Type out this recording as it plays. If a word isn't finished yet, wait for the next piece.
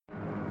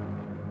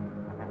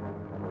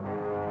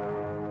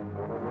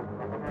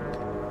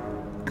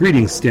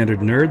Greetings,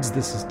 Standard Nerds.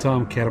 This is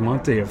Tom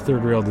Catamonte of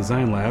Third Rail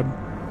Design Lab.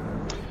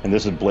 And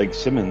this is Blake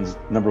Simmons,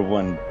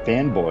 #1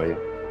 fanboy.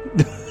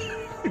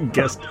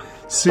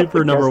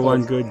 Super number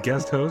one good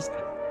guest host.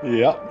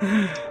 Yep.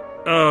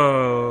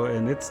 Oh,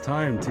 and it's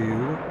time to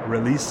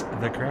release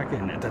the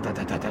Kraken.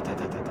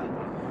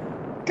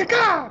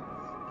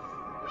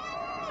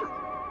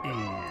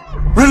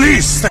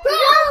 Release the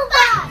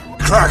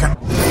Kraken!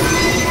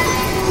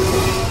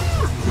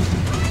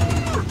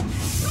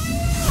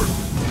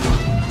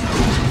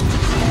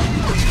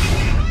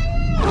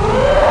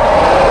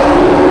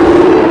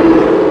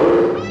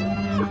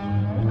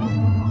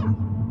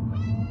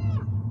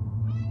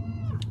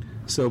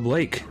 So,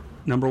 Blake,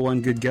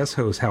 #1 good guest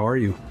host, how are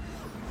you?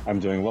 I'm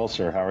doing well,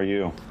 sir. How are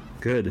you?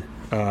 Good.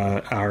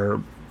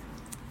 Our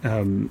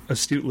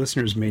astute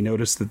listeners may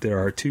notice that there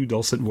are two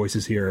dulcet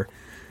voices here,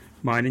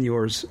 mine and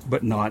yours,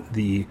 but not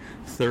the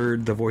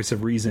third, the voice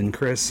of reason,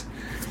 Chris,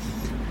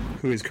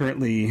 who is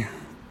currently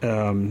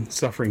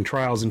suffering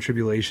trials and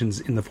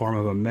tribulations in the form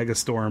of a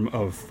megastorm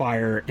of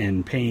fire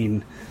and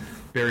pain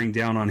bearing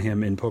down on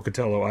him in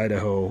Pocatello,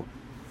 Idaho,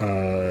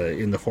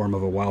 in the form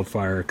of a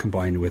wildfire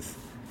combined with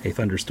a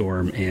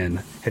thunderstorm and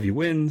heavy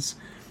winds.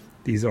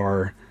 These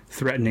are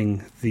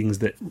threatening things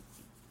that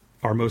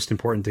are most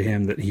important to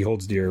him, that he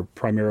holds dear,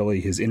 primarily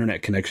his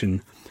internet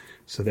connection.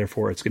 So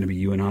therefore, it's going to be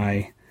you and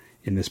I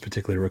in this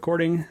particular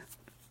recording.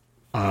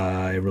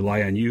 I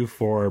rely on you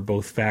for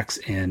both facts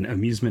and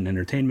amusement and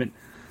entertainment,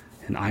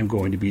 and I'm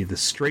going to be the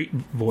straight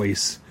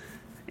voice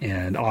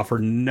and offer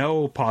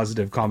no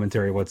positive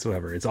commentary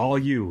whatsoever. It's all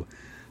you.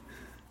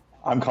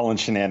 I'm calling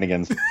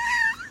shenanigans.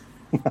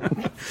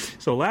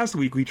 So last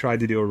week we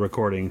tried to do a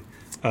recording.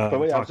 But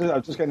wait, I was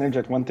just going to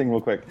interject one thing real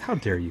quick. How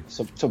dare you?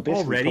 So basically,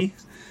 already?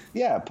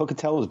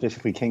 Pocatello is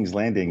basically King's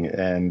Landing,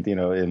 and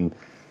in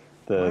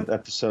the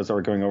episodes that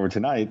we're going over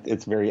tonight,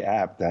 it's very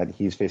apt that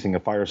he's facing a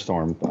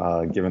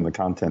firestorm, given the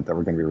content that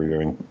we're going to be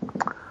reviewing.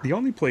 The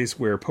only place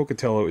where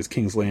Pocatello is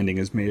King's Landing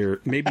is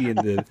maybe in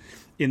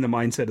the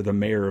mindset of the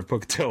mayor of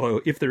Pocatello,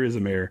 if there is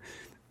a mayor.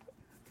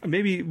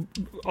 Maybe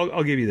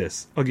I'll give you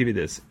this.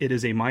 It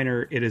is a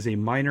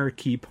minor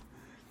keep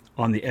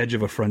on the edge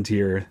of a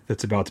frontier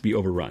that's about to be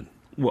overrun.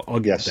 Well,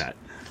 I'll give that.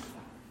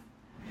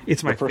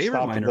 It's my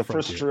favorite minor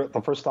frontier. The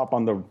first stop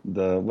on the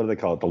what do they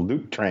call it? The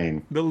loot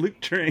train. The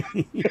loot train.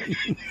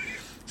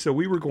 So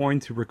we were going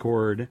to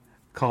record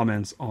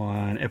comments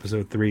on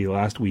episode 3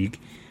 last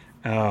week,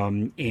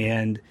 and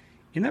in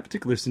that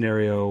particular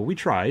scenario, we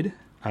tried.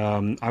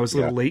 I was a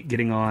little late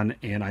getting on,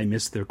 and I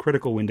missed the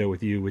critical window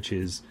with you, which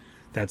is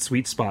that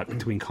sweet spot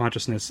between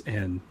consciousness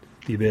and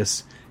the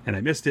abyss, and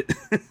I missed it.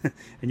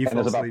 and it's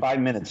about 5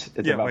 minutes.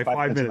 It's about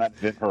 5 minutes of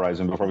that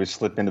horizon before we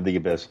slip into the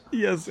abyss.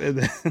 Yes,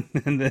 and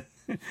then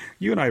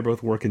you and I are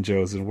both working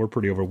Joes, and we're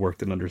pretty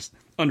overworked and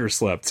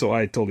underslept, so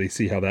I totally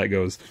see how that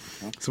goes.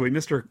 So we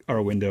missed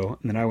our window,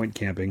 and then I went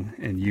camping,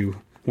 and you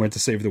went to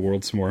save the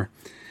world some more.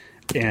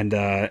 And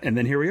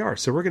then here we are.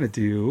 So we're going to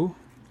do,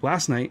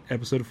 last night,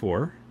 episode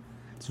 4.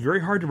 It's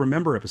very hard to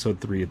remember episode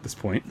 3 at this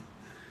point.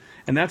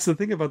 And that's the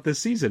thing about this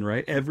season,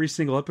 right? Every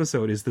single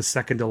episode is the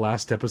second to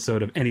last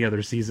episode of any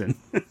other season.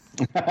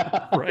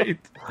 Right?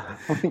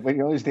 When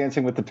you're always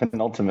dancing with the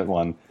penultimate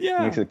one, it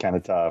makes it kind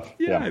of tough.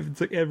 Yeah.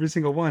 It's like every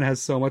single one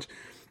has so much.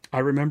 I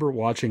remember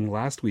watching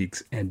last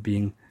week's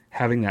and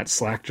having that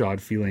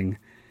slack-jawed feeling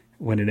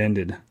when it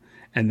ended.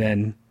 And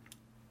then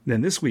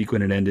this week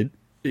when it ended,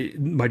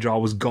 my jaw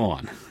was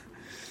gone.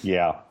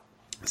 Yeah.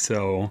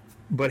 So...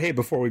 But hey,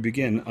 before we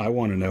begin, I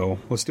want to know,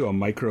 let's do a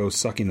micro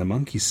sucking the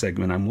monkey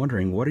segment. I'm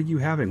wondering, what are you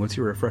having? What's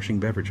your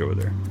refreshing beverage over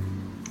there?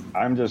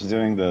 I'm just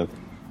doing the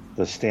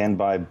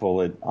standby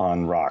bullet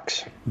on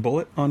rocks.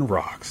 Bullet on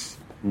rocks.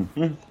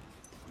 Mm-hmm.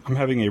 I'm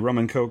having a rum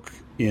and coke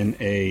in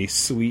a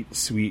sweet,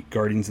 sweet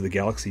Guardians of the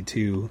Galaxy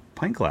 2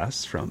 pint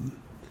glass from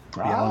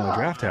the Alamo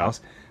Draft House.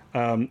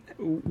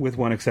 With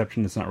one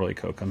exception, it's not really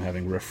Coke. I'm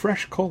having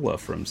Refresh Cola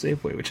from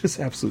Safeway, which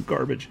is absolute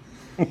garbage.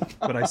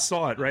 But I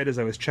saw it right as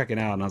I was checking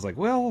out, and I was like,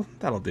 well,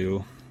 that'll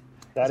do.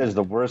 That is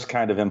the worst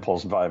kind of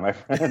impulse buy, my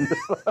friend.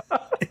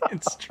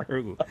 It's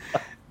true.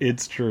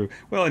 It's true.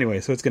 Well, anyway,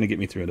 so it's going to get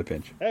me through in a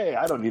pinch. Hey,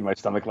 I don't need my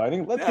stomach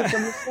lining. Let's get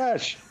some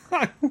Refresh.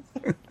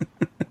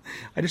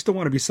 I just don't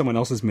want to be someone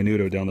else's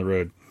Menudo down the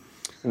road.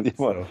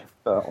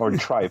 Or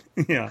tripe.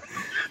 Yeah.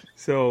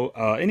 So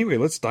anyway,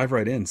 let's dive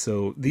right in.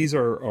 So these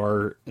are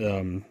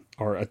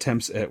our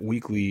attempts at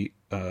weekly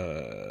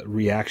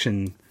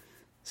reaction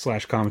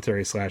 /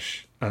 commentary /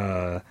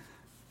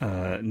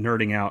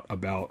 nerding out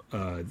about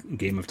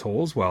Game of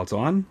Tolls while it's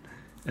on.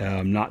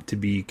 Not to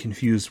be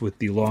confused with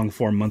the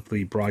long-form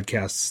monthly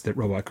broadcasts that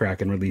Robot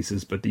Kraken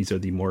releases, but these are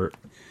the more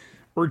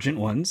urgent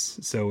ones.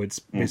 So it's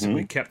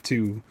basically kept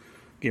to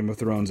Game of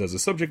Thrones as a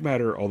subject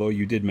matter, although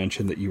you did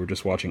mention that you were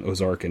just watching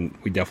Ozark, and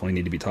we definitely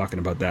need to be talking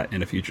about that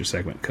in a future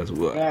segment, because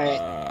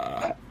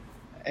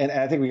and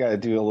I think we got to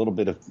do a little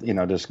bit of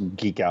just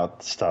geek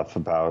out stuff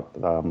about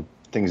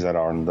things that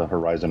are on the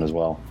horizon as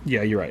well.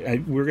 Yeah, you're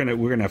right. We're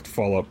gonna have to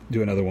follow up,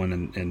 do another one,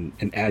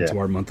 and add to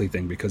our monthly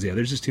thing, because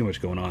there's just too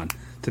much going on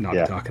to not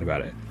be talking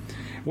about it.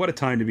 What a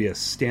time to be a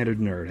standard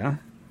nerd, huh?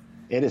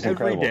 It is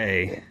every incredible.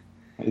 day.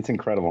 It's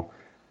incredible.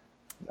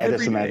 I Every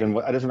just imagine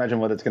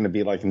what it's going to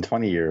be like in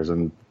 20 years,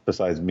 and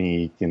besides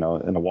me, in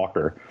a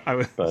walker. I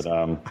was But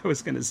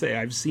going to say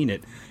I've seen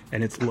it,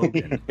 and it's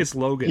Logan. It's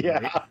Logan.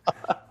 yeah,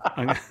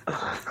 Right?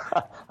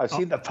 I've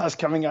seen the pus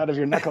coming out of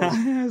your knuckles.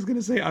 I was going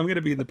to say I'm going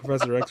to be in the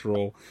Professor X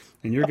role,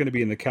 and you're going to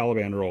be in the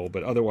Caliban role.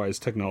 But otherwise,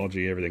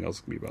 technology, everything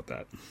else can be about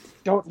that.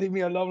 Don't leave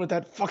me alone with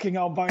that fucking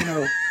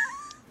albino.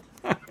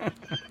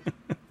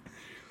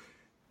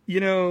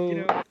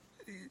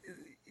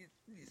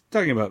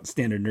 Talking about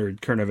standard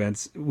nerd current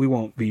events, we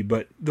won't be,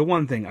 but the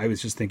one thing I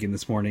was just thinking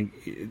this morning,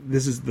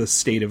 this is the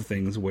state of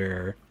things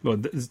where, well,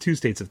 there's two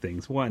states of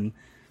things. One,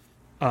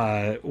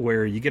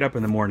 where you get up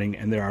in the morning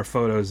and there are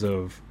photos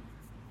of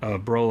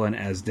Brolin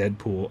as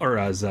Deadpool, or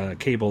as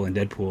Cable in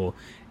Deadpool,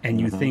 and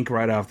you think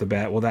right off the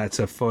bat, well, that's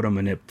a photo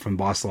manip from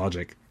Boss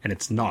Logic, and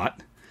it's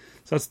not.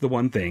 So that's the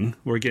one thing.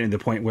 We're getting to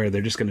the point where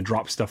they're just going to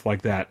drop stuff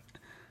like that,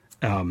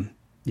 on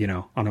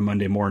a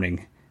Monday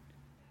morning,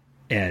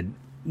 and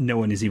no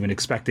one is even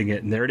expecting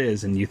it, and there it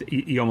is, and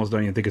you almost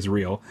don't even think it's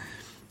real.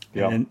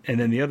 Yep. And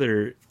then the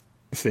other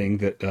thing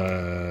that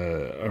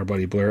our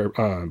buddy Blair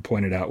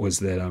pointed out was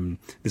that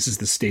this is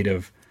the state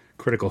of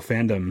critical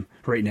fandom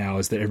right now,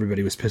 is that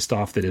everybody was pissed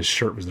off that his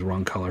shirt was the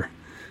wrong color.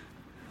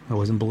 It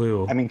wasn't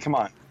blue. I mean, come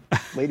on,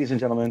 ladies and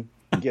gentlemen,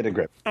 get a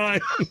grip.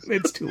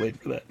 It's too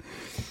late for that.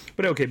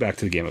 But okay, back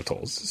to the Game of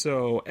Tolls.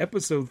 So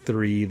episode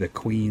 3, The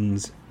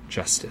Queen's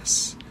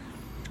Justice.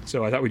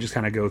 So I thought we'd just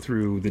kind of go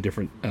through the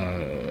different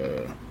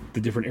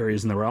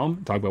areas in the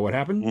realm, talk about what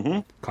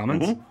happened,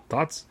 comments,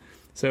 thoughts.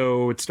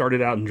 So it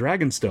started out in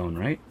Dragonstone,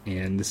 right?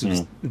 And this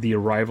is the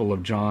arrival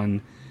of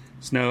Jon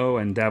Snow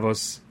and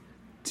Davos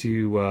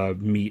to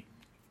meet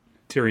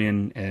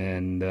Tyrion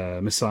and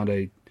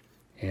Missandei,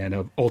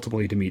 and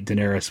ultimately to meet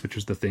Daenerys, which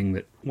was the thing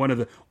that one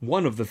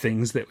of the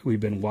things that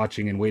we've been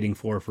watching and waiting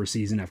for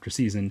season after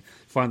season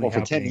finally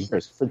happening.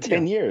 For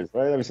 10 years,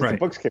 right? Ever since the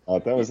books came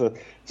out, that was a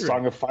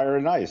Song of Fire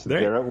and Ice.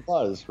 There it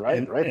was,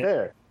 right,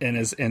 there. And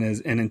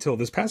until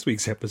this past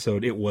week's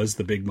episode, it was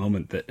the big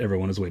moment that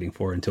everyone is waiting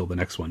for until the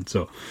next one.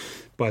 So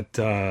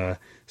I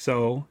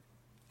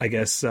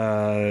guess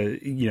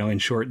in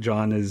short,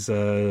 Jon is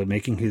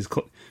making his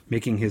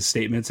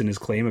statements and his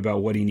claim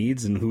about what he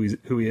needs and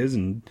who he is,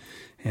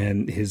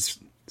 and his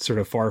sort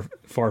of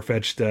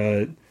far-fetched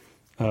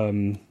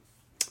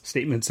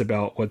statements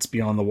about what's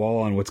beyond the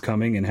wall and what's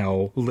coming, and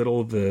how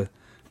little the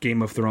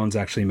Game of Thrones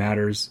actually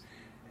matters,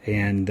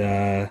 and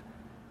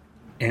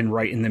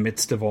right in the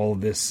midst of all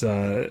of this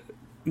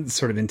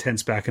sort of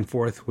intense back and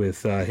forth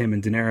with him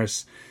and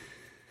Daenerys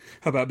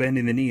about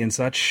bending the knee and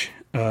such,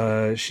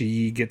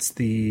 she gets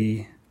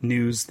the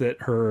news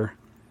that her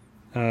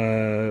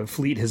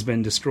fleet has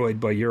been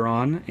destroyed by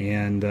Euron,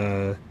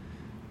 and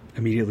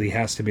immediately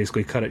has to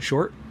basically cut it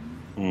short.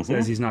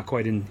 Says he's not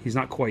quite a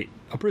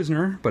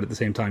prisoner, but at the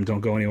same time,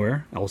 don't go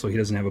anywhere. Also, he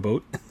doesn't have a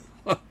boat,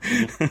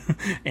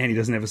 and he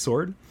doesn't have a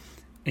sword.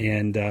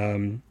 And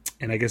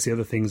I guess the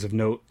other things of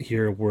note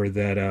here were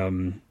that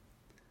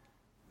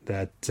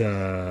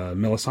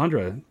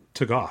Melisandre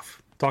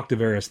talked to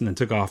Varys, and then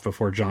took off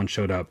before Jon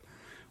showed up,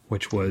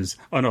 which was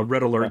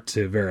red alert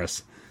to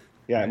Varys.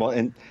 Yeah, well,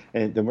 and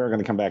then we're going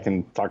to come back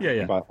and talk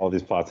about all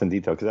these plots in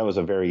detail, because that was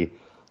a very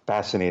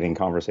fascinating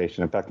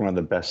conversation. In fact, one of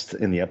the best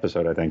in the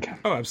episode, I think.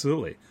 Oh,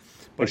 absolutely.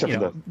 But,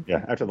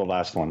 after the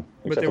last one,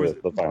 except for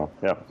the final.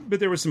 Yeah. But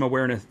there was some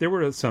awareness. There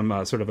were some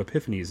sort of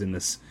epiphanies in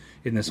this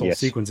whole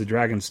sequence of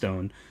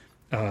Dragonstone.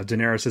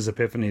 Daenerys'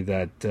 epiphany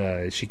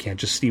that she can't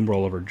just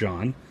steamroll over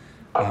Jon,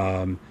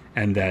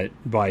 and that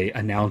by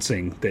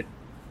announcing that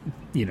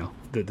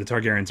the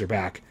Targaryens are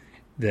back,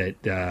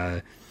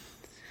 that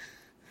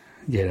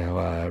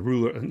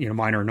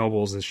minor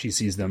nobles, as she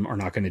sees them, are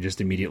not going to just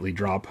immediately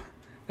drop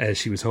as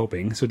she was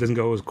hoping. So it doesn't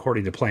go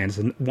according to plan. It's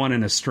one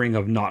in a string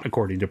of not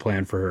according to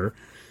plan for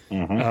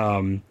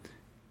her.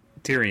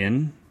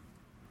 Tyrion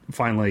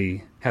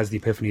finally has the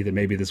epiphany that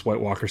maybe this White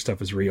Walker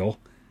stuff is real,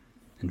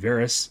 and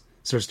Varys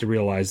starts to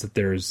realize that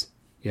there's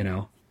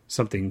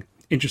something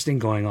interesting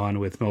going on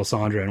with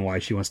Melisandre and why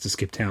she wants to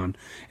skip town.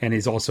 And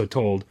he's also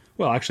told,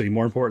 well, actually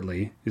more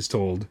importantly, is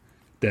told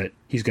that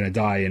he's going to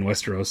die in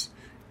Westeros,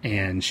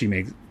 and she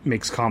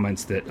makes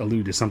comments that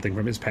allude to something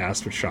from his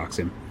past, which shocks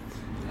him.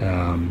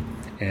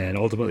 And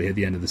ultimately, at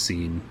the end of the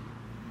scene,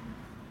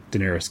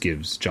 Daenerys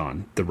gives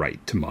Jon the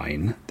right to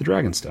mine the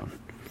Dragonstone.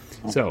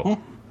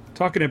 So,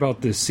 talking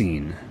about this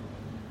scene,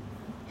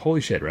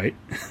 holy shit, right?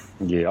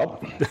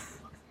 Yep.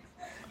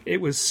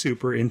 It was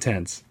super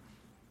intense.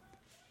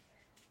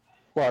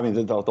 Well, I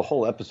mean, the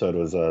whole episode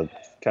was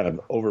kind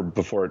of over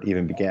before it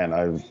even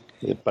began.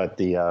 But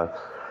that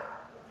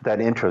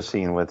intro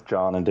scene with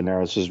Jon and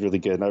Daenerys is really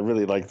good. And I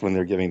really liked when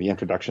they're giving the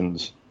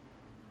introductions.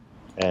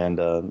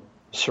 And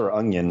Sir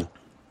Onion,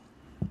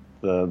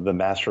 the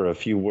master of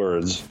few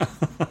words,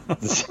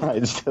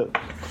 decides to,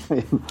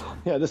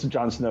 this is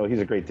Jon Snow. He's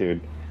a great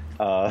dude.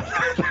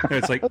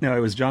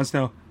 It was Jon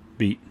Snow.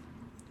 Beat.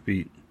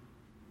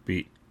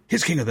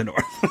 his King of the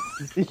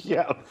North.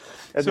 Yeah,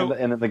 and So-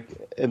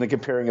 then the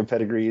comparing of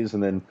pedigrees,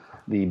 and then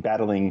the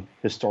battling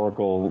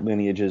historical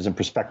lineages and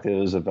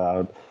perspectives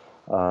about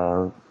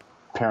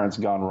parents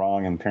gone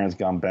wrong and parents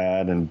gone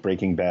bad and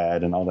Breaking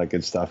Bad and all that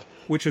good stuff.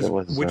 Which was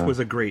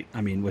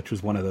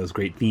one of those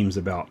great themes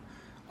about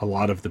a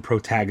lot of the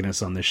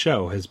protagonists on the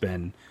show has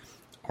been,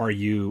 are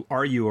you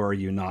or are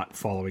you not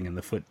following in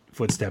the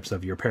footsteps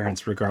of your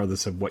parents,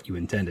 regardless of what you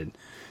intended?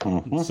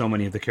 Mm-hmm. So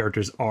many of the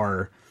characters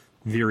are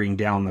veering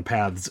down the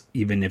paths,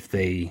 even if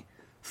they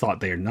thought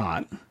they are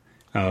not.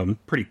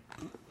 Pretty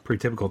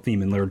typical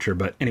theme in literature,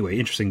 but anyway,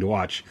 interesting to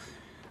watch.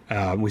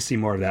 We see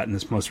more of that in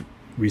this most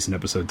recent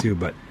episode too.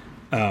 But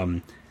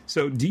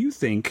so, do you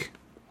think?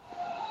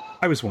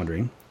 I was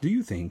wondering. Do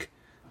you think?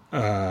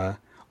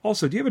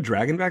 Also, do you have a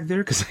dragon back there?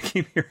 Because I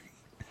came hearing.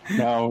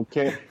 No,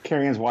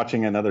 Carrie's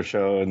watching another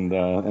show in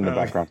the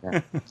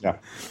background. Yeah.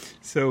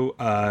 So,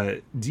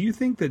 do you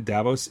think that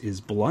Davos is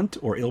blunt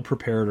or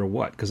ill-prepared or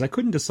what? Because I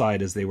couldn't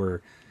decide as they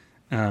were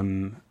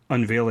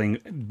unveiling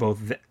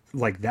both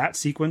that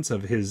sequence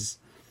of his,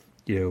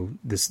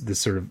 this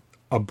sort of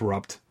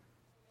abrupt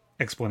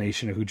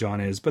explanation of who Jon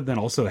is, but then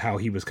also how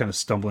he was kind of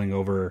stumbling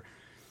over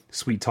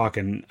sweet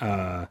talking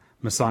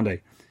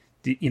Missandei.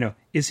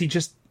 Is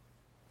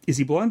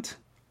he blunt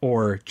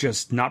or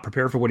just not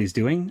prepared for what he's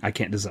doing? I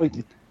can't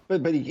decide.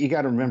 But you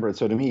got to remember.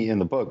 So to me, in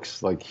the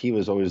books, like, he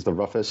was always the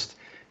roughest.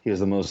 He was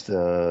the most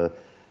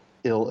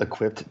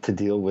ill-equipped to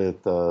deal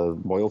with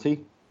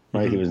loyalty.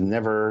 Right? Mm-hmm.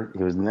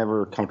 He was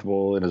never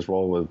comfortable in his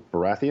role with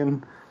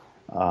Baratheon,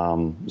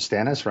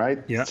 Stannis. Right?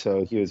 Yeah.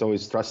 So he was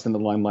always thrust in the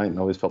limelight and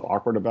always felt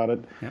awkward about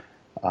it. Yeah.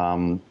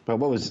 But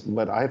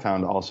what I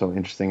found also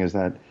interesting is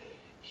that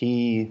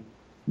he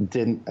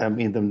didn't. I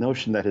mean, the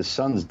notion that his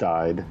sons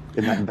died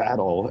in that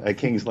battle at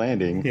King's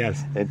Landing,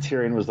 yes, and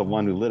Tyrion was the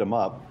one who lit him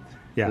up.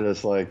 Yeah,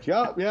 it's like,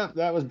 yeah,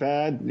 that was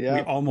bad. Yeah,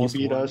 we almost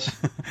beat won. us.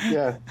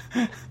 Yeah,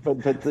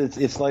 but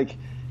it's like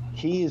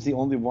he is the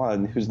only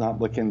one who's not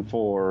looking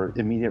for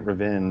immediate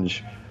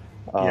revenge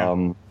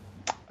to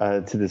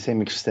the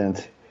same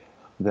extent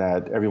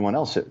that everyone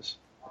else is.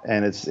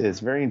 And it's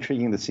very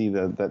intriguing to see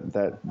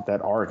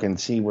that arc and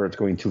see where it's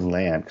going to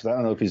land, because I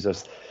don't know if he's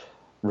just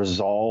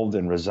resolved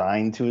and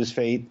resigned to his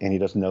fate and he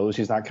just knows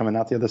he's not coming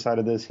out the other side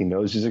of this. He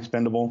knows he's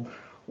expendable,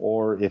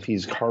 or if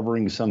he's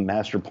harboring some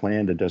master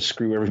plan to just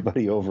screw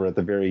everybody over at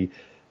the very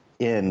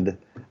end,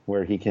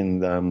 where he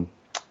can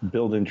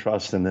build in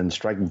trust and then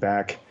strike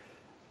back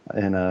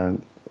in a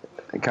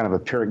kind of a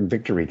Pyrrhic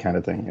victory kind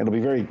of thing. It'll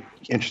be very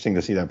interesting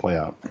to see that play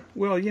out.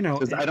 Well,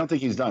 I don't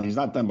think he's done. He's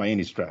not done by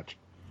any stretch.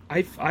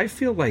 I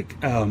feel like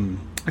him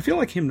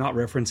not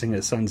referencing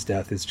his son's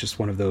death is just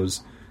one of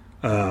those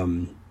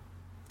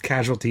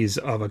casualties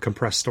of a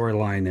compressed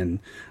storyline and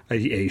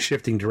a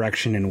shifting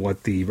direction in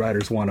what the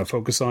writers want to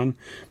focus on.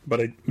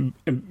 But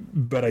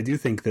I do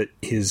think that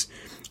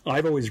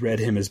I've always read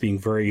him as being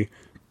very,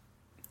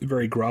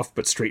 very gruff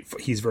but straight.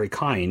 He's very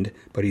kind,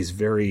 but he's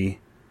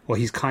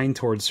kind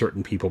towards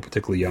certain people,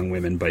 particularly young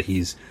women. But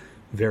he's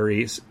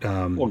very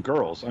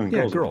girls. I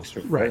mean, girls,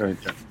 right?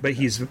 But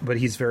he's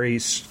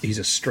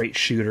a straight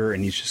shooter,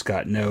 and he's just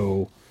got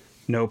no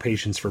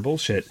patience for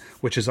bullshit,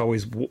 which has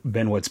always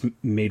been what's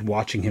made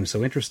watching him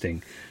so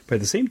interesting. But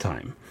at the same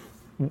time,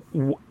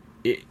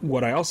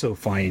 what I also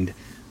find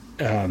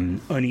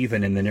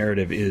uneven in the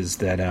narrative is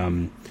that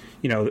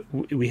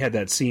we had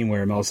that scene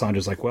where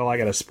Melisandre's like, well, I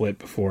got to split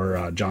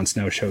before Jon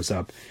Snow shows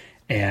up,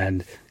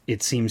 and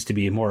it seems to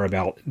be more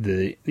about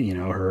the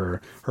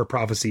her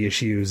prophecy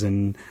issues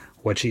and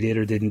what she did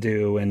or didn't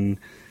do, and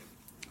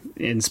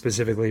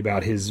specifically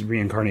about his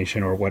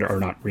reincarnation, or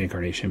not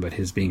reincarnation, but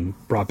his being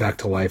brought back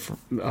to life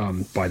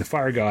by the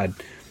fire god.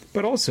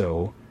 But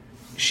also,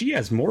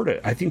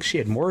 I think she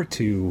had more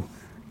to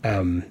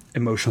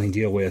emotionally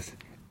deal with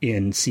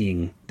in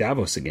seeing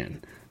Davos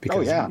again,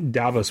 because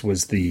Davos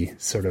was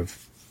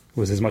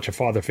was as much a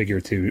father figure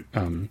to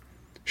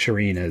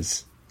Shireen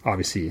as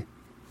obviously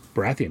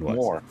Baratheon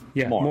was.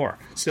 More.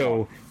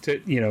 So,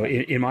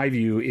 in my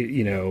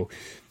view,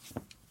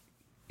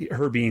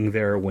 her being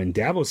there when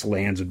Davos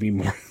lands would be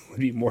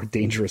more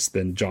dangerous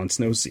than Jon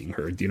Snow seeing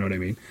her. Do you know what I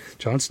mean?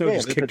 Jon Snow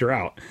just kicked her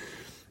out.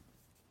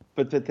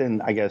 But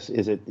then, I guess,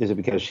 is it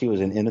because she was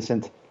an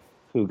innocent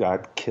who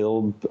got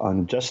killed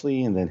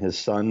unjustly, and then his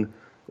son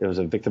was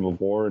a victim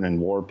of war, and in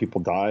war people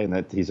die, and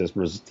that he's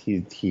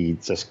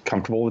just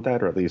comfortable with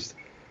that, or at least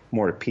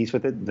more at peace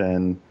with it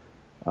than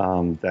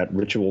that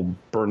ritual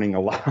burning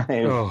alive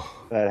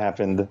that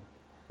happened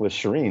with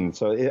Shireen.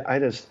 So I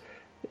just.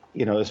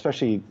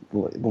 Especially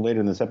later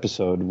in this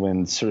episode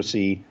when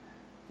Cersei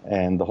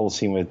and the whole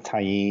scene with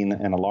Tyene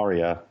and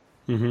Ilaria,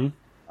 mm-hmm.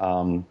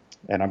 And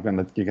you're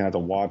gonna have to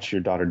watch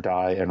your daughter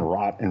die and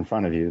rot in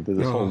front of you.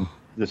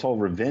 This whole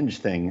revenge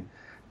thing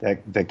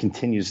that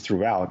continues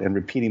throughout, and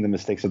repeating the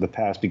mistakes of the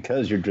past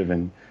because you're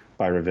driven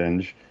by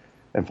revenge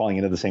and falling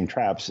into the same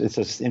traps. It's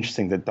just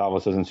interesting that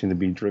Davos doesn't seem to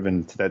be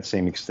driven to that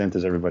same extent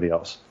as everybody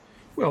else.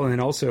 Well, and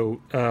then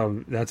also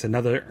that's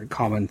another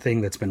common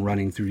thing that's been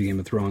running through Game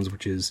of Thrones,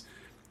 which is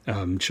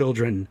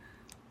children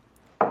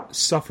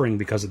suffering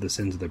because of the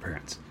sins of their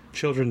parents.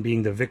 children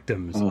being the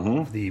victims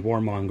of the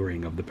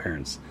warmongering of the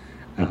parents,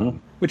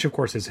 which of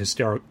course is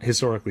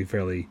historically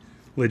fairly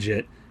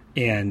legit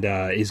and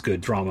is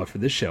good drama for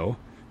this show.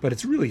 But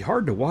it's really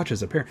hard to watch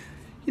as a parent.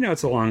 You know,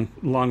 it's a long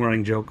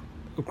running joke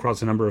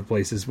across a number of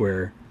places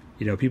where,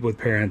 you know, people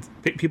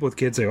with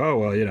kids say, oh,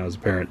 well, you know, as a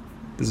parent,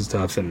 this is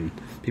tough. And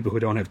people who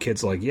don't have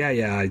kids are like,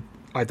 yeah,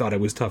 I thought it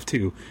was tough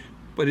too.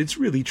 But it's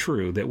really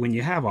true that when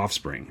you have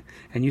offspring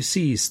and you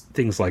see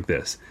things like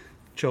this,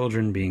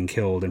 children being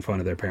killed in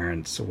front of their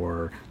parents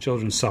or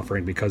children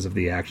suffering because of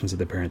the actions of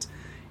their parents,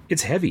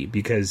 it's heavy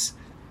because,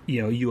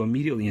 you know, you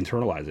immediately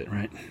internalize it,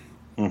 right?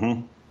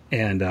 Mm-hmm.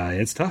 And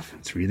it's tough.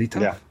 It's really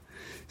tough. Yeah.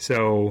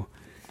 So,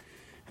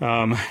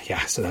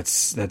 so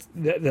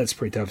that's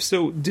pretty tough.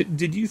 So,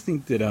 did you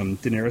think that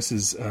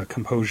Daenerys's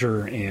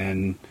composure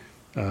and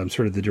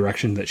sort of the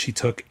direction that she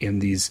took in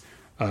these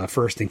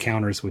first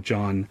encounters with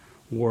Jon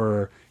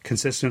were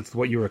consistent with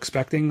what you were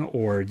expecting,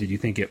 or did you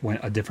think it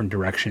went a different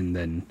direction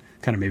than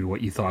kind of maybe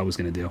what you thought it was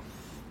going to do?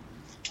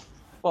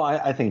 Well,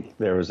 I think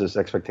there was this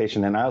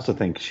expectation, and I also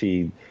think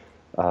she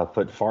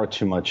put far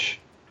too much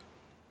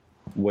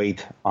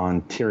weight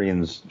on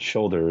Tyrion's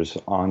shoulders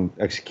on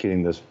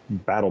executing this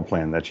battle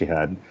plan that she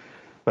had.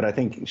 But I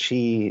think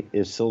she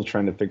is still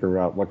trying to figure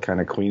out what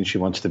kind of queen she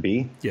wants to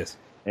be. Yes.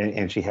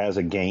 And she has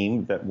a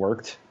game that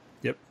worked,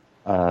 Yep.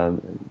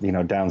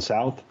 Down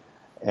south,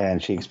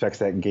 and she expects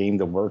that game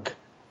to work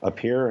up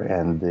here.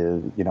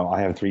 And,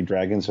 I have 3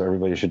 dragons, so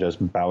everybody should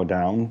just bow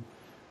down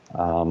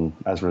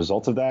as a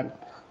result of that.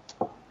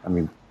 I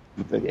mean,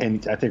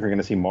 and I think we're going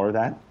to see more of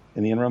that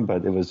in the interim,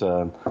 but it was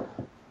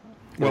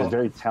was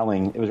very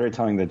telling. It was very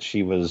telling that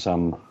she was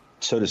so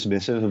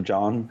dismissive of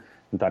Jon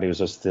and thought he was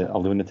just a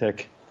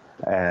lunatic.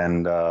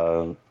 And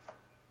but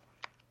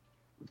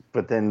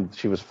then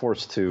she was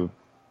forced to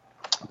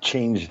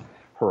change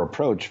her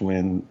approach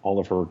when all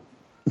of her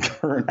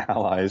current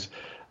allies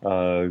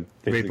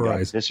basically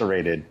got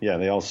eviscerated. Yeah,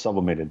 they all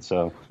sublimated.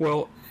 So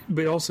well,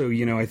 but also,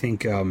 I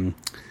think, and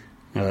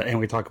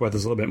we talk about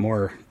this a little bit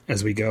more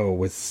as we go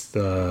with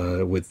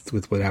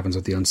what happens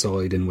with the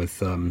Unsullied and with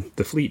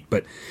the fleet.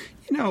 But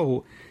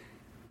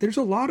there's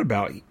a lot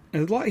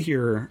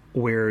here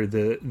where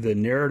the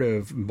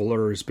narrative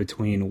blurs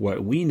between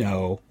what we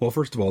know. Well,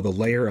 first of all, the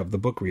layer of the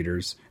book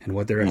readers and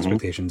what their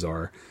expectations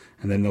are,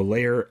 and then the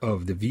layer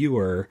of the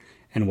viewer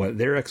and what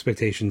their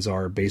expectations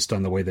are based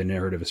on the way the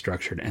narrative is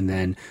structured, and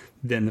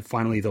then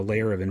finally the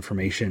layer of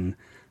information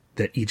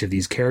that each of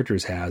these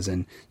characters has.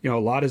 And a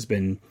lot has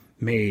been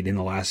made in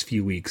the last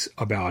few weeks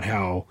about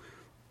how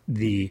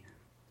the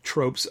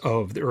tropes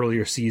of the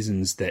earlier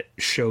seasons that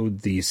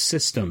showed the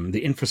system,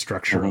 the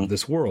infrastructure of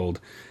this world,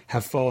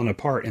 have fallen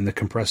apart in the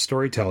compressed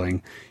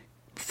storytelling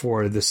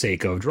for the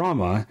sake of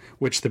drama,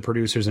 which the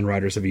producers and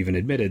writers have even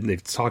admitted.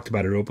 They've talked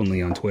about it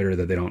openly on Twitter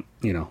that they don't,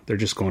 they're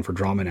just going for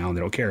drama now and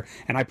they don't care.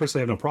 And I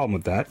personally have no problem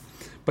with that.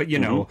 But,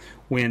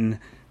 when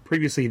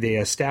previously they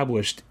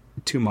established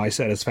to my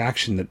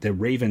satisfaction that the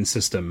Raven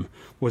system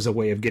was a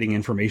way of getting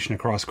information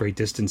across great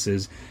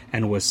distances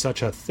and was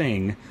such a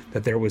thing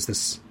that there was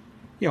this,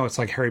 it's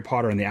like Harry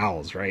Potter and the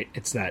Owls, right?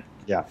 This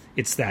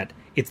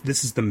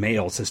is the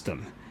mail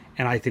system.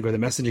 And I think with a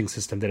messaging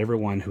system that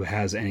everyone who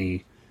has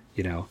any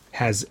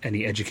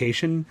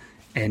education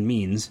and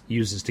means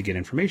uses to get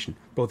information,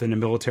 both in a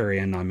military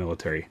and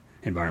non-military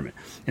environment.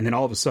 And then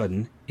all of a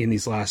sudden, in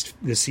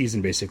this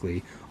season,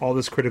 basically, all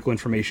this critical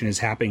information is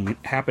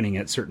happening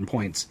at certain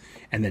points,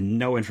 and then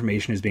no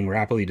information is being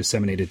rapidly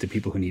disseminated to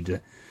people who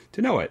need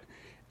to know it,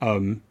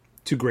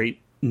 to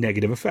great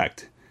negative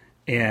effect.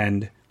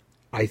 And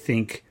I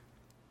think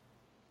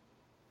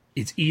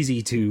it's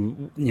easy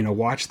to,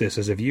 watch this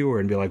as a viewer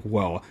and be like,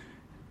 well,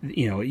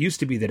 it used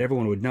to be that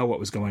everyone would know what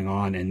was going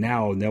on, and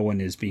now no one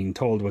is being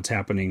told what's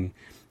happening,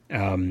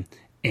 and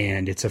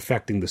it's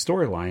affecting the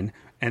storyline.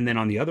 And then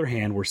on the other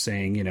hand, we're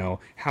saying,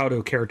 how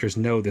do characters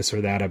know this or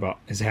that about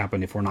has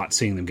happened if we're not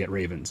seeing them get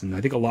ravens? And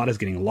I think a lot is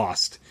getting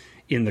lost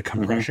in the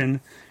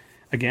compression.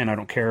 Again, I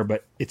don't care,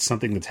 but it's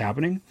something that's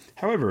happening.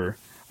 However,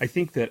 I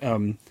think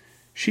that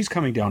she's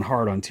coming down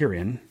hard on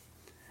Tyrion.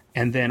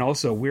 And then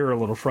also we're a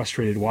little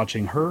frustrated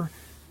watching her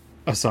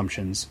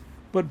assumptions.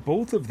 But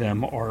both of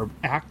them are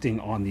acting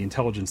on the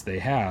intelligence they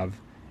have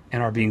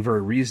and are being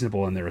very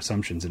reasonable in their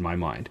assumptions, in my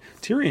mind.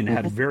 Tyrion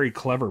had very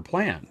clever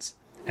plans,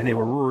 and they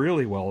were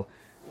really well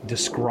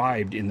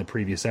described in the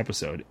previous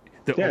episode.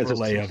 The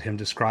overlay of him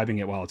describing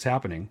it while it's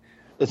happening.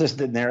 It's just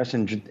that Daenerys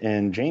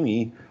and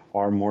Jaime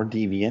are more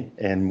deviant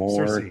and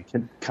more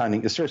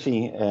cunning.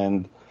 Cersei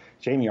and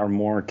Jaime are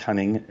more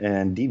cunning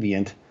and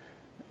deviant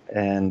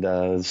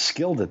and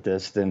skilled at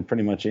this than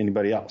pretty much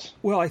anybody else.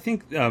 Well, I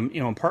think,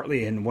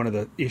 partly in one of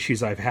the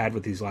issues I've had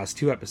with these last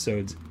 2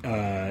 episodes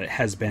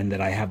has been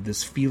that I have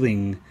this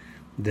feeling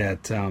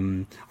that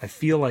I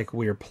feel like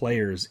we're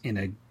players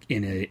in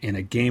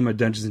a game of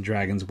Dungeons and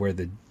Dragons where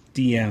the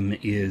DM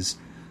is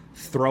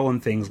throwing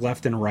things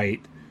left and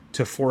right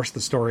to force the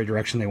story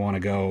direction they want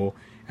to go,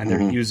 and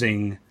they're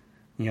using,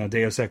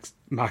 Deus Ex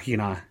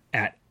Machina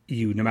at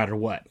you no matter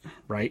what,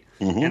 right?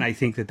 And I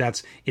think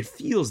that it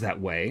feels that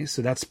way.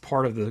 So that's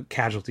part of the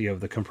casualty of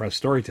the compressed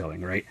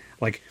storytelling, right?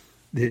 Like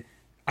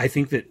I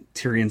think that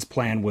Tyrion's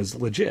plan was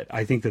legit.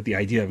 I think that the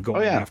idea of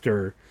going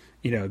after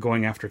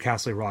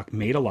Castle Rock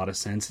made a lot of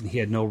sense, and he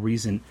had no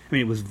reason. I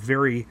mean, it was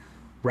very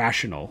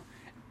rational.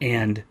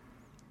 And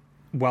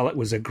while it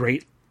was a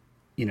great,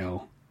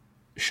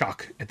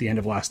 shock at the end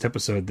of last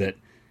episode that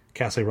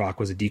Castle Rock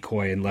was a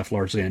decoy and left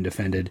largely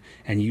undefended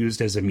and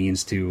used as a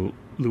means to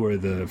lure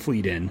the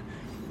fleet in,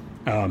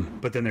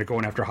 but then they're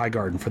going after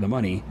Highgarden for the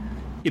money,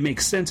 it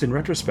makes sense in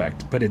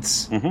retrospect, but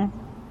it's...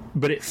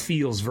 But it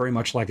feels very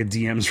much like a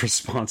DM's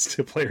response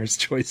to players'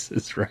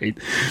 choices, right?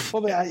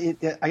 Well, but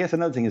I guess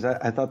another thing is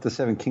I thought the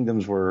Seven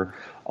Kingdoms were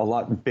a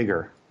lot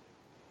bigger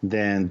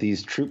than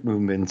these troop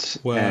movements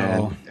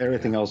and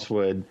everything else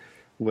would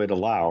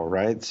allow,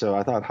 right? So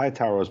I thought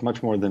Hightower was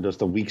much more than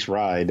just a week's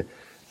ride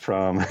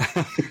from,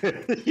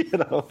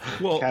 Castle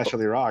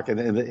Rock.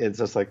 And it's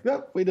just like,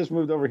 nope, we just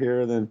moved over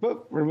here, and then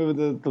boop, we're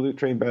moving the loot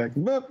train back,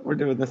 boop, we're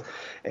doing this.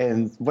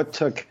 And what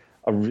took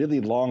a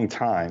really long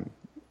time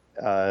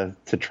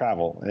to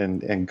travel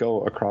and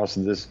go across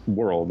this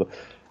world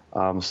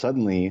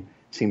suddenly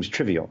seems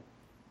trivial,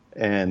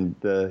 and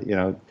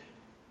Euron's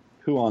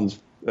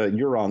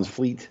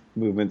fleet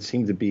movement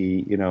seemed to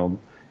be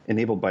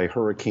enabled by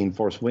hurricane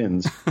force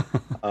winds.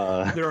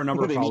 There are a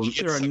number of problems.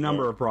 There are a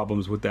number of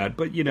problems with that,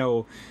 but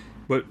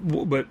but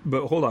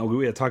hold on,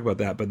 we had to talk about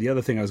that. But the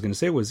other thing I was going to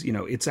say was,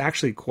 it's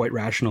actually quite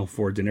rational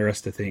for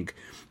Daenerys to think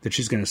that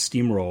she's going to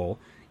steamroll.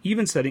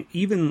 Even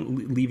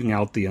leaving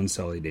out the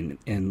Unsullied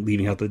and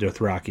leaving out the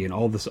Dothraki and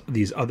all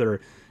these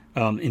other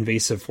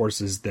invasive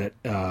forces that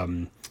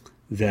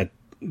the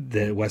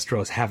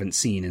Westeros haven't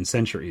seen in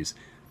centuries,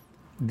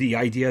 the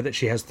idea that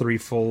she has 3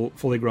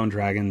 fully grown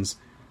dragons,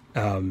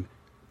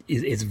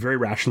 it's very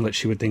rational that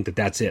she would think that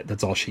that's it.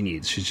 That's all she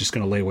needs. She's just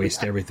going to lay waste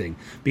to everything.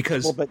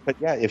 Because, but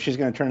yeah, if she's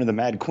going to turn into the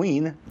Mad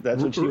Queen,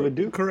 that's what she would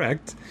do.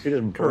 Correct. She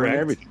just burn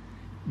everything.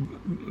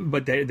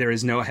 But there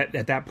is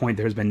at that point,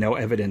 there has been no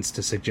evidence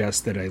to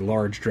suggest that a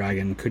large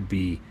dragon could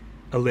be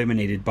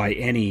eliminated by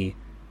any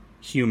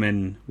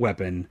human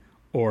weapon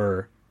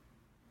or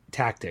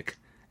tactic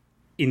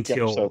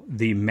until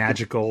the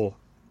magical.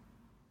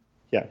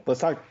 Yeah,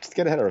 let's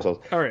get ahead of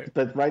ourselves. All right.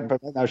 But right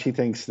now she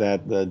thinks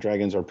that the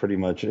dragons are pretty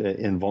much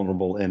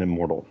invulnerable and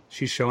immortal.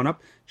 She's showing up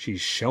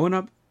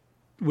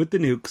with the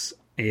nukes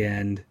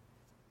and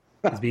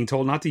is being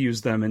told not to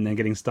use them and then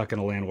getting stuck in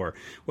a land war.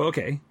 Well,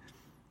 okay.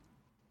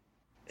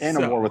 And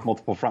a war with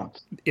multiple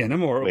fronts. In a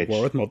war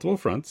with multiple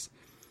fronts.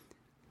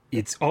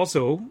 It's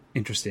also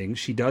interesting.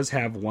 She does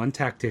have one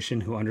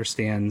tactician who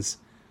understands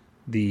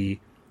the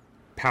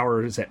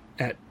powers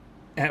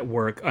at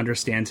work,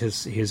 understands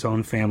his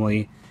own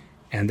family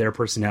and their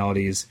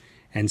personalities,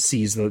 and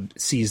sees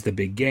the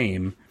big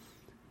game.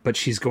 But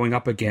she's going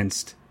up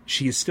against.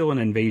 She is still an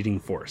invading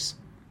force.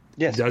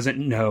 Yes. Doesn't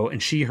know,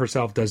 and she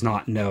herself does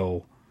not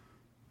know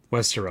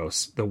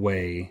Westeros the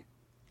way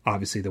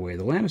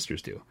the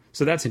Lannisters do.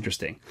 So that's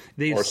interesting.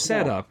 They've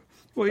set up,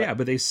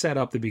 but they set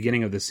up the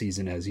beginning of the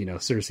season as,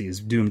 Cersei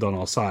is doomed on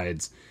all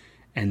sides.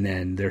 And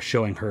then they're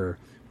showing her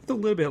with a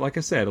little bit, like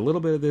I said, a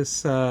little bit of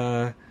this,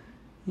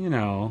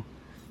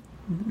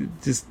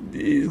 just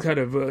kind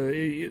of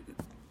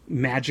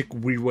magic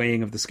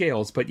reweighing of the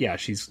scales. But yeah,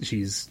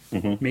 she's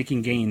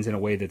making gains in a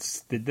way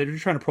they're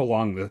trying to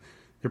prolong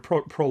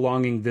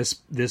prolonging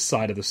this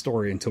side of the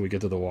story until we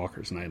get to the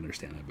Walkers, and I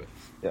understand that. But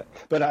yeah,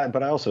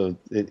 but I also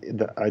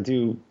I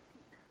do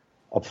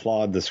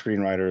applaud the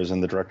screenwriters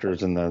and the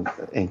directors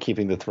and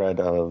keeping the thread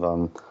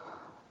of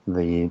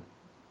the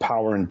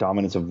power and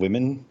dominance of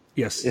women.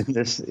 Yes, in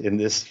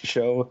this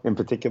show in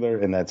particular,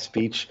 in that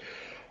speech,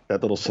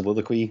 that little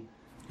soliloquy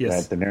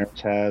that Daenerys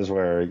has,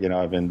 where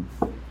I've been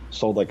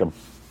sold like a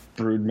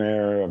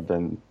broodmare, I've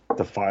been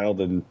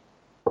defiled, and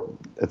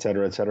et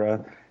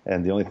cetera,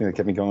 and the only thing that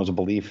kept me going was a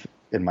belief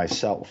in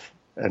myself.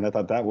 And I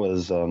thought that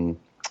was a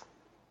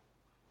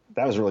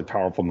really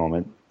powerful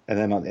moment. And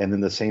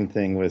then the same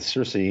thing with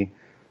Cersei,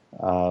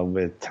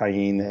 with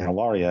Tyene and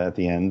Ilaria at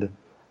the end.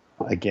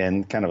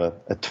 Again, kind of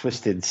a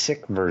twisted,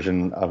 sick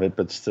version of it,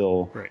 but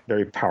still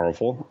very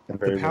powerful and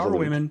very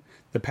resilient.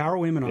 The power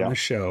women on the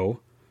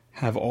show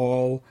have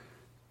all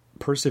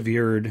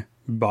persevered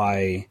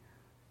by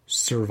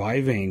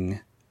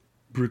surviving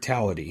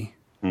brutality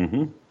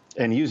and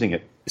using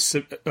it.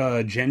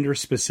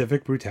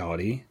 Gender-specific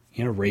brutality,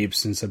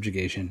 rapes and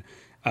subjugation.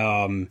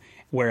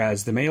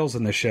 Whereas the males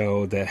in the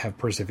show that have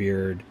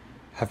persevered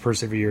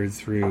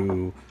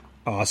through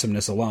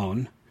awesomeness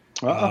alone,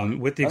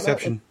 with the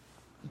exception.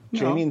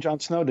 Jaime and Jon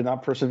Snow did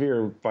not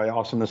persevere by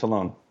awesomeness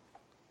alone.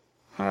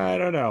 I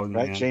don't know,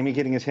 right? Man. Jaime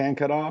getting his hand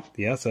cut off.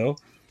 Yeah, so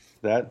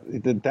that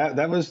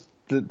was.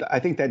 I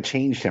think that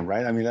changed him,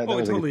 right? I mean, that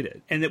it totally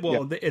did, and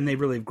and they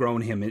really have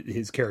grown him.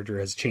 His character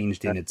has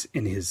changed in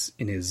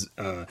his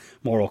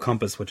moral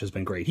compass, which has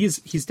been great.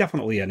 He's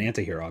definitely an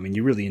anti-hero. I mean,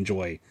 you really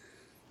enjoy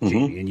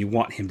Jaime, and you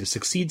want him to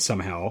succeed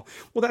somehow.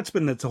 Well, that's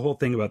the whole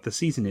thing about the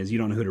season is you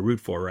don't know who to root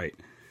for, right?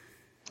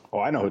 Oh,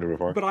 I know who to root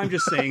for. But I'm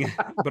just saying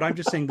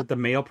that the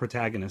male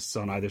protagonists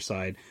on either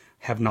side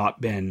have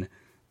not been,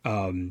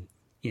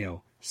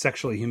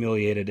 sexually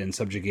humiliated and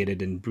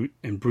subjugated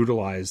and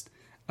brutalized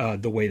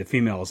the way the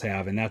females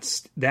have, and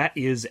that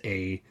is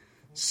a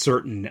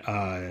certain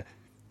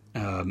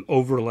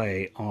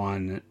overlay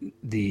on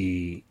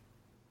the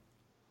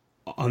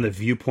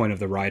viewpoint of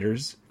the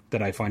writers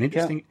that I find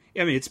interesting.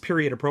 Yeah. I mean, it's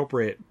period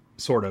appropriate,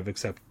 sort of,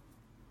 except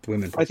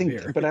women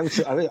persevere. But I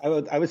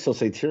would still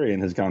say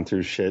Tyrion has gone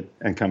through shit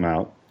and come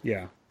out.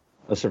 Yeah,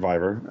 a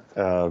survivor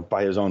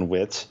by his own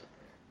wits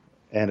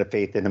and a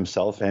faith in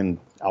himself and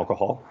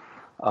alcohol.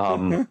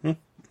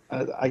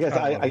 I guess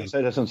I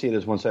just don't see it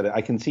as one-sided.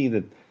 I can see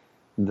that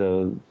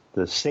the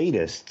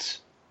sadists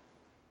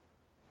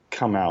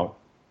come out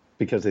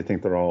because they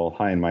think they're all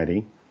high and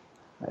mighty,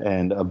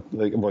 and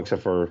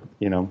except for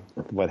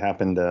what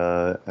happened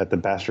at the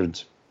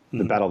Bastards,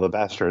 the Battle of the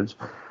Bastards.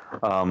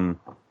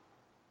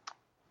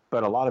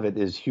 But a lot of it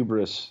is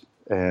hubris,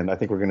 and I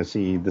think we're going to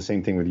see the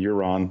same thing with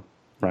Euron,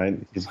 right?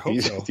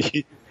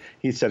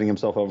 He's setting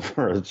himself up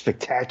for a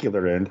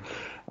spectacular end.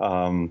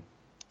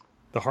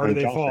 The harder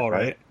they fall,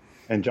 right?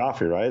 And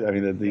Joffrey, right? I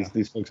mean,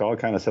 these folks all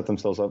kind of set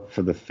themselves up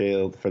for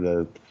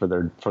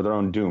their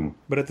own doom.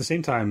 But at the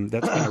same time,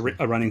 that's kind of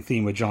a running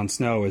theme with Jon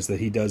Snow, is that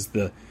he does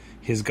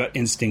his gut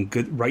instinct,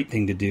 right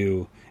thing to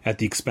do at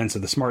the expense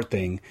of the smart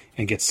thing,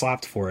 and gets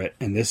slapped for it.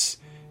 And this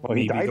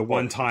may be the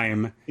one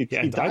time he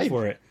died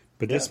for it.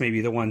 But this may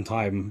be the one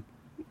time,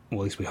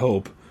 well, at least we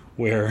hope,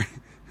 where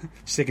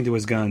sticking to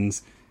his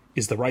guns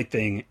is the right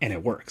thing and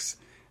it works.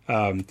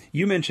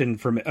 You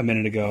mentioned for a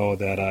minute ago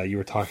that you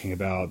were talking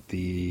about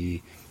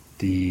the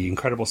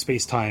incredible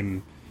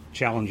space-time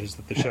challenges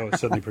that the show has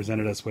suddenly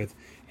presented us with.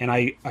 And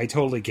I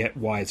totally get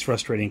why it's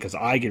frustrating, because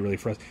I get really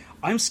frustrated.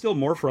 I'm still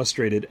more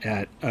frustrated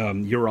at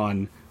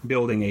Euron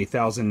building a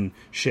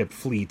 1,000-ship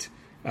fleet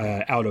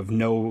out of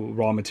no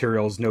raw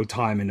materials, no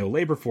time, and no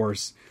labor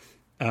force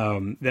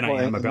than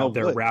I am about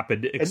their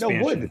rapid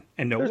expansion.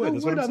 And no wood.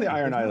 There's no wood on the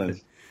Iron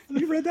Islands.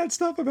 You read that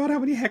stuff about how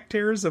many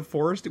hectares of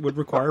forest it would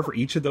require for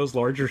each of those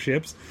larger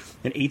ships,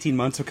 and 18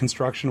 months of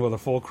construction with a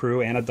full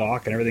crew and a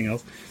dock and everything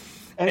else.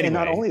 And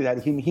not only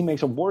that, he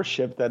makes a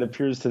warship that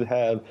appears to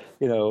have,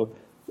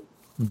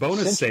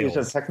 bonus centuries sails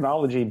of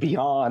technology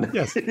beyond.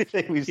 Yes,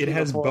 it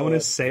has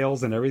bonus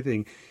sails and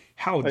everything.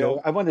 I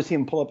wanted to see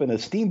him pull up in a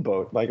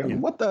steamboat.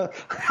 What the?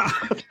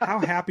 How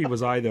happy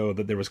was I, though,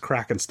 that there was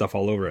Kraken stuff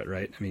all over it,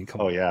 right? I mean,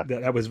 come on. Yeah.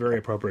 That was very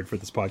appropriate for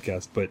this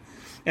podcast.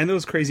 And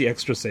those crazy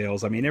extra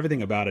sails, I mean,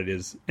 everything about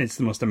it's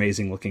the most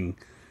amazing looking,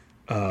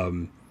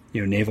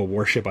 naval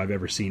warship I've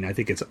ever seen. I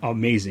think it's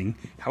amazing.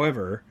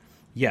 However,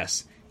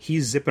 yes,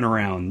 he's zipping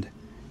around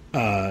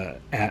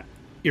at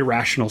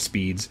irrational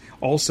speeds.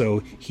 Also,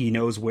 he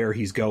knows where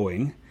he's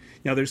going.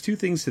 Now, there's two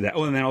things to that.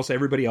 Oh, and then also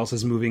everybody else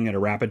is moving at a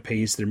rapid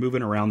pace. They're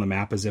moving around the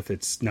map as if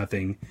it's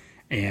nothing,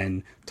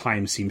 and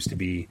time seems to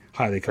be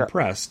highly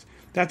compressed.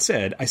 That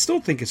said, I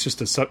still think it's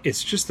just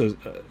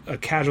a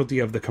casualty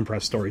of the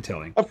compressed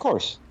storytelling. Of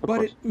course.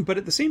 But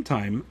at the same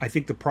time, I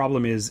think the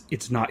problem is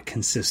it's not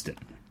consistent.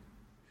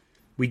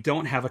 We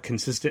don't have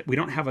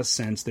a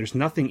sense. There's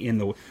nothing in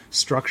the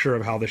structure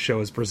of how the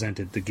show is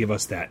presented to give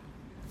us that,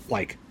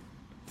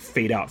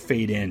 fade out,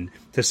 fade in,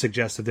 to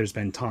suggest that there's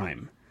been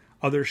time.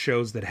 Other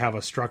shows that have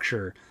a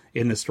structure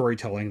in the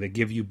storytelling that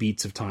give you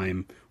beats of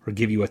time or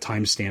give you a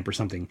timestamp or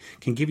something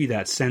can give you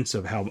that sense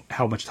of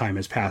how much time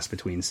has passed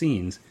between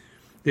scenes.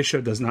 This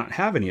show does not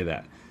have any of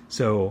that.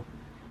 So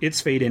it's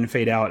fade in,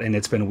 fade out, and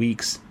it's been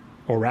weeks,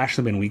 or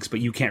rationally been weeks,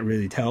 but you can't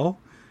really tell.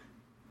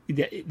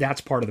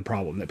 That's part of the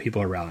problem that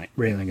people are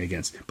railing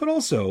against. But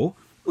also,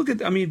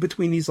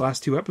 between these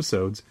last two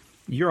episodes,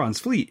 Euron's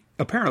fleet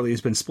apparently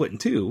has been split in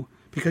two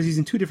because he's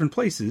in two different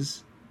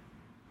places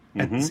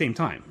at the same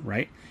time,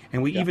 right?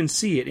 And we even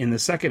see it in the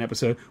second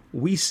episode.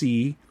 We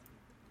see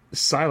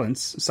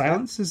Silence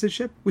is his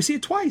ship. We see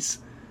it twice.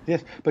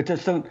 Yes, but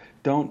just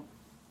don't.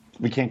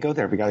 We can't go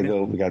there. We gotta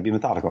go. We gotta be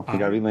methodical. We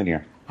gotta be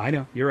linear. I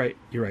know. You're right.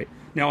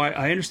 Now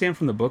I understand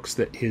from the books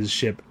that his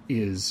ship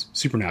is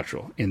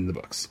supernatural in the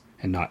books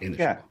and not in the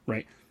show,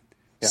 right?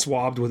 Yeah.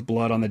 Swabbed with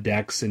blood on the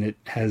decks, and it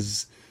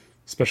has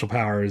special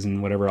powers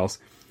and whatever else.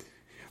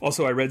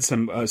 Also, I read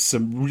some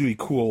really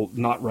cool,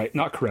 not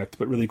correct,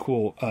 but really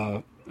cool,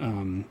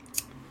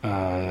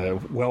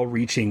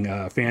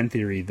 well-reaching fan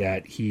theory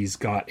that he's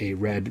got a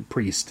red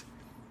priest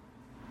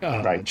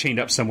chained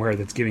up somewhere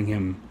that's giving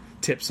him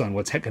tips on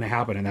what's going to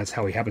happen, and that's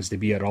how he happens to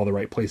be at all the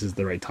right places at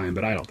the right time.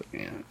 But I don't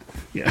think,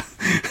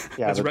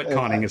 that's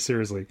retconning it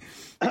seriously.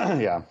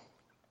 Yeah.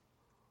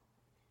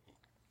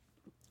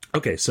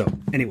 Okay, so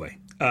anyway,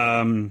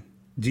 do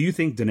you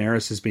think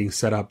Daenerys is being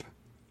set up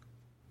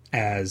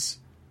as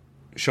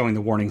showing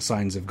the warning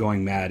signs of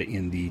going mad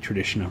in the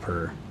tradition of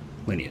her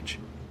lineage?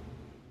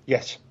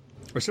 Yes.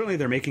 Or certainly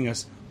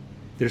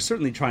they're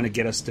certainly trying to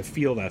get us to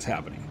feel that's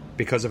happening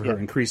because of her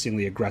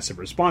increasingly aggressive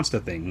response to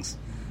things.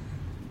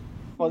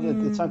 Well,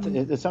 it's not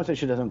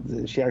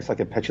that she acts like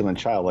a petulant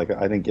child. Like,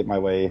 I didn't get my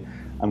way,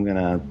 I'm going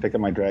to pick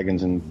up my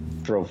dragons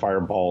and throw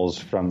fireballs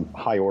from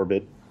high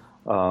orbit.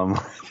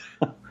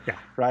 Yeah.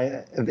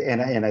 Right.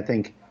 And I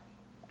think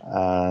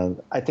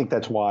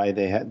that's why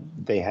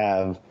they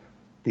have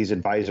these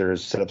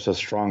advisors set up so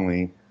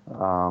strongly.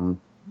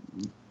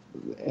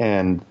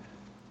 And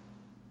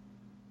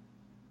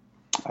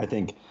I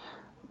think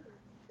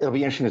it'll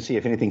be interesting to see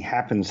if anything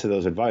happens to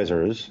those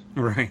advisors.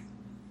 Right.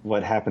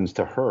 What happens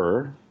to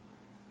her?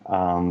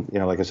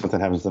 Like if something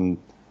happens to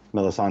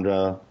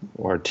Melisandre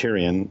or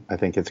Tyrion, I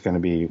think it's going to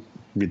be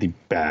really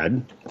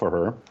bad for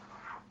her.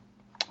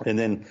 And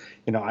then,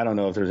 I don't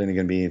know if there's going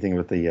to be anything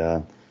with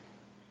the,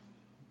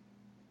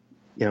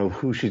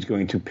 who she's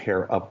going to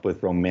pair up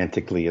with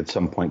romantically at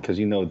some point, because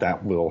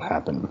that will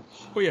happen.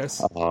 Oh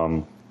yes.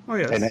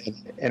 Yes. And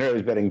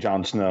everybody's betting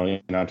Jon Snow.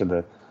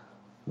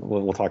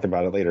 We'll talk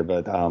about it later,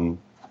 but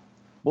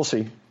we'll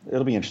see.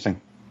 It'll be interesting.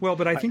 Well,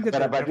 but I think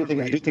that I do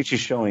think she's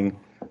showing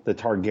the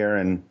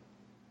Targaryen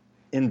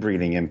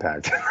inbreeding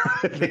impact.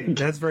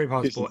 That's very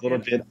possible. It's a little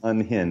bit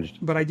unhinged.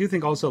 But I do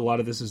think also a lot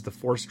of this is the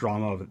forced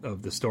drama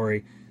of the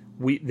story.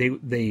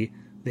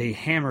 They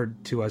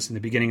hammered to us in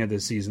the beginning of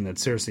this season that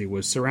Cersei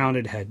was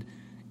surrounded, had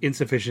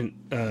insufficient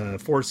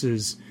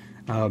forces,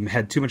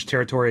 had too much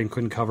territory and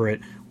couldn't cover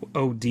it,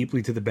 owed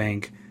deeply to the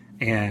bank,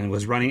 and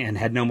was running and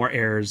had no more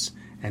heirs,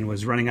 and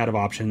was running out of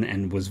option,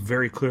 and was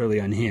very clearly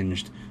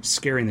unhinged,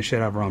 scaring the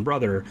shit out of her own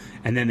brother.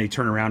 And then they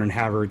turn around and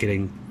have her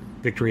getting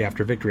victory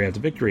after victory after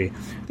victory.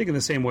 I think in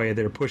the same way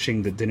they're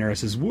pushing that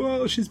Daenerys is,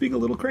 whoa, she's being a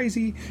little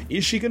crazy.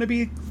 Is she going to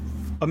be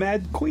a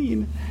mad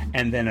queen?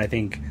 And then I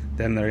think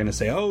then they're going to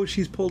say, oh,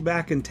 she's pulled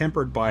back and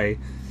tempered by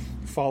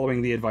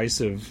following the advice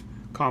of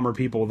calmer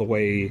people the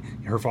way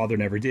her father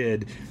never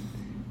did.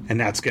 And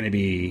that's going to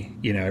be,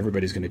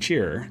 everybody's going to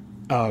cheer.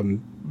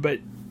 But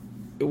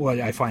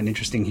what I find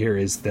interesting here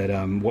is that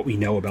what we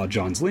know about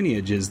Jon's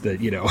lineage is that,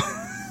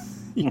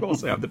 you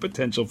also have the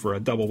potential for a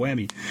double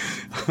whammy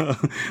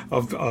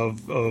of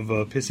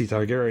pissy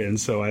Targaryen.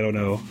 So I don't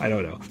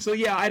know. So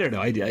yeah, I don't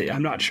know.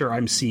 I'm not sure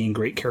I'm seeing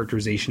great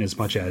characterization as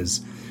much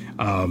as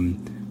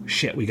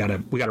shit. We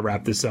gotta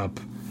wrap this up.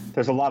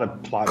 There's a lot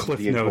of plot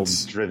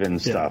notes driven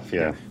stuff.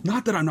 Yeah.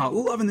 Not that I'm not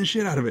loving the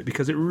shit out of it,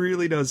 because it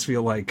really does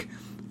feel like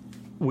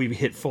we've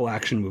hit full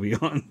action movie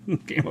on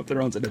Game of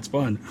Thrones, and it's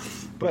fun.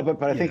 But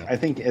I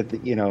think at the,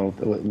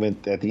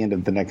 at the end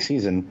of the next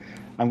season,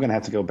 I'm going to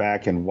have to go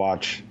back and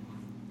watch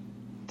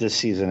this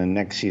season and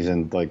next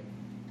season like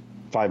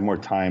 5 more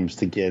times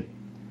to get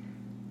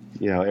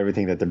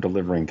everything that they're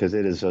delivering, because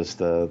it is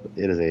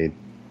a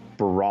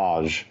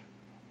barrage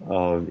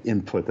of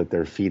input that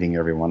they're feeding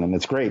everyone, and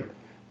it's great.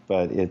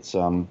 But it's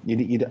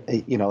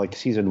like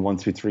season 1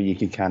 through 3, you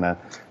can kind of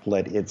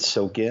let it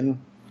soak in.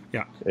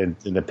 Yeah, and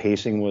the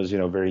pacing was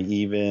very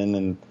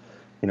even,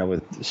 and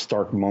with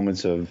stark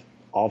moments of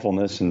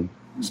awfulness and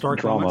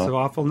moments of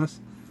awfulness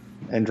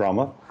and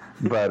drama.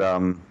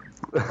 But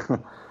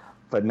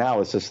but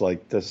now it's just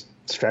like, just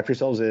strap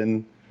yourselves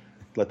in,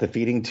 let the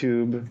feeding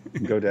tube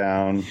go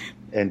down,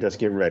 and just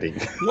get ready.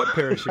 What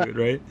parachute,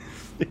 right?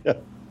 Yeah.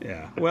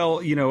 Yeah.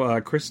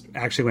 Well, Chris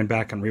actually went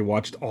back and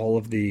rewatched all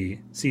of the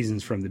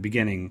seasons from the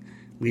beginning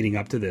leading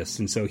up to this,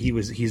 and so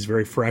he's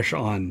very fresh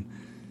on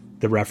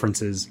the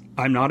references.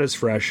 I'm not as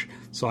fresh,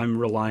 so I'm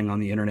relying on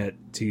the internet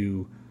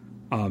to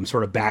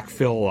sort of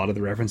backfill a lot of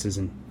the references,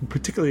 and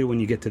particularly when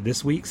you get to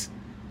this week's,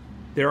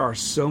 there are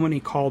so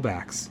many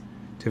callbacks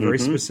to very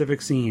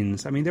specific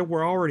scenes. I mean, there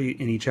were already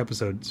in each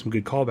episode some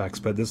good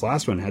callbacks, but this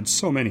last one had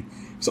so many.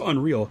 It's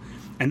unreal.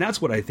 And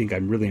that's what I think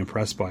I'm really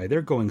impressed by.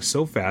 They're going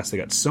so fast. They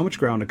got so much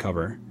ground to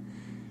cover.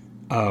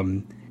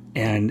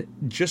 And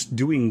just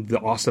doing the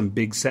awesome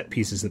big set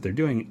pieces that they're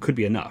doing could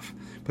be enough.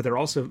 But they're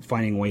also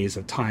finding ways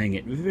of tying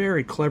it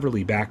very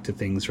cleverly back to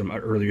things from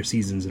earlier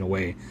seasons in a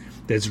way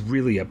that's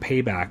really a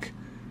payback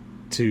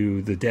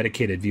to the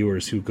dedicated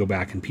viewers who go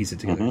back and piece it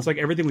together. It's like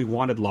everything we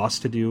wanted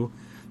Lost to do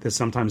that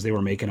sometimes they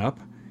were making up.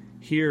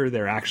 Here,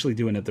 they're actually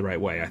doing it the right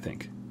way, I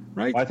think.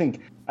 Right? Well, I think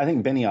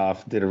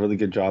Benioff did a really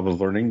good job of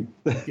learning,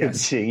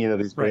 seeing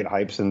these great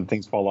hypes and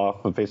things fall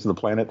off the face of the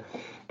planet.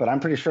 But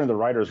I'm pretty sure in the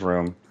writer's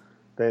room,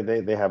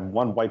 they have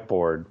one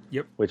whiteboard,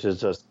 which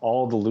is just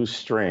all the loose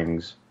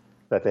strings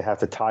that they have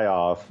to tie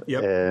off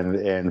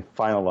and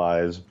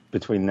finalize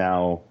between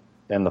now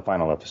and the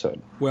final episode.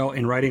 Well,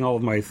 in writing all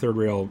of my Third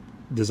Rail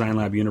Design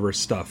Lab Universe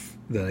stuff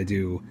that I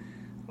do,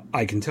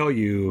 I can tell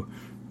you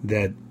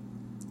that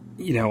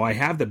I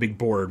have the big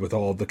board with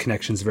all the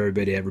connections of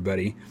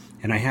everybody,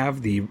 and I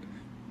have the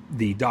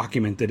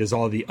document that is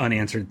all the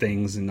unanswered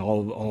things and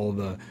all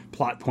the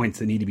plot points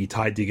that need to be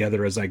tied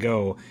together as I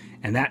go,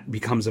 and that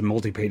becomes a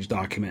multi-page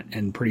document,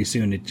 and pretty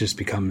soon it just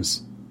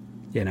becomes,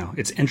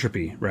 it's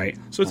entropy, right?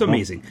 So it's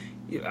amazing.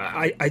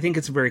 I think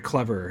it's very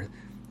clever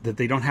that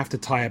they don't have to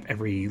tie up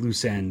every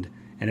loose end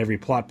and every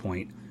plot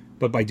point,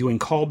 but by doing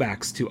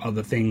callbacks to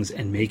other things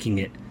and making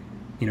it,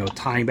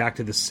 tying back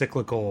to the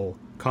cyclical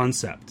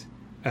concept,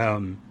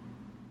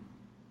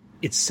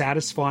 it's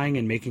satisfying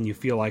and making you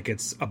feel like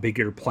it's a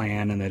bigger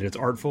plan and that it's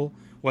artful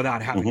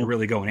without having to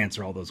really go and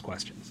answer all those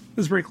questions.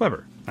 It's very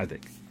clever, I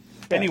think.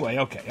 Yeah. Anyway,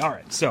 okay, all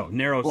right. So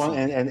narrow. Well,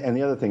 and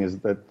the other thing is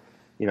that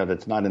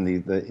that's not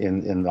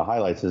in the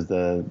highlights is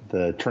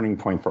the turning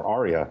point for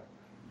Arya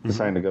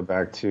deciding to go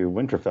back to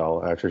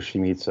Winterfell after she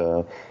meets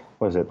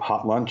what is it,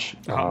 Hot Lunch?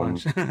 Hot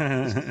Lunch.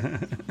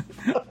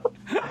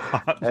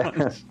 Hot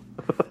Lunch.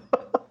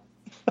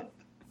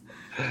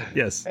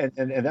 Yes, and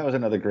that was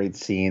another great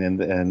scene,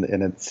 and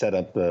it set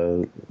up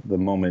the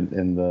moment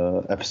in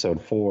the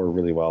episode 4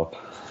 really well.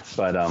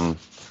 But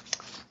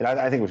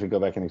I think we should go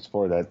back and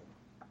explore that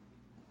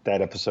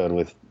episode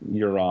with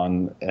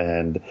Euron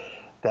and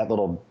that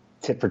little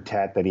tit for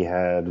tat that he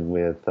had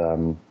with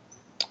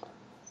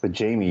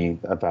Jaime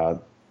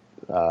about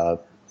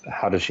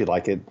how does she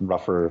like it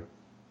rougher,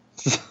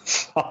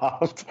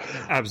 soft.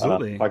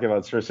 Absolutely. Talking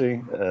about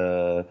Cersei.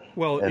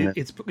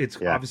 It's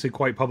obviously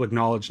quite public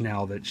knowledge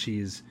now that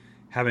she's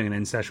having an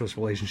incestuous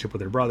relationship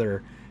with her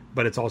brother,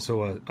 but it's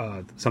also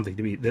something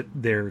to be that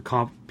their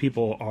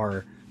people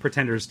are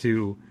pretenders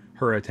to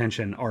her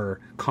attention, are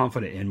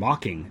confident in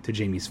mocking to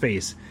Jaime's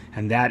face,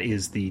 and that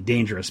is the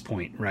dangerous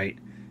point, right?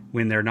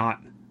 When they're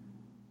not.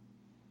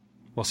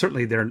 Well,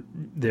 certainly they're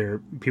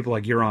people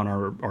like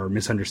Euron are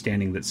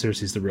misunderstanding that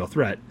Cersei's the real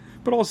threat,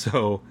 but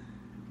also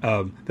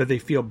that they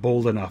feel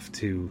bold enough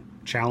to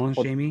challenge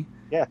Jaime.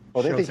 Yeah.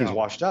 Well, they think he's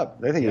washed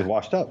up. They think he's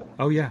washed up.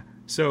 Oh yeah.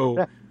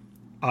 So,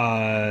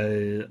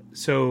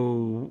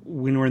 so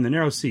when we're in the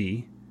Narrow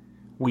Sea,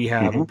 we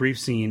have a brief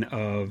scene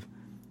of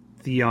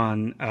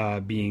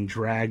Theon being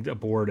dragged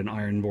aboard an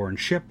Ironborn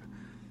ship,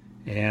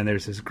 and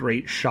there's this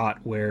great shot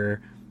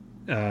where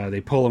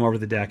they pull him over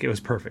the deck. It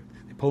was perfect.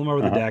 They pull him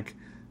over the deck.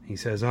 He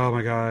says, "Oh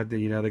my God,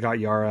 they got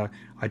Yara.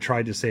 I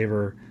tried to save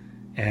her,"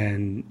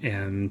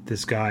 and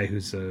this guy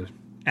who's a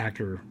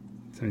actor,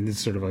 I mean, this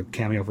is sort of a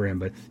cameo for him,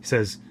 but he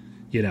says,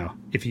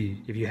 if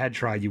you had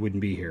tried, you wouldn't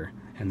be here.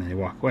 And then they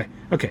walk away.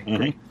 Okay,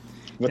 great.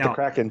 With the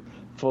Kraken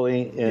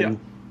fully in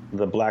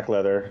the black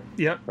leather.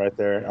 Yep. Right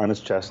there on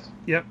his chest.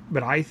 Yep.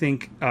 But I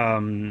think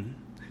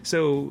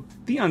so.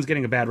 Theon's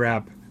getting a bad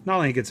rap. Not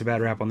only gets a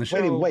bad rap on the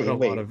show. Wait.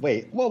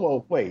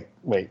 Whoa. Wait.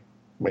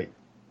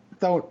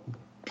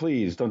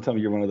 Please don't tell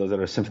me you're one of those that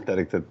are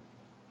sympathetic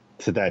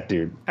to that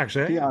dude.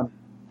 Actually,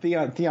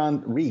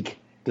 Theon Reek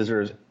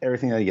deserves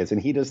everything that he gets,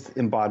 and he just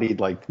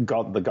embodied like the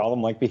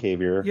Gollum-like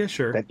behavior. Yeah,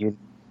 sure.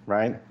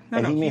 Right?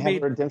 He may have a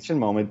redemption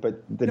moment,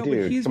 but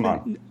dude, come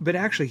on. But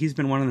actually, he's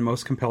been one of the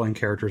most compelling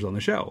characters on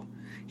the show.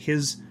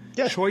 His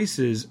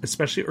choices,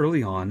 especially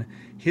early on,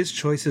 his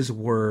choices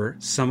were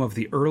some of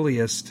the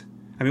earliest.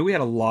 I mean, we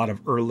had a lot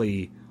of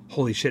early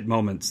holy shit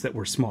moments that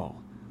were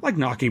small, like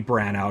knocking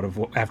Bran out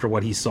after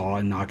what he saw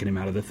and knocking him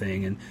out of the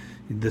thing, and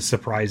the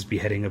surprise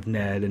beheading of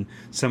Ned, and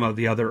some of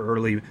the other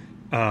early,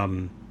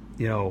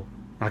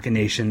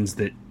 machinations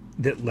that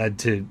led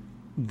to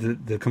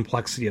the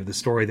complexity of the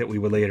story that we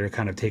would later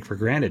kind of take for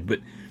granted. But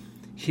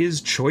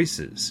his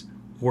choices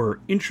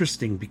were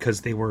interesting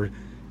because they were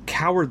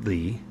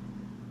cowardly.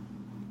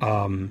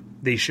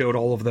 They showed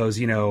all of those,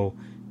 child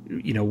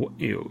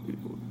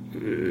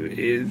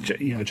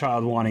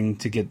wanting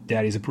to get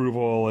daddy's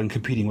approval and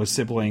competing with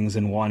siblings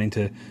and wanting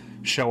to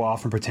show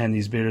off and pretend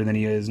he's bigger than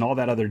he is and all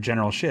that other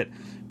general shit.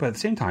 But at the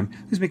same time,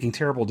 he's making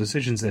terrible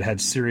decisions that had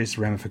serious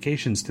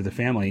ramifications to the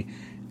family,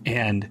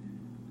 and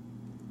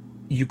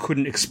you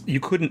couldn't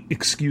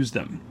excuse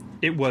them.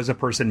 It was a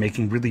person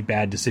making really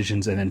bad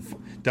decisions and then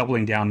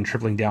doubling down and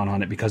tripling down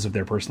on it because of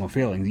their personal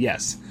failings.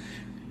 Yes.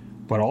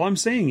 But all I'm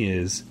saying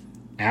is,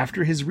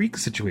 after his Reek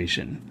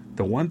situation,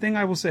 the one thing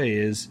I will say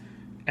is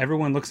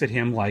everyone looks at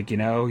him like,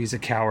 he's a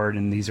coward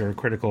and these are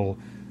critical,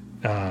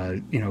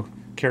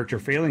 character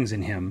failings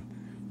in him.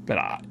 But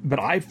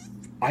I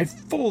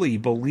fully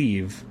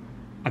believe,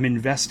 I'm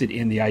invested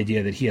in the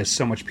idea that he has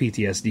so much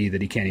PTSD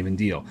that he can't even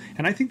deal.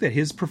 And I think that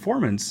his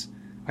performance,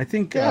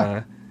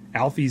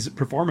 Alfie's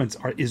performance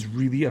is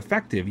really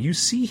effective. You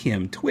see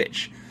him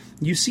twitch.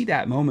 You see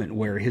that moment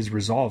where his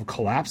resolve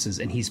collapses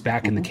and he's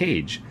back in the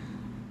cage.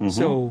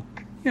 So,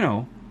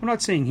 I'm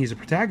not saying he's a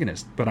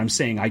protagonist, but I'm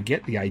saying I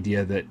get the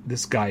idea that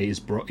this guy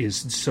is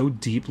so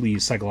deeply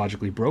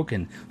psychologically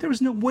broken. There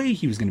was no way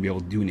he was going to be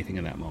able to do anything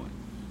in that moment.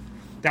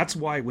 That's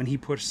why when he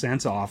pushed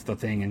Sansa off the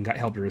thing and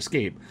helped her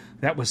escape,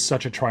 that was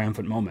such a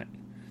triumphant moment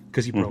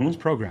because he broke his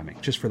programming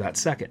just for that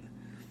second.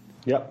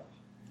 Yep.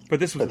 But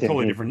this was a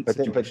totally different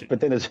situation.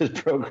 But then as his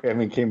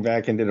programming came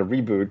back and did a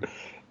reboot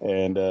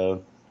and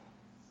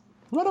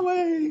run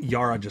away.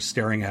 Yara just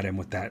staring at him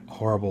with that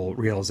horrible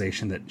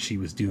realization that she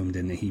was doomed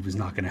and that he was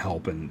not going to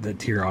help, and the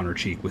tear on her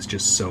cheek was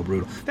just so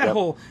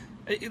brutal.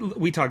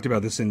 We talked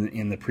about this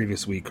in the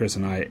previous week, Chris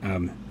and I,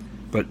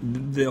 but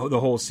the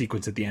whole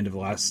sequence at the end of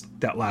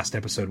that last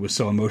episode was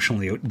so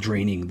emotionally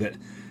draining that,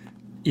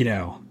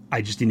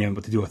 I just didn't know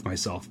what to do with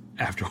myself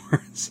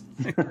afterwards.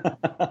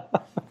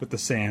 With the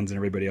Sands and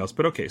everybody else.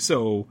 But okay,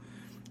 so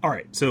all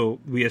right, so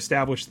we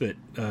established that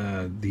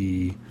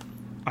the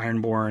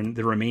Ironborn,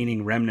 the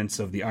remaining remnants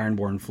of the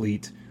Ironborn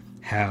fleet,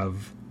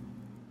 have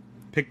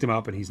picked him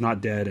up, and he's not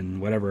dead, and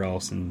whatever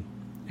else,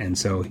 and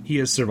so he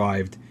has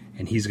survived,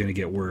 and he's going to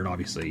get word.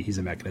 Obviously, he's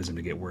a mechanism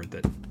to get word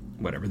that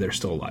whatever, they're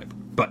still alive,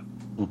 but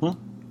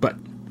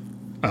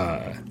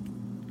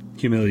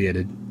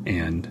humiliated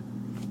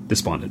and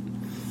despondent.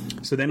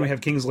 So then we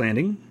have King's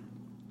Landing,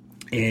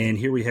 and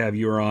here we have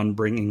Euron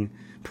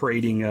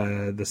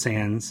parading the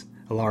sands,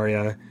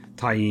 Ilaria,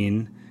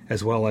 Tyene,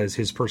 as well as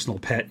his personal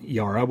pet,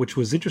 Yara, which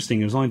was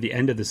interesting. It was only the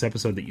end of this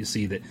episode that you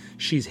see that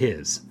she's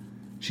his.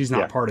 She's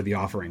not part of the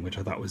offering, which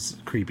I thought was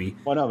creepy.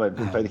 Well, no,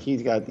 but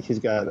he's got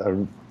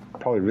a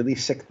probably really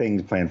sick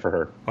things planned for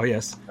her. Oh,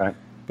 yes. Right.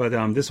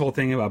 But this whole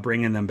thing about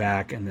bringing them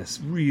back and this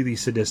really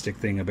sadistic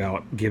thing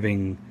about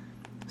giving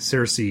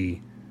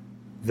Cersei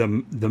the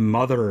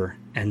mother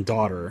and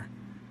daughter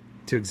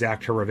to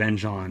exact her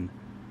revenge on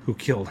who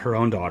killed her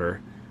own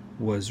daughter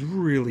was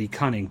really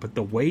cunning. But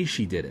the way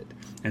she did it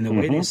and the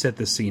way they set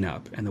the scene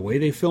up and the way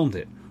they filmed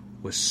it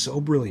was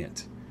so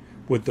brilliant,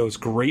 with those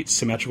great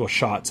symmetrical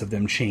shots of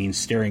them chained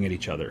staring at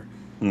each other,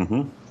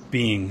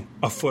 being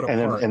a foot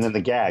apart. And then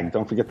the gag.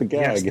 Don't forget the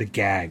gag. Yes, the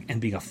gag,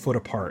 and being a foot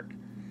apart.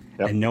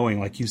 Yep. And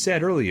knowing, like you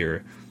said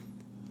earlier,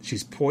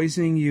 she's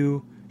poisoning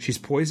you. She's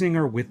poisoning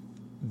her with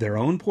their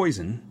own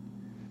poison.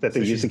 That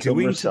they used to kill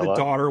doing Marcella. To the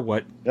daughter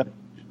what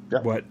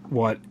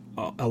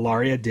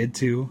Ilaria did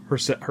to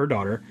her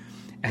daughter,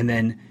 and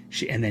then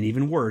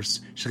even worse,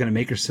 she's going to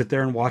make her sit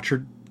there and watch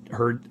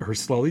her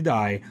slowly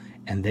die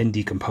and then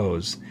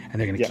decompose, and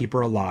they're going to keep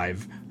her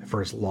alive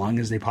for as long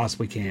as they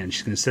possibly can.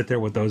 She's going to sit there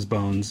with those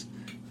bones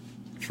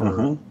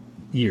for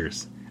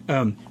years.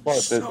 Wicked.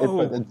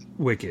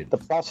 The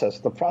process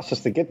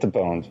to get the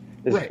bones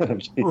is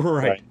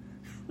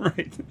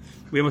right.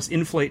 We must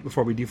inflate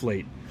before we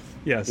deflate.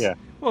 Yes. Yeah.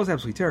 Well, it's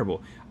absolutely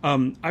terrible.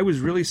 I was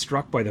really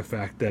struck by the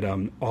fact that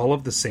all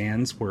of the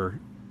Sands were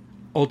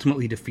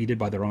ultimately defeated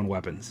by their own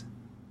weapons.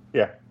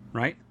 Yeah.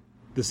 Right?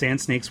 The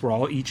Sand Snakes were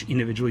all each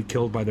individually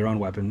killed by their own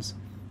weapons.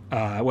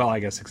 Well, I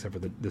guess except for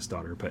this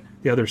daughter, but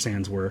the other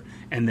Sands were.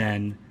 And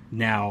then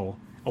now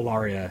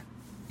Ilaria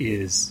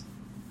is,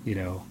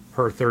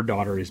 her third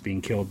daughter is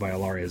being killed by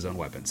Ilaria's own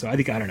weapon. So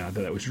I thought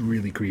that was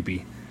really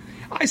creepy.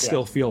 I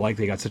still feel like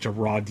they got such a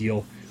raw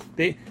deal.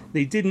 They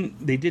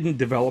didn't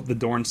develop the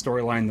Dorne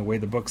storyline the way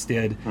the books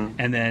did,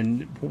 and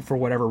then for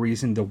whatever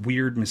reason, the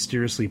weird,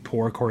 mysteriously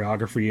poor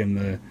choreography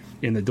in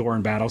the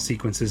Dorne battle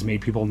sequences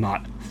made people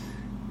not,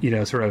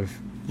 sort of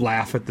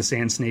laugh at the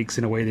Sand Snakes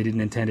in a way they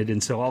didn't intend it,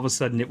 and so all of a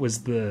sudden it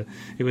was that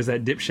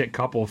dipshit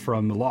couple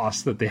from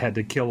Lost that they had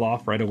to kill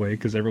off right away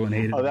because everyone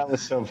hated. Oh, that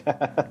was so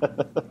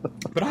bad.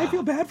 But I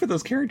feel bad for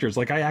those characters.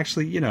 Like, I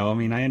actually,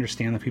 I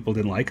understand that people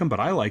didn't like them, but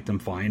I liked them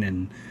fine,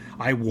 and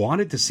I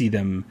wanted to see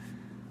them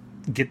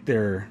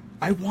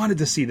I wanted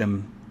to see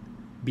them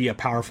be a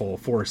powerful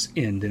force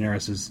in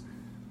Daenerys's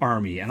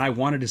army, and I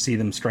wanted to see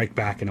them strike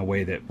back in a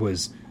way that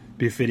was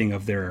befitting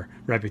of their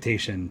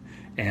reputation.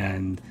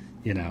 And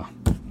well,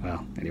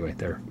 anyway,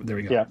 there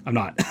we go. Yeah. I'm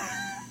not.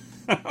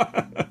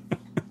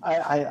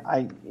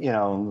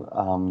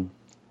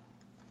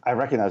 I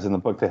recognize in the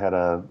book they had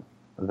a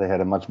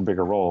much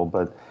bigger role,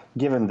 but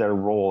given their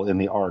role in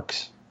the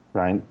arcs,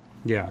 right?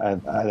 Yeah.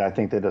 I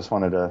think they just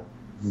wanted to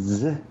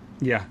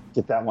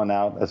get that one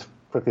out as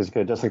quickly as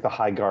could, just like the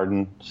High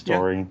Garden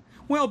story. Yeah.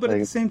 Well, but at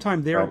the same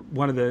time, they're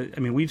one of the. I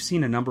mean, we've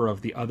seen a number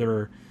of the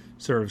other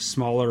sort of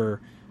smaller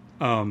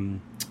nobles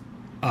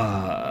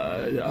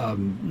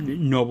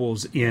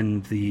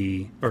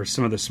or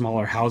some of the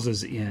smaller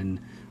houses in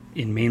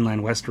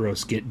mainland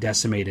Westeros get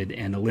decimated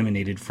and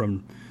eliminated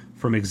from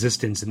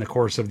existence in the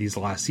course of these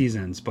last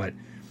seasons. But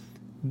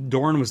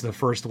Dorne was the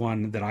first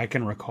one that I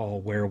can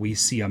recall where we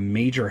see a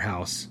major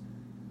house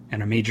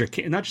and a major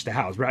not just a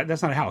house, right?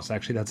 That's not a house,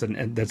 actually.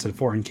 That's a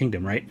foreign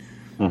kingdom, right?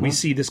 We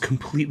see this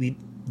completely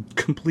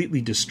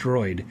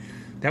destroyed.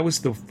 That was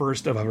the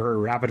first of a very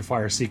rapid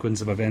fire sequence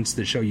of events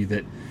that show you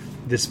that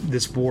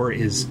this war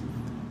is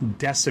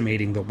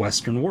decimating the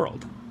Western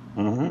world,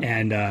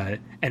 and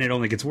it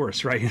only gets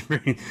worse, right?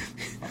 In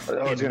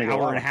an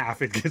hour and a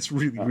half, it gets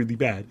really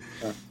bad.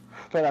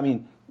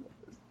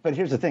 But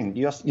here's the thing: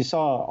 you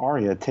saw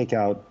Arya take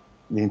out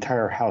the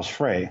entire House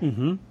Frey,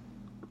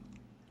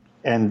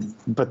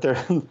 but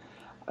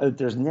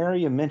there's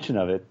nary a mention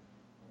of it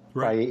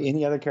by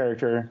any other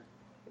character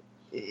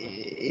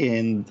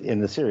in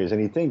the series.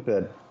 And you think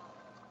that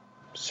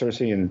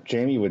Cersei and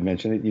Jaime would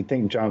mention it. You'd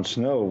think Jon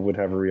Snow would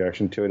have a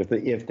reaction to it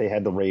if they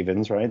had the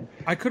Ravens, right?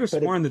 I could have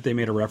sworn that they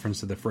made a reference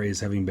to the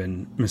phrase having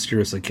been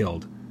mysteriously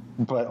killed,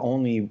 but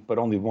only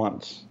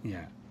once.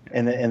 Yeah.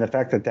 And the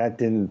fact that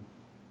didn't.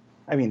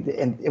 I mean,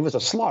 and it was a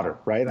slaughter,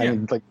 right? Yeah. I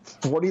mean, like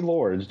 40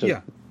 lords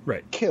just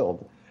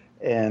killed,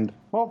 and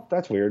well,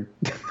 that's weird,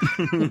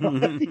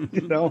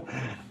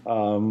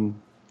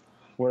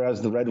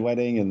 Whereas the Red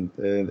Wedding and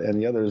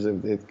the others,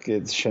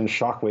 it sends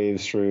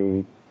shockwaves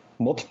through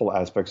multiple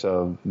aspects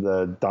of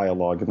the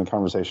dialogue and the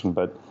conversation.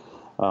 But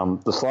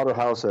the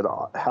slaughterhouse at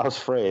House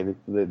Frey,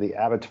 the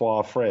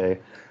abattoir Frey,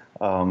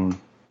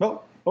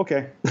 well,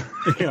 okay.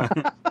 Yeah.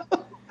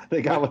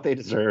 They got what they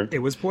deserved. It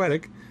was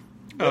poetic.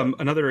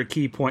 Another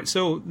key point.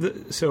 Okay,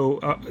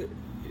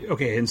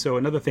 and so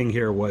another thing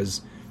here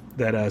was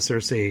that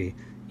Cersei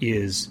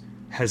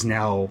has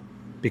now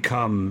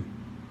become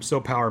so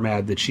power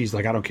mad that she's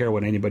like, I don't care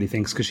what anybody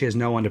thinks, because she has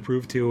no one to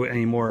prove to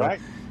anymore. Right.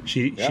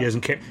 She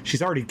doesn't care.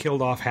 She's already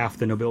killed off half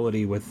the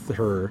nobility with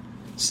her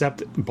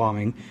sept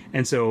bombing,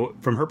 and so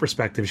from her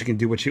perspective, she can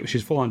do what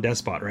she's full on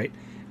despot, right?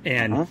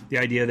 And the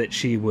idea that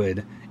she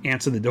would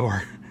answer the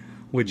door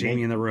with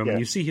Jamie in the room, and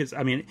you see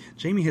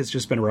Jamie has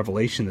just been a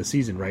revelation this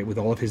season, right? With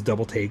all of his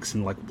double takes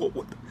and like,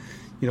 what?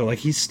 Like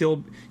he is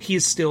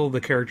still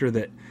the character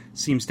that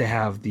seems to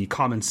have the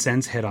common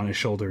sense head on his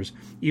shoulders.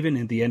 Even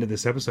at the end of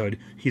this episode,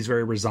 he's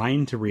very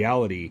resigned to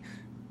reality,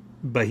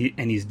 but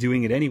he's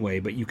doing it anyway.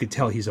 But you could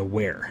tell he's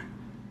aware.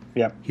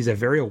 Yeah, he's a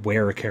very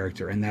aware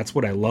character, and that's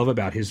what I love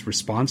about his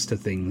response to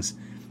things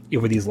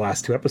over these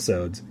last 2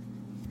 episodes.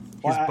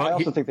 Well, I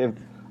also think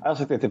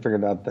they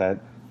figured out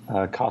that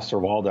Coster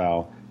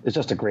Waldau is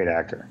just a great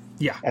actor.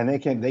 Yeah, and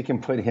they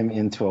can put him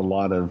into a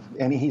lot of,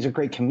 and he's a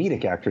great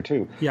comedic actor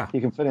too. Yeah,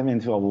 you can put him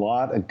into a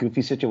lot of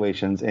goofy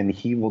situations, and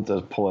he will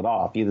just pull it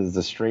off, either as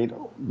a straight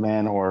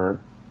man or,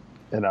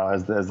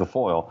 as the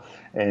foil.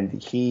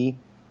 And he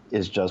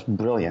is just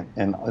brilliant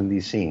in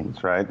these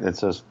scenes. Right? It's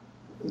just.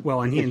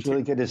 Well, and it's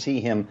really good to see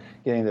him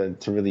getting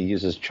to really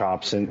use his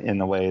chops in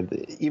the way,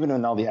 even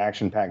in all the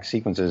action-packed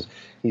sequences,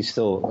 he's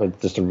still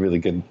just a really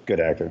good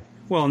actor.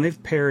 Well, and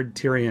they've paired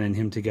Tyrion and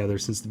him together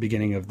since the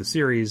beginning of the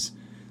series.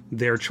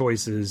 Their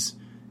choices,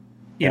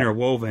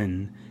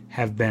 interwoven,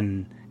 have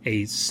been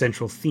a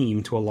central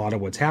theme to a lot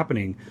of what's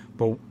happening.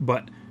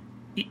 But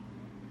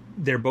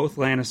they're both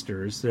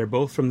Lannisters. They're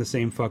both from the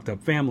same fucked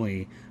up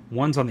family.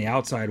 One's on the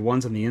outside,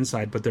 one's on the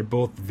inside, but they're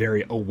both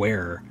very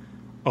aware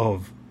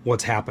of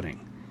what's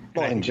happening.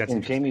 Well, and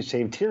Jamie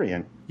saved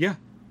Tyrion. Yeah,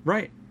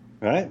 right.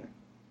 Right?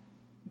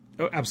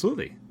 Oh,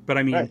 absolutely. But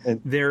I mean, right.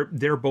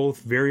 They're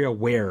both very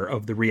aware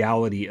of the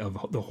reality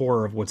of the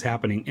horror of what's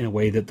happening in a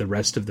way that the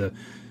rest of the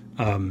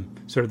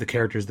sort of the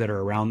characters that are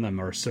around them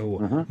are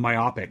so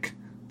myopic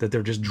that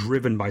they're just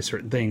driven by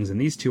certain things.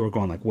 And these two are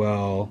going like,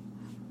 well,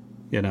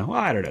 I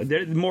don't know.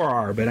 There more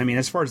are, but I mean,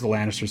 as far as the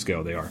Lannisters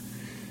go, they are.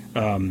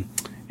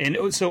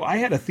 And so I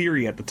had a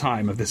theory at the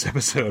time of this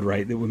episode,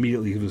 right, that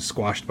immediately was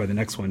squashed by the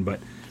next one.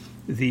 But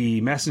the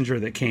messenger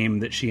that came,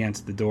 that she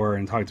answered the door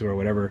and talked to her or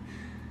whatever,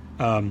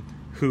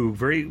 who,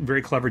 very,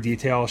 very clever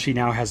detail, she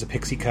now has a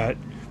pixie cut.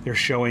 They're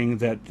showing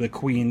that the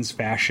queen's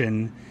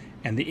fashion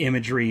and the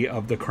imagery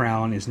of the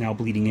crown is now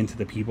bleeding into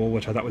the people,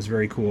 which I thought was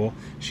very cool.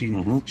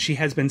 She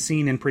has been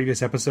seen in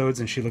previous episodes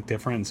and she looked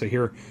different. And so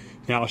here,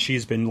 now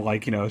she's been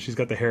like, she's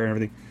got the hair and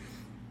everything.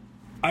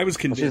 I was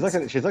convinced.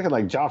 Well, she's looking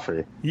like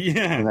Joffrey.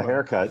 Yeah. In the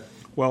haircut.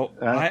 Well,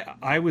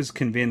 I was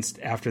convinced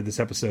after this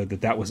episode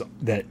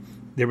that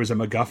there was a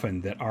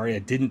MacGuffin, that Arya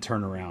didn't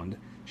turn around.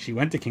 She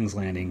went to King's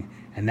Landing,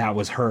 and that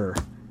was her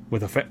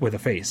with a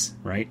face,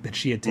 right? That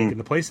she had taken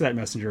the place of that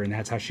messenger, and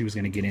that's how she was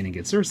going to get in and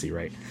get Cersei,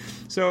 right?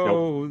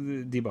 So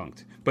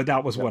debunked. But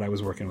that was what I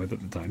was working with at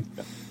the time.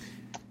 Yep.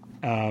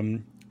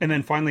 And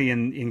then finally,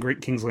 in Great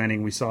King's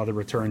Landing, we saw the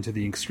return to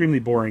the extremely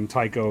boring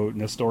Tycho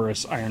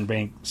Nestoris Iron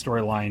Bank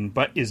storyline,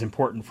 but is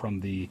important from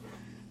the.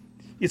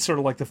 It's sort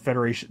of like the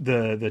Federation,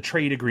 the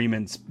trade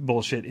agreements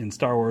bullshit in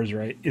Star Wars,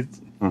 right?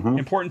 It's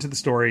important to the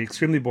story,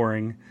 extremely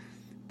boring,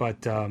 but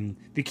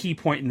the key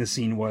point in the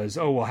scene was,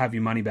 we'll have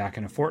you money back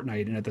in a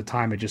fortnight, and at the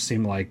time it just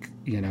seemed like,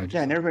 and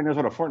everybody knows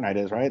what a fortnight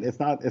is, right? It's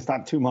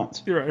not 2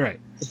 months. You're right.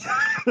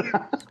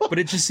 But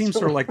it just seems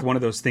sort of like one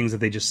of those things that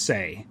they just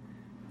say,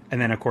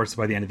 and then of course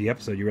by the end of the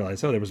episode you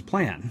realize, there was a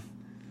plan.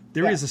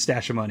 There is a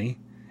stash of money,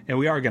 and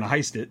we are going to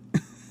heist it.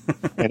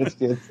 And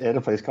it's at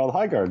a place called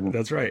Highgarden.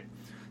 That's right.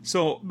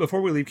 So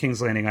before we leave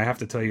King's Landing, I have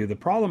to tell you the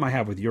problem I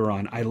have with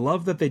Euron. I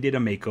love that they did a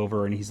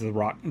makeover, and he's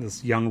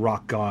this young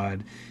rock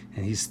god,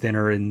 and he's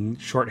thinner and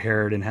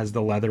short-haired and has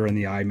the leather and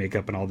the eye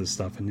makeup and all this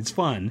stuff, and it's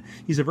fun.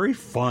 He's a very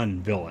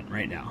fun villain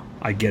right now.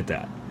 I get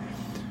that.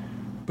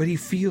 But he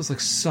feels like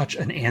such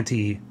an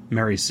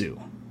anti-Mary Sue,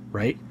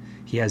 right?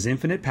 He has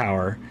infinite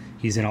power.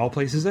 He's in all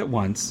places at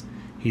once.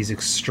 He's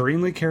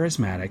extremely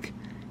charismatic.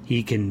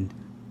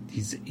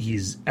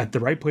 He's at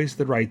the right place at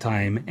the right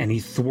time, and he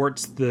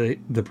thwarts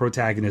the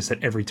protagonist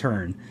at every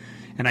turn.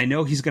 And I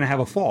know he's going to have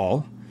a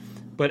fall,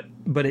 but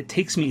it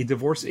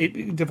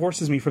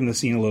divorces me from the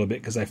scene a little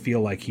bit, because I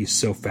feel like he's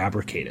so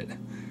fabricated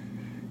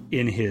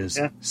in his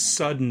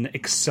sudden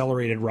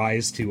accelerated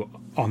rise to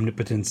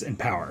omnipotence and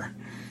power.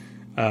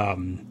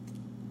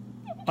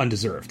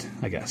 Undeserved,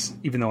 I guess,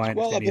 even though I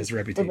understand his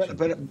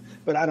reputation.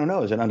 But I don't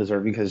know, is it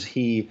undeserved? Because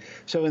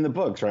so in the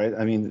books, right?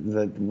 I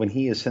mean, when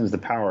he ascends the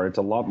power, it's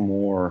a lot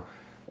more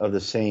of the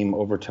same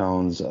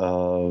overtones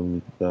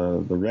of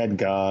the Red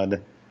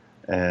God,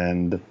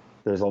 and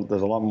there's a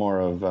lot more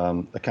of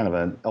a kind of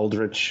an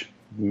eldritch,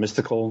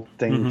 mystical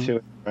thing to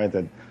it, right?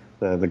 That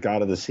the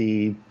God of the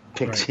Sea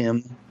picks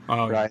him,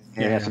 right?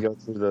 And he has to go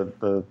through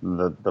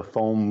the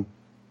foam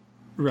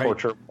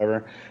torture,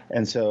 whatever,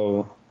 and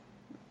so.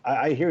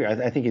 I hear you.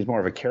 I think he's more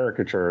of a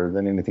caricature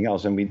than anything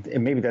else, and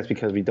maybe that's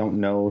because we don't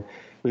know.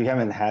 We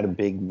haven't had a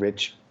big,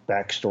 rich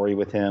backstory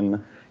with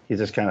him. He's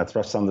just kind of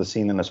thrust on the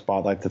scene in a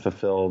spotlight to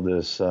fulfill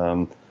this.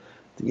 In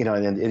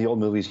the old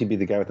movies, he'd be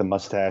the guy with the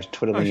mustache,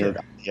 twiddling it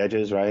on the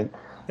edges, right?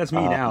 That's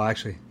me now,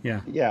 actually.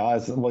 Yeah. Yeah.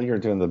 Well, you're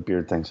doing the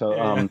beard thing,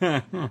 so.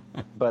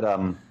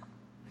 But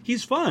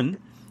he's fun.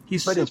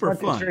 He's super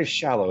fun. It's very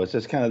shallow. It's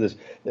just kind of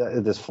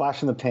this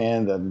flash in the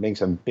pan that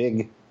makes a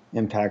big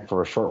impact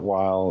for a short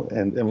while,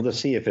 and we'll just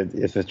see if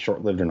it's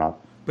short-lived or not.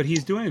 but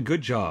he's doing a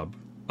good job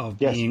of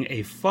Yes. being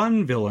a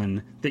fun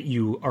villain that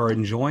you are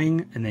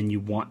enjoying, and then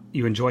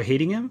you enjoy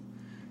hating him.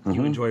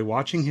 You enjoy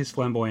watching his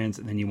flamboyance,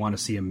 and then you want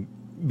to see him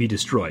be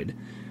destroyed.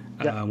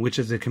 Yeah. Which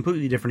is a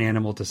completely different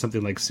animal to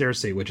something like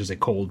Cersei, which is a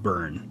cold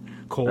burn,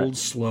 Right.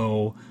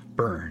 slow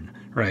burn,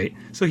 right?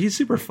 So he's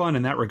super fun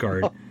in that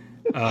regard.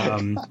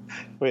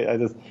 Wait,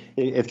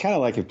 it's kind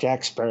of like if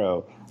Jack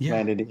Sparrow Yeah.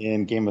 landed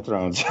in Game of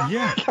Thrones.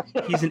 Yeah,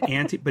 he's an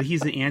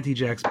anti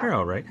Jack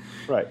Sparrow, right?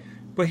 Right.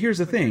 But here's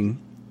the thing.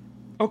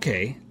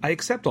 Okay, I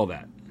accept all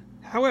that.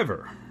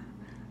 However,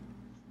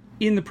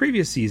 in the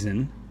previous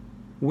season,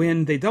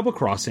 when they double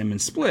cross him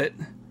and split,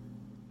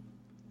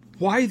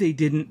 why they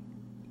didn't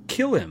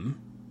kill him,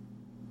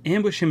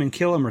 ambush him and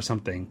kill him or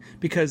something?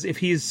 Because if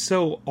he's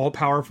so all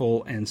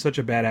powerful and such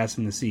a badass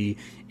in the sea,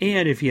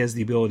 and if he has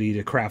the ability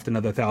to craft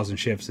another 1,000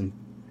 ships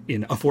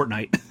in a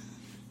fortnight,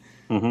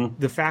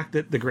 the fact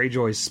that the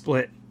Greyjoys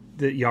split,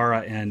 that Yara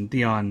and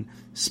Theon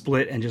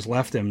split and just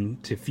left him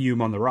to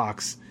fume on the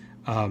rocks,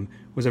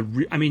 was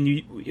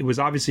it was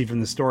obviously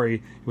from the story,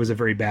 it was a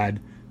very bad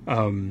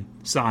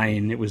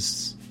sign. It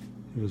was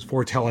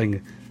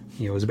foretelling,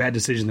 it was a bad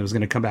decision that was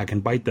going to come back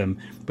and bite them.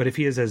 But if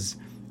he is as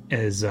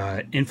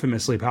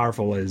infamously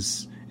powerful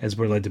as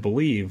we're led to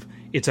believe,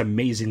 it's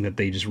amazing that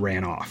they just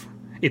ran off.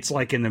 It's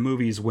like in the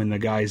movies when the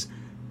guys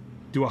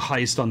do a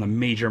heist on the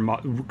major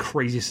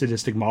crazy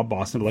sadistic mob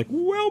boss, and they're like,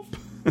 "Welp,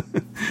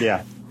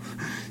 Yeah.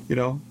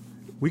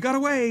 we got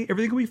away.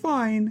 Everything will be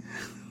fine.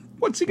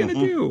 What's he gonna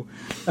do?"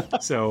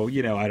 So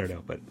I don't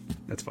know, but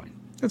that's fine.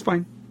 That's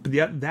fine.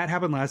 But that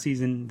happened last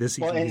season. This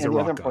season, Well, he's a and the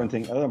rock other god.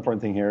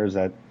 important thing here is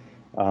that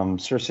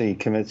Cersei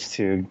commits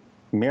to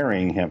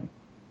marrying him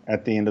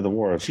at the end of the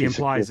war. She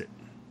implies it.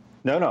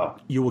 No.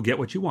 You will get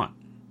what you want.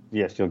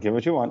 Yes, you'll get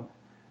what you want.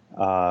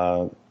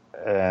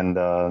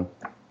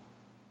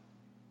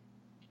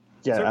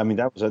 So- I mean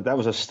that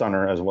was a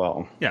stunner as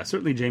well. Yeah,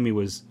 certainly Jamie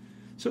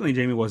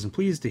wasn't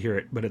pleased to hear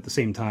it, but at the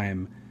same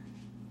time,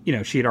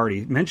 she had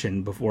already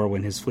mentioned before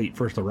when his fleet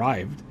first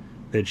arrived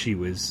that she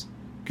was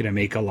going to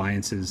make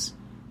alliances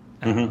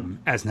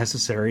as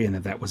necessary, and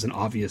that was the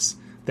obvious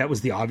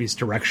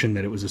direction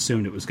that it was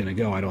assumed it was going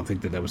to go. I don't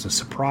think that was a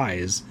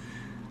surprise.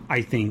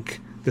 I think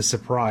the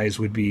surprise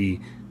would be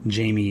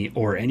Jamie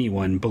or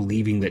anyone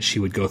believing that she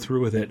would go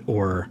through with it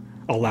or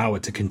allow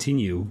it to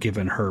continue,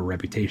 given her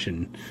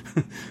reputation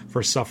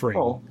for suffering.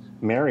 Oh,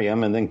 marry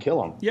him and then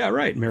kill him. Yeah,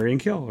 right. Marry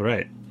and kill.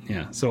 Right.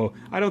 Yeah. So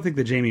I don't think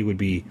that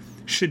Jamie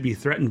should be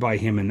threatened by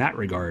him in that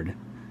regard.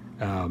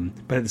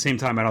 But at the same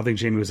time, I don't think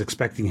Jamie was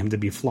expecting him to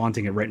be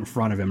flaunting it right in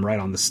front of him, right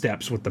on the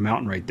steps with the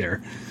mountain right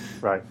there.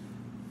 Right.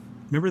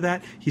 Remember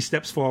that? He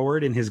steps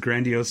forward in his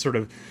grandiose sort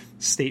of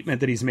statement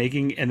that he's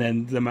making, and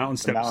then the mountain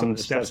steps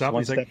up. And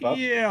he's like,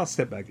 "Yeah, I'll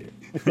step back here."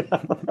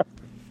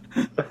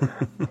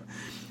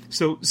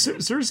 So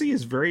Cersei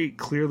is very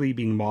clearly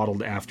being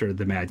modeled after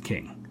the Mad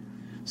King.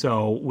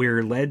 So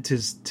we're led to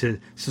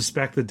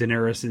suspect that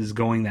Daenerys is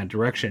going that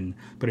direction.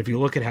 But if you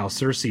look at how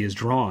Cersei is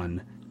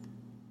drawn,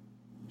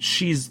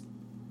 she is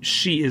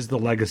the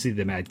legacy of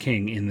the Mad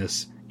King in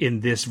this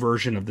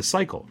version of the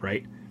cycle,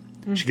 right?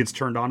 Mm-hmm. She gets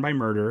turned on by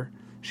murder.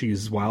 She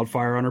uses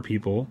wildfire on her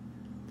people.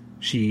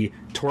 She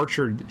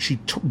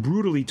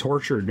brutally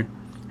tortured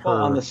her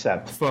on the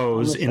sept.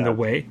 foes in the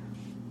way.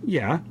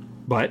 Yeah,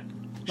 but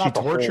she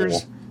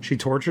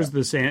tortures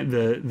the sand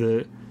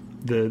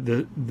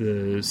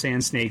the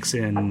sand snakes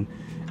and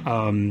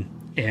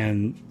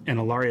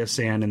Alaria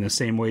Sand in the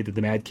same way that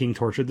the Mad King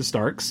tortured the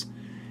Starks.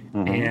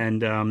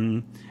 Mm-hmm.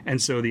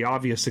 And so the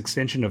obvious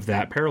extension of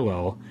that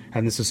parallel,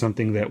 and this is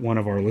something that one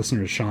of our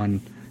listeners,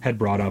 Sean, had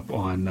brought up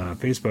on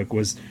Facebook,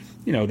 was,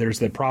 there's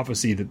the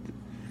prophecy that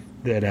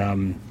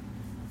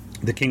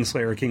the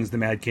Kingslayer King's the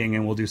Mad King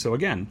and will do so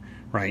again,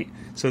 right?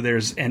 So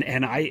there's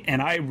and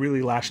I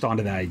really latched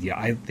onto that idea.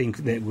 I think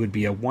that would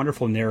be a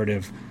wonderful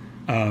narrative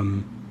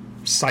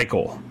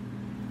cycle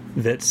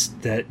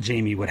that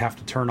Jamie would have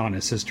to turn on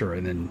his sister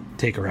and then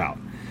take her out.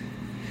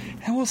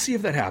 And we'll see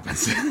if that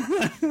happens.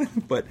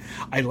 But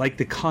I like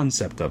the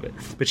concept of it.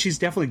 But she's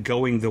definitely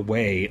going the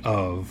way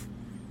of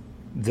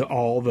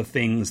all the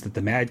things that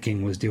the Mad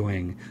King was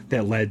doing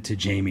that led to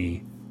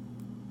Jamie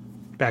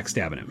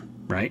backstabbing him,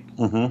 right?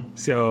 Mm-hmm.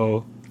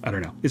 So, I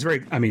don't know.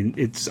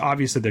 It's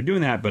obvious that they're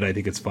doing that, but I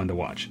think it's fun to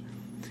watch.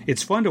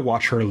 It's fun to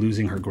watch her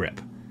losing her grip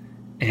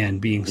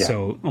and being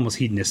so almost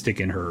hedonistic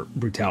in her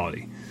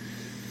brutality.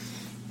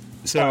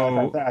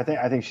 So I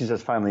think she's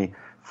just finally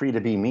free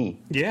to be me.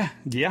 Yeah,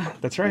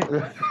 that's right.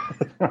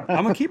 I'm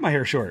gonna keep my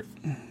hair short.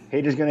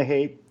 Haters gonna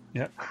hate.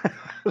 Yeah.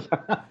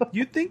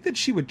 You'd think that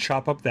she would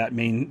chop up that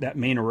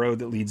main road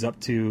that leads up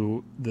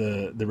to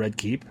the Red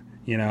Keep.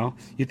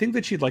 You'd think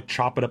that she'd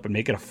chop it up and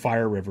make it a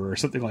fire river or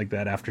something like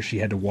that after she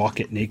had to walk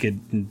it naked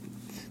and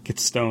get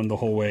stoned the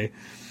whole way.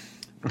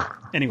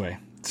 Anyway,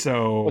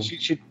 so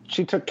she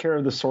took care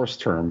of the source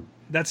term.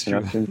 That's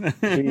true.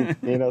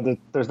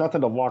 There's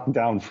nothing to walk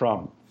down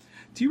from.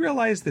 Do you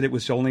realize that it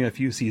was only a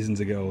few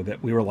seasons ago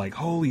that we were like,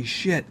 holy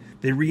shit,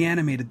 they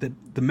reanimated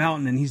the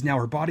mountain and he's now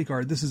her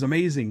bodyguard. This is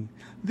amazing.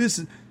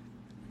 This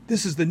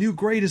this is the new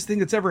greatest thing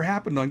that's ever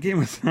happened on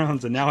Game of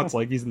Thrones, and now it's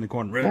like he's in the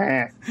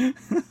corner.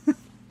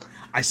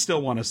 I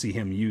still want to see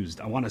him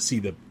used. I want to see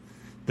the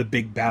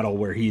big battle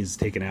where he is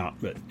taken out.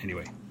 But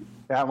anyway,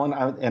 I want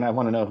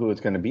to know who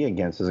it's going to be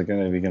against. Is it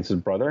going to be against his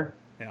brother?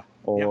 Yeah.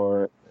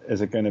 Or is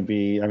it going to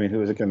be? I mean,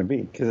 who is it going to be?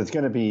 Because it's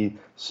going to be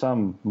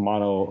some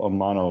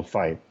mono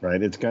fight,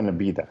 right? It's going to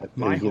be that.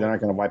 They're not going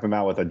to wipe him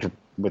out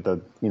with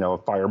a a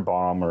fire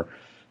bomb or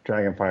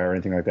dragon fire or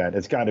anything like that.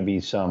 It's got to be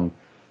some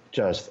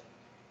just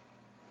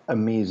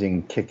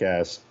amazing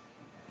kick-ass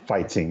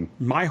fight scene.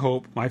 My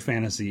hope, my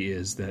fantasy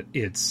is that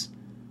it's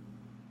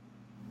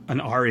an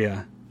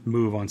Arya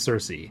move on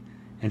Cersei,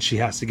 and she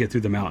has to get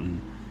through the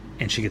mountain,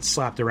 and she gets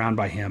slapped around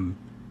by him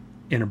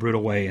in a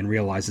brutal way and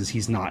realizes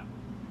he's not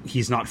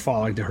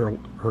falling to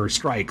her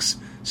strikes.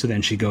 So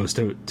then she goes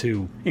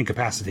to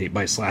incapacitate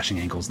by slashing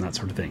ankles and that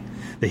sort of thing.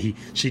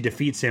 She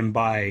defeats him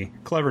by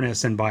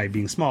cleverness and by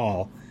being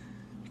small.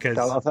 Because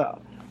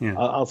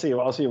I'll see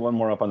you one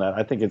more up on that.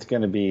 I think it's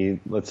going to be,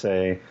 let's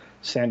say,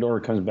 Sandor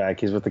comes back.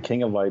 He's with the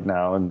King of Light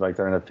now, and like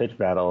they're in a pitch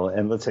battle.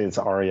 And let's say it's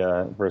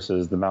Arya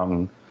versus the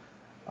Mountain.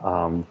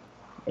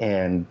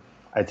 And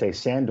I'd say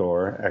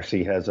Sandor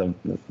actually has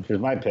here's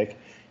my pick.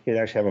 He'd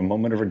actually have a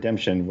moment of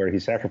redemption where he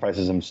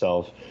sacrifices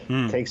himself,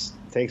 takes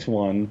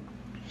one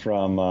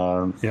from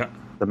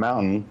the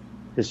Mountain.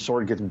 His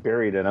sword gets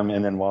buried in him,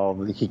 and then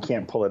while he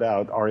can't pull it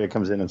out, Arya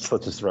comes in and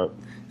slits his throat.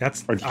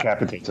 Or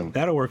decapitates him.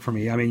 That'll work for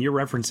me. I mean, you're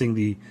referencing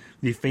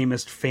the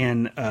famous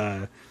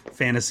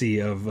fantasy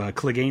of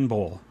Clegane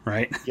Bowl,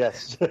 right?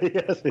 Yes,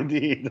 yes,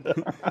 indeed.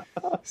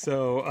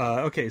 So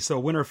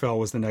Winterfell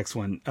was the next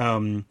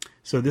one.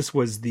 So this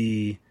was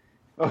the.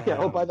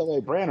 By the way,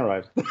 Bran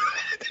arrived.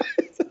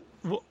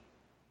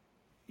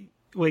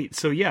 Wait,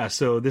 so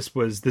this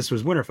was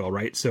Winterfell,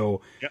 right?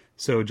 So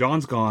So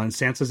Jon's gone,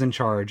 Sansa's in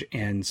charge,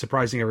 and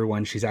surprising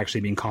everyone, she's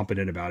actually being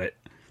competent about it.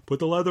 Put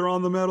the leather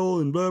on the metal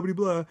and blah blah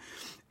blah.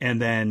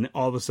 And then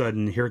all of a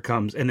sudden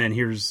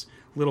here's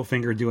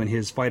Littlefinger doing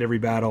his fight every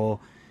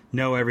battle,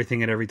 know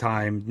everything at every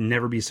time,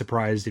 never be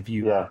surprised if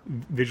you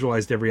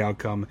visualized every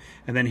outcome.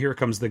 And then here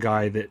comes the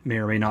guy that may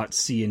or may not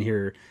see and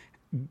hear,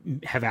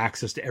 have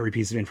access to every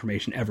piece of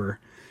information ever.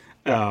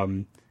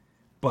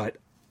 But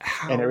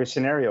in every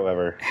scenario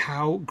ever.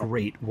 How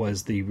great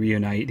was the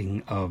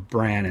reuniting of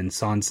Bran and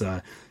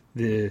Sansa?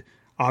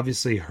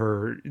 Obviously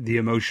the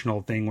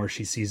emotional thing where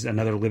she sees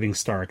another living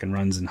Stark and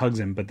runs and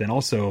hugs him, but then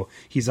also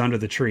he's under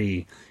the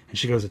tree and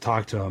she goes to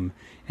talk to him,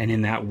 and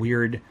in that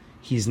weird,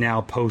 he's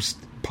now post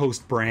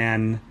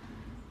Bran,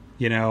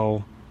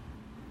 whatever.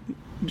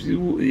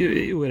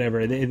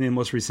 In the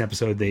most recent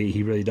episode,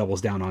 he really doubles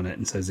down on it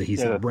and says that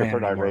he's not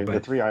Bran anymore. The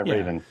three-eyed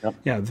raven. Yep.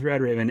 Yeah, the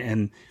three-eyed raven.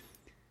 And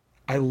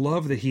I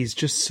love that he's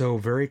just so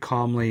very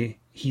calmly.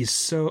 He's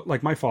so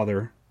like my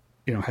father,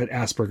 had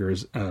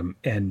Asperger's,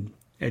 and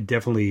it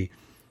definitely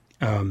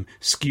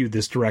skewed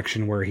this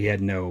direction where he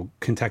had no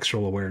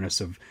contextual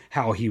awareness of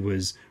how he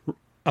was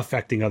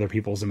affecting other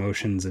people's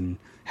emotions and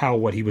how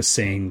what he was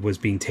saying was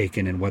being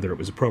taken and whether it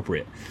was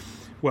appropriate.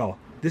 Well,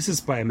 this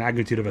is by a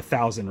magnitude of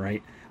 1,000,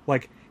 right?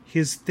 Like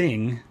his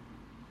thing,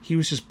 he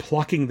was just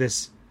plucking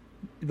this.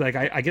 Like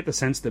I get the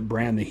sense that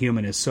Bran the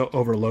human is so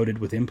overloaded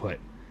with input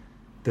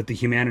that the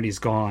humanity's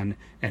gone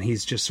and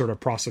he's just sort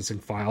of processing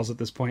files at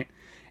this point.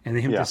 And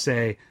then him to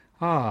say,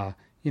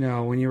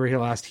 when you were here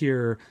last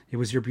year, it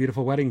was your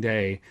beautiful wedding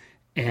day.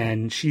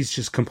 And she's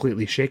just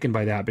completely shaken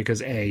by that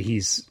because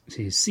he's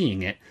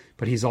seeing it,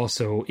 but he's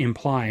also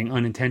implying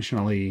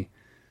unintentionally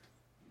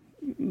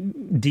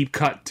deep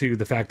cut to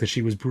the fact that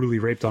she was brutally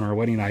raped on her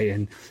wedding night.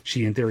 And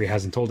she in theory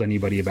hasn't told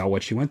anybody about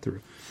what she went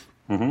through.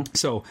 Mm-hmm.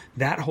 So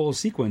that whole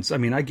sequence, I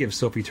mean, I give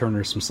Sophie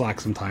Turner some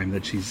slack sometime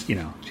that she's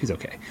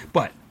okay,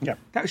 but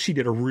she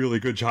did a really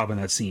good job in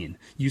that scene.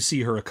 You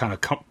see her kind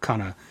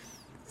of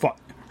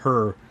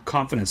her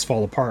confidence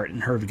fall apart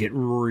and her get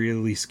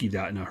really skeeved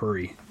out in a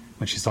hurry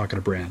when she's talking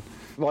to Bran.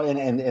 Well,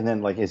 and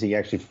then like, is he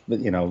actually,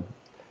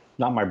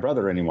 not my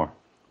brother anymore?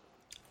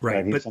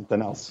 Right, he's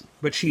something else.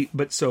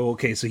 So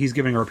he's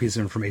giving her a piece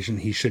of information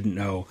he shouldn't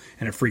know,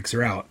 and it freaks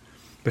her out.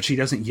 But she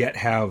doesn't yet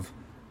have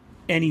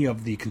any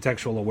of the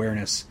contextual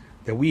awareness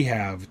that we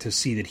have to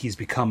see that he's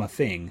become a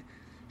thing.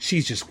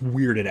 She's just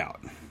weirded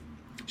out.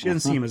 She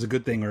doesn't see him as a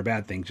good thing or a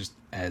bad thing, just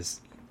as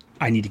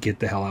I need to get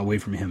the hell away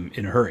from him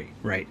in a hurry,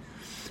 right?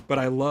 But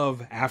I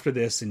love, after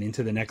this and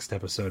into the next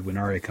episode when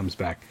Arya comes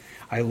back,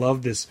 I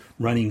love this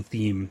running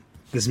theme,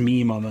 this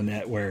meme on the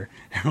net where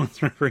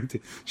everyone's referring to,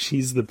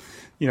 she's the,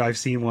 I've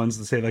seen ones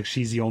that say like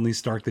she's the only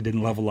Stark that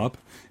didn't level up,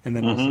 and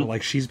then also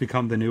like she's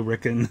become the new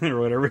Rickon or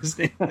whatever his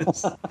name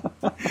is.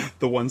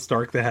 The one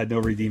Stark that had no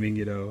redeeming,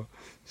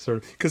 sort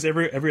of, because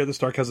every other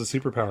Stark has a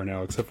superpower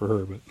now except for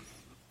her.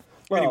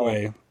 But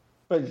anyway,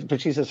 but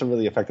she's just a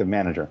really effective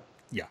manager.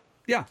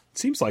 Yeah,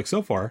 seems like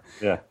so far.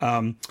 Yeah.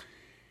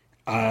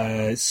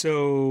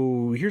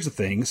 So here's the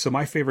thing. So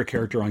my favorite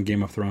character on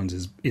Game of Thrones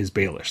is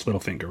Baelish,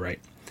 Littlefinger, right?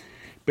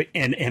 But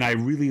and I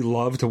really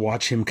love to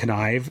watch him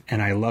connive,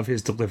 and I love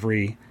his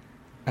delivery.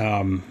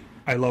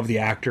 I love the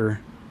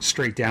actor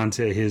straight down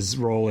to his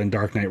role in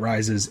Dark Knight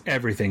Rises.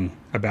 Everything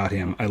about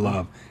him I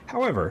love.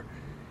 However,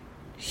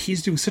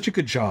 he's doing such a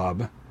good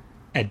job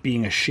at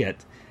being a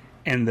shit,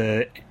 and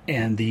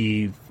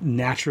the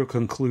natural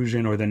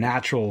conclusion or the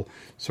natural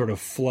sort of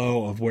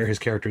flow of where his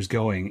character is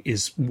going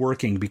is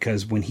working,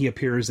 because when he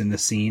appears in the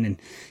scene and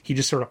he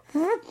just sort of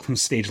from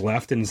stage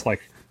left and is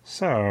like,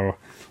 so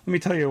let me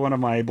tell you one of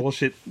my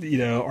bullshit,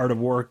 Art of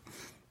War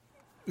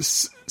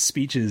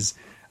speeches,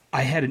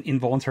 I had an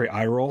involuntary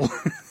eye roll.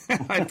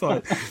 I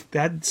thought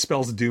that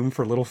spells doom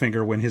for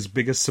Littlefinger when his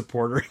biggest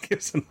supporter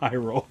gives an eye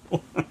roll.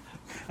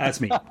 That's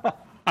me.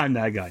 I'm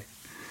that guy.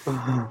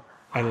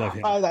 I love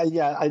him.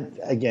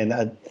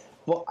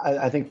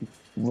 I think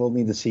we'll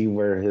need to see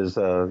where his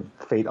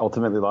fate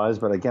ultimately lies.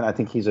 But again, I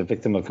think he's a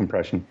victim of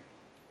compression.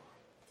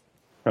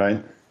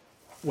 Right?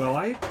 Well,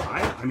 I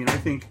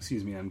think,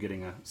 excuse me, I'm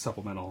getting a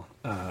supplemental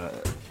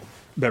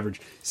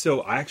beverage.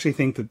 So I actually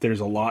think that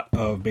there's a lot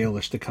of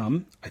Baelish to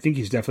come. I think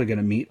he's definitely going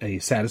to meet a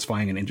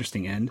satisfying and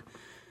interesting end.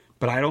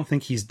 But I don't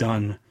think he's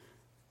done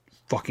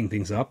fucking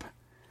things up.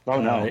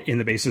 Oh, no. In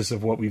the basis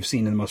of what we've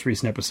seen in the most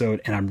recent episode.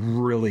 And I'm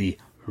really,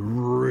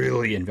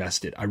 really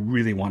invested. I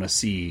really want to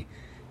see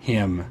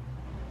him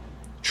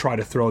try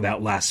to throw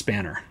that last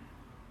spanner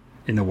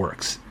in the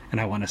works.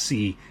 And I want to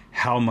see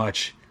how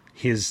much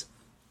his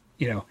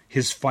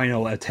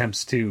final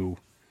attempts to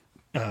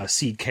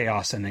seed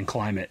chaos and then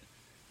climb it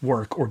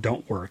work or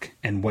don't work,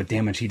 and what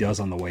damage he does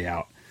on the way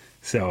out.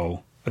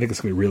 So I think it's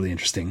going to be really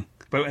interesting.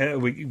 But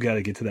we got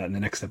to get to that in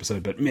the next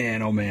episode. But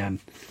man, oh man,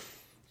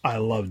 I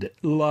loved it.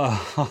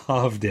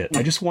 Loved it.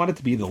 I just want it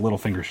to be the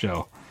Littlefinger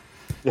show.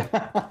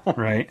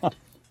 Right?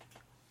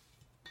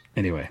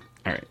 Anyway,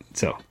 all right.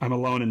 So I'm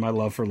alone in my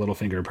love for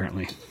Littlefinger,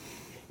 apparently.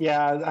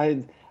 Yeah,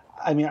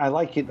 I mean, I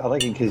like it. I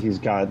like it because he's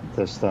got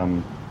this.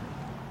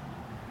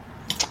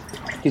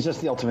 He's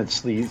just the ultimate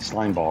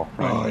slime ball.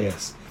 Right? Oh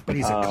yes, but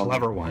he's a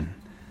clever one.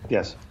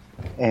 Yes,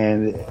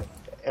 and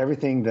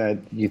everything that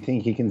you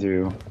think he can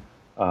do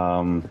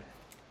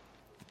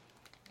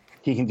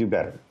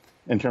better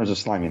in terms of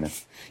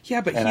sliminess.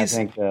 Yeah, but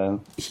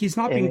he's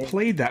not being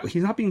played that.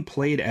 He's not being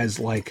played as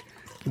like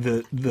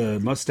the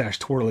mustache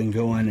twirling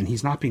villain, and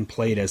he's not being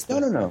played as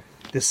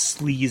this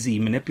sleazy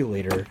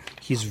manipulator.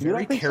 He's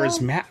very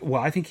charismatic. So?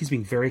 Well, I think he's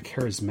being very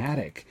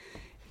charismatic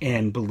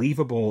and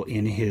believable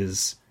in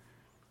the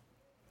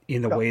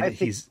way that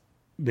he's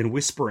been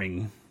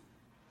whispering.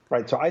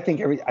 Right. So I think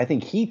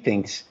he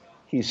thinks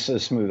he's a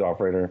smooth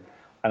operator.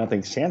 I don't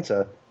think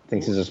Sansa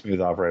thinks he's a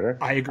smooth operator.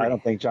 I agree. I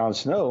don't think Jon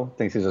Snow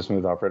thinks he's a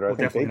smooth operator. I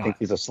think they think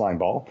he's a slime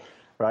ball.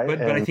 Right.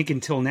 But I think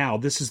until now,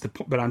 this is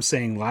but I'm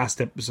saying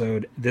last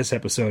episode, this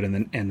episode,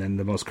 and then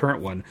the most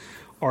current one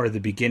are the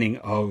beginning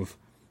of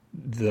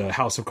the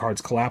House of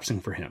Cards collapsing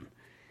for him.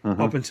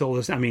 Mm-hmm. Up until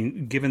this, I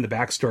mean, given the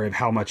backstory of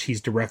how much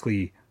he's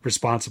directly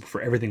responsible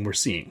for everything we're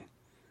seeing,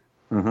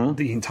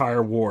 the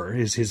entire war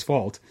is his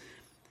fault.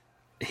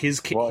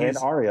 And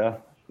Arya.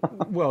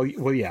 well,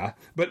 yeah.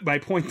 But my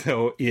point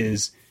though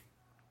is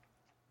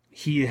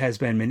he has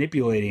been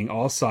manipulating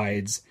all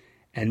sides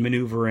and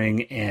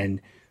maneuvering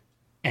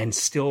and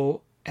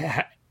still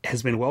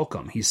has been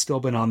welcome. He's still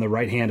been on the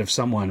right hand of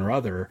someone or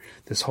other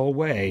this whole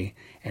way,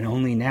 and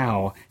only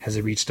now has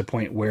it reached a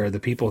point where the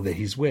people that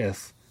he's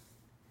with,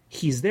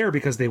 he's there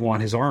because they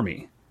want his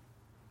army,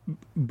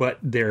 but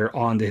they're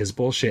on to his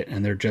bullshit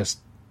and they're just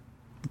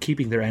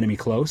keeping their enemy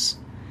close.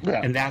 Yeah.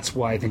 And that's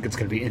why I think it's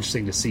going to be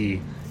interesting to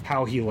see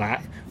how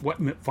what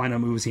final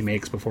moves he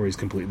makes before he's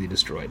completely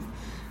destroyed.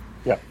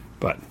 Yeah.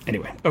 But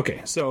anyway,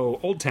 okay.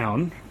 So Old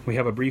Town, we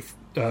have a brief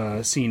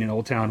scene in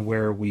Old Town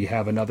where we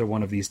have another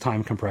one of these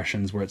time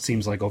compressions where it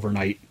seems like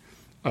overnight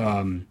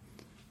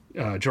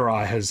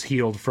Jorah has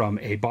healed from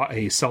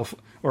a self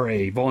or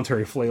a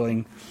voluntary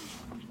flailing.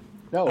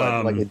 No,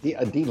 like a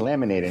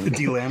delaminating.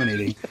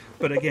 Delaminating.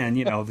 But again,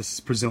 this is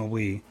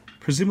presumably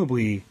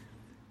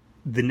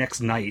the next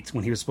night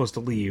when he was supposed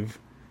to leave,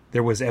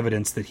 there was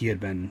evidence that he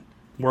had been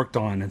worked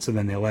on, and so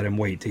then they let him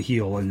wait to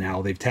heal, and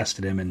now they've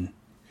tested him, and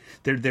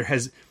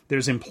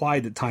there's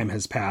implied that time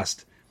has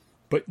passed,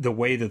 but the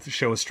way that the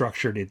show is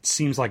structured, it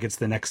seems like it's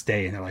the next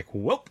day, and they're like,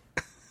 whoop.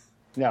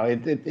 No,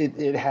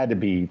 it had to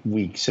be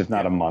weeks, if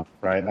not a month,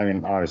 right? I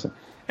mean, obviously.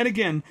 And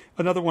again,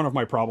 another one of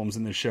my problems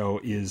in this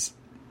show is,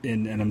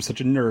 and I'm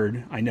such a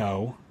nerd, I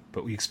know,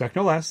 but we expect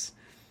no less.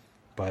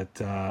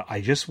 But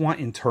I just want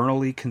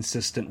internally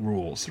consistent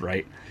rules,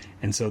 right?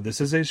 And so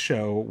this is a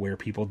show where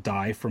people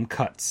die from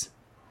cuts.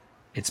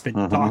 It's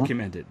been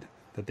documented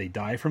that they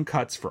die from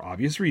cuts for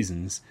obvious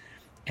reasons.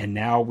 And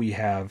now we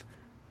have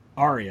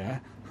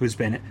Arya, who's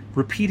been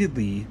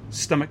repeatedly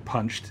stomach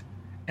punched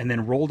and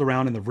then rolled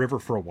around in the river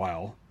for a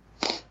while.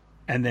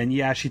 And then,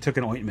 she took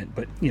an ointment,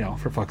 but,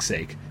 for fuck's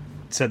sake,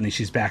 suddenly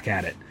she's back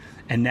at it.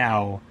 And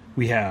now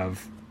we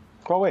have...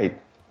 Oh, wait,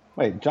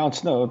 Jon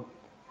Snow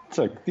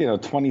took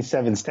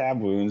 27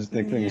 stab wounds.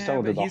 He's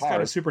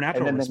got a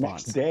supernatural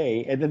response.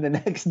 And then the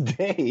next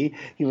day,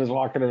 he was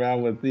walking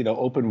around with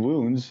open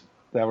wounds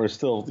that were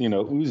still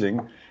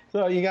oozing.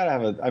 So you gotta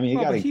have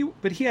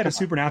but he had a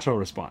supernatural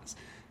response.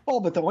 Well,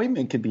 but the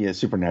ointment could be a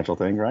supernatural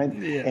thing, right?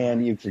 Yeah.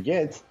 And you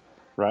forget,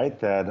 right,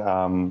 that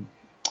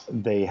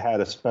they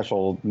had a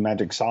special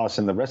magic sauce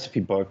in the recipe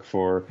book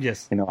for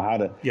Yes. how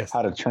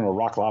to turn a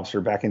rock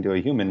lobster back into a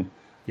human.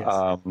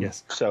 Yes.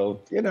 Yes. So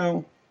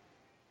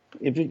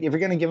if you're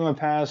going to give him a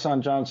pass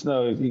on Jon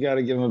Snow, you got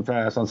to give him a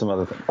pass on some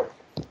other thing.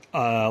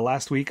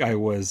 Last week I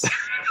was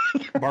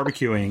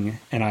barbecuing,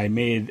 and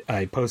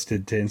I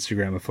posted to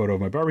Instagram a photo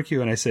of my barbecue,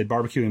 and I said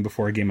barbecuing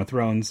before Game of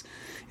Thrones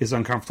is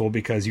uncomfortable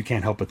because you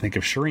can't help but think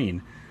of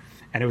Shireen,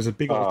 and it was a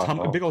big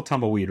old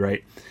tumbleweed,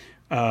 right?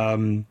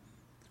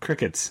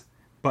 Crickets.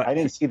 But I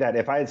didn't see that.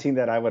 If I had seen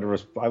that, I would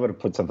have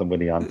put something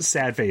witty on.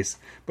 Sad face.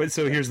 But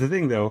so here's the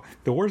thing, though.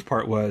 The worst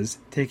part was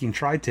taking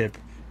tri-tip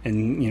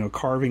and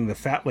carving the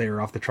fat layer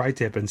off the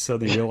tri-tip, and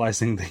suddenly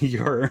realizing that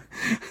you're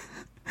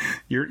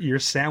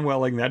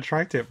Samwelling that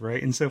tri-tip,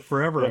 right? And so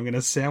forever I'm going to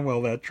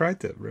Samwell that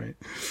tri-tip, right?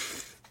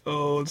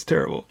 Oh, it's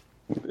terrible.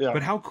 Yeah.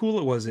 But how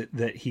cool was it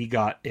that he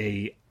got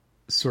a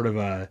sort of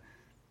a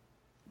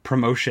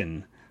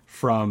promotion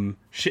from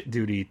shit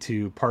duty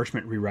to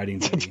parchment rewriting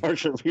duty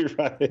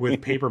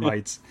with paper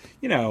mites.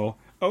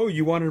 Oh,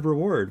 you wanted a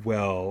reward?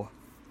 Well,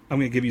 I'm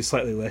going to give you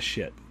slightly less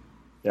shit.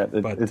 Yeah,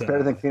 it's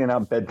better than cleaning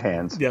out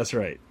bedpans. That's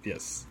right.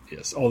 Yes.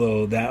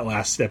 Although that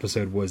last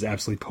episode was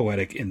absolutely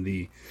poetic in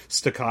the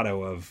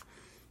staccato of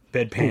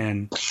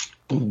bedpan,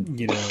 all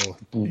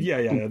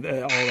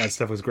that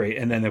stuff was great.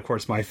 And then, of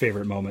course, my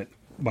favorite moment,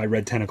 my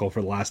red tentacle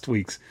for last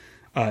week's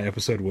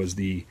episode was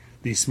the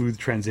smooth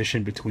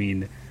transition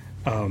between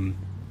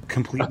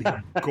completely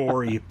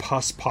gory,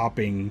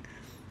 pus-popping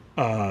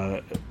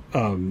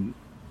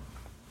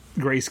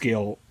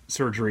grayscale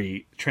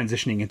surgery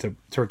transitioning into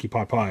turkey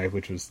pot pie,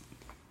 which was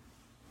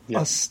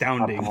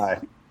astounding.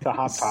 The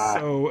hot pie.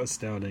 So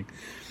astounding.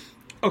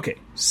 Okay,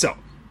 so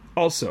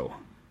also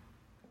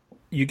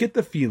you get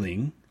the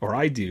feeling, or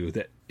I do,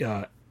 that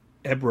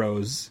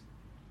Ebrose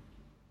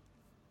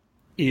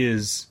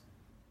is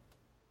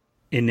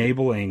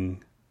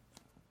enabling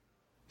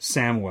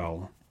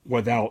Samwell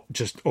without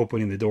just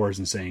opening the doors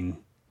and saying,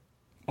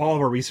 all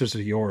of our resources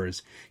are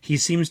yours. He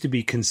seems to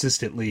be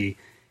consistently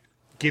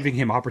giving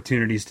him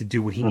opportunities to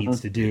do what he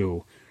needs to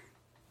do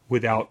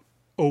without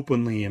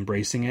openly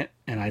embracing it.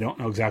 And I don't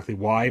know exactly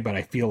why, but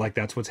I feel like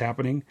that's what's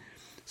happening.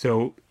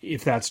 So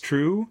if that's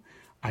true,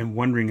 I'm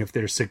wondering if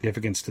there's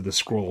significance to the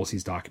scrolls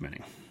he's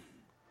documenting.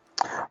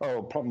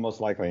 Oh, probably most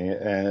likely.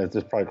 And it's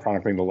just probably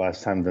chronicling the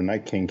last time the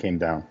Night King came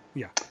down.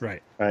 Yeah,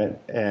 right. Right.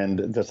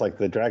 And just like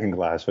the Dragon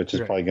Glass, which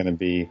is probably going to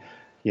be,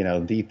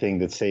 the thing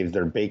that saves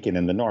their bacon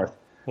in the north.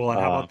 Well, and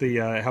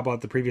how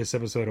about the previous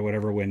episode or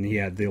whatever when he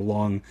had the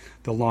long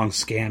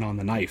scan on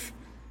the knife,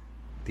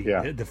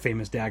 the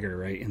famous dagger,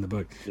 right, in the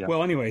book. Yeah.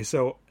 Well, anyway,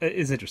 so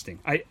it's interesting.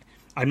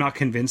 I'm not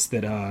convinced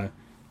that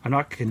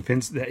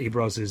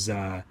Ebrose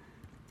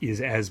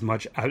is as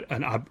much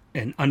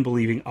an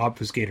unbelieving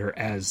obfuscator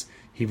as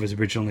he was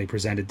originally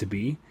presented to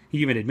be. He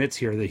even admits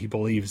here that he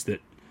believes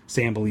that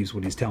Sam believes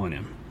what he's telling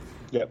him.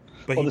 Yep.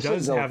 But he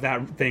does have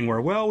that thing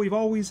where, we've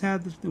always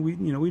had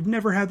we've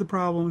never had the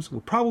problems. We'll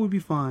probably be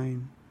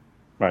fine.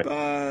 Right.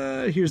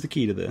 But here's the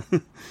key to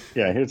the.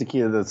 Here's the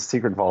key to the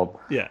secret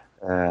vault. Yeah.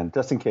 And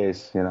just in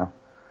case, I'm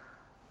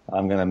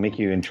going to make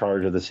you in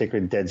charge of the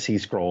sacred Dead Sea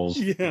Scrolls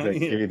that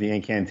give you the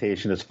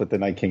incantation to split the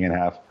Night King in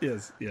half.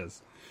 Yes.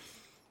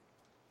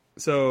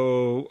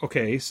 So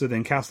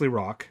then Castle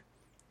Rock,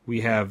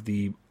 we have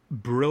the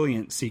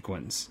brilliant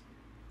sequence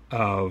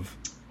of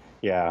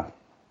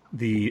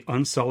the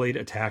Unsullied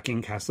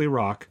attacking Castle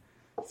Rock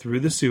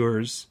through the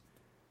sewers,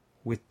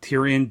 with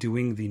Tyrion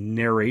doing the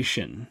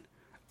narration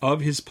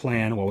of his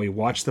plan while we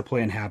watch the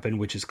plan happen,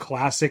 which is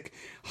classic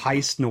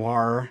heist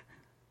noir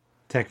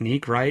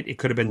technique, right? It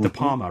could have been De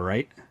Palma,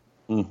 right?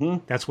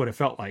 Mm-hmm. That's what it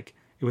felt like.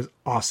 It was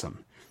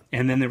awesome.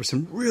 And then there was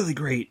some really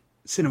great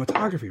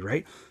cinematography,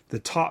 right? The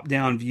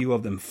top-down view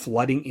of them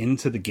flooding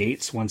into the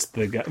gates once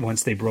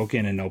they broke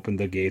in and opened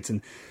the gates,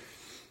 and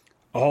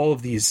all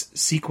of these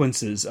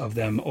sequences of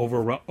them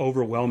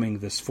overwhelming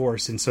this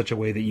force in such a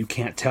way that you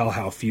can't tell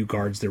how few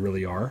guards there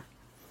really are.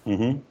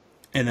 Mm-hmm.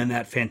 And then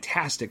that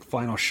fantastic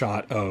final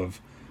shot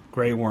of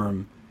Grey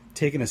Worm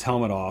taking his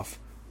helmet off,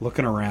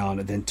 looking around,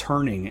 and then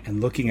turning and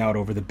looking out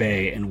over the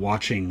bay and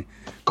watching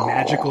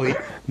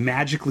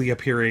magically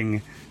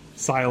appearing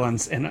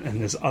Silence and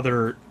this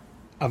other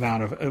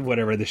amount of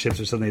whatever the ships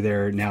or something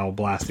there now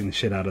blasting the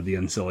shit out of the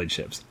Unsullied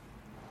ships.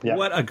 Yeah.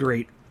 What a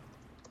great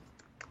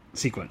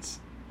sequence,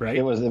 right?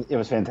 It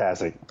was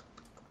fantastic.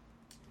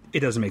 It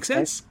doesn't make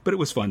sense, but it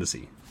was fun to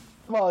see.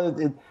 Well,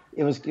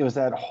 it was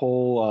that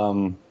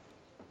whole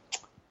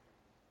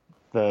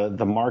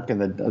the mark and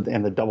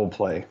the double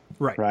play,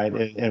 right?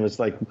 It was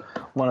like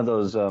one of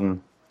those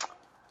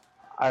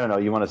I don't know,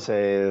 you want to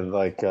say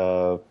like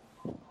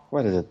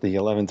what is it, the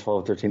 11,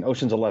 12, 13,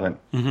 Ocean's 11,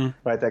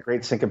 right? That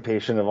great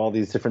syncopation of all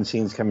these different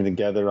scenes coming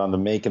together on the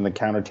make and the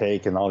counter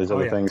take and all these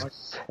other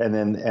things, and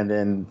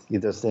then you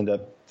just end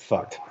up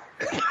fucked.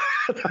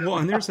 Well,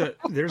 and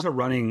there's a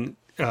running.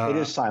 It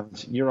is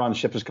Silence. Euron's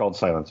ship is called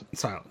Silence.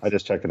 Silence. I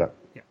just checked it out.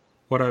 Yeah.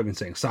 What have I been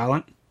saying?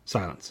 Silence.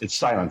 It's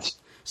Silence.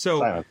 So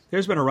Silence.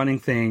 there's been a running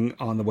thing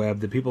on the web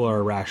that people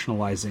are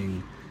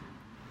rationalizing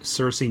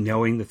Cersei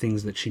knowing the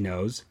things that she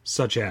knows,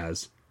 such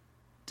as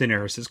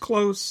Daenerys is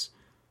close,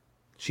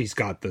 she's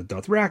got the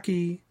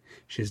Dothraki,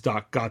 she's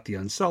got the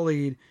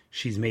Unsullied,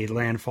 she's made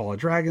landfall of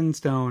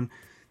Dragonstone,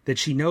 that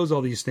she knows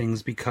all these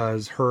things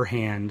because her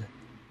hand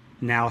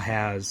now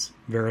has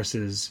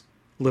Varys's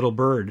little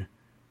bird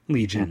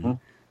legion.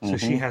 So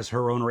she has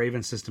her own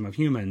Raven system of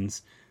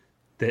humans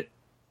that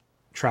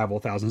travel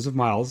thousands of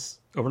miles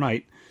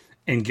overnight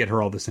and get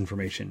her all this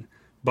information.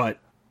 But,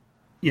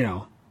 you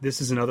know,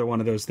 this is another one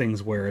of those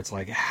things where it's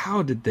like,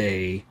 how did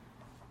they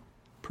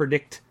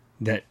predict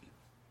that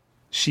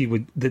she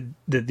would that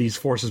these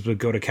forces would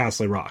go to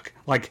Castle Rock?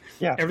 Like,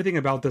 everything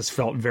about this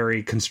felt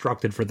very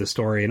constructed for the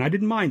story, and I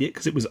didn't mind it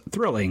because it was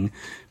thrilling,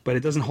 but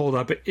it doesn't hold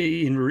up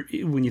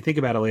when you think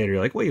about it later.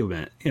 You're like, wait a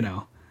minute, you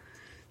know,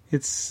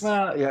 it's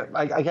Well, yeah,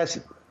 I guess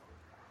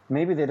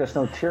maybe they just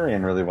know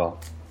Tyrion really well,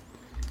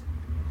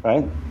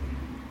 right?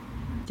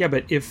 yeah.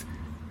 But if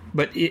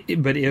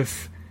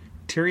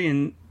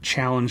Tyrion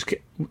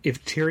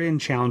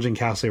challenging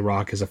Castle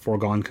Rock is a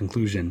foregone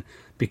conclusion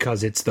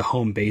because it's the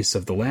home base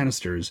of the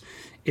Lannisters,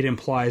 it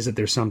implies that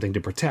there's something to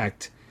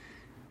protect.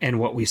 And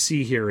what we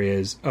see here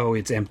is,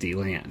 it's empty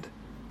land.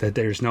 That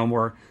there's no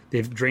more,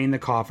 they've drained the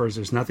coffers,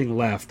 there's nothing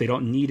left, they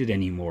don't need it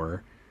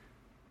anymore.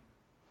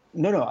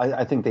 No,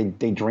 I think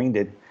they drained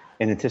it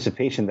in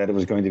anticipation that it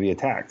was going to be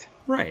attacked.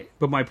 Right.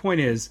 But my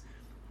point is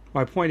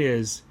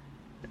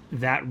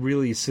that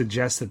really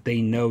suggests that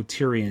they know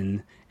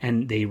Tyrion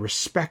and they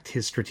respect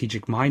his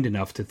strategic mind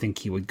enough to think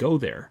he would go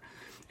there.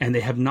 And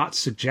they have not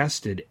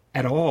suggested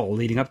at all,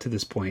 leading up to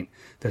this point,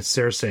 that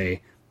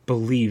Cersei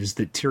believes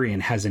that Tyrion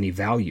has any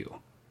value.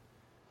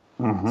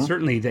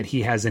 Certainly that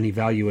he has any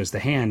value as the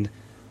hand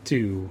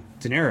to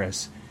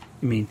Daenerys.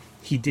 I mean,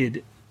 he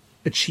did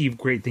achieve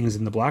great things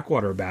in the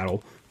Blackwater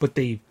battle, but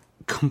they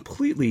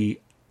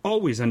completely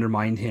always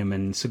undermined him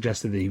and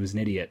suggested that he was an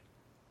idiot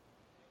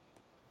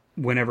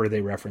whenever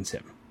they reference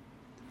him.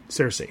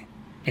 Cersei.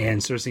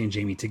 And Cersei and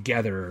Jaime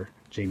together,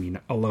 Jaime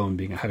alone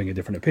having a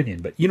different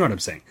opinion, but you know what I'm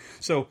saying.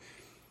 So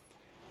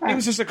it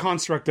was just a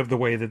construct of the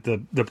way that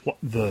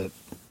the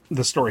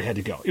story had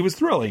to go. It was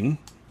thrilling,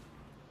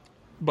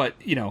 but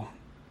you know,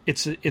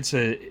 it's like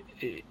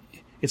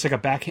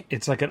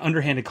an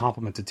underhanded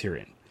compliment to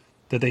Tyrion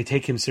that they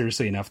take him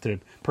seriously enough to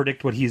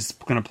predict what he's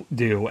going to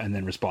do and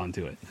then respond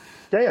to it.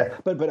 Yeah.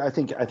 But I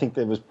think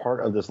that was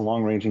part of this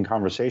long-ranging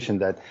conversation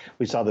that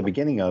we saw the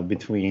beginning of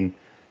between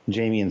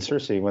Jaime and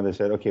Cersei when they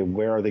said, okay,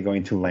 where are they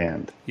going to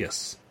land?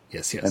 Yes.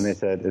 And they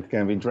said, it's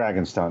going to be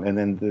Dragonstone. And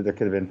then there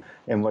could have been,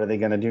 and what are they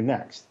going to do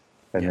next?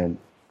 And then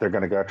they're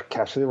going to go after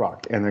Castle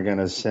Rock, and they're going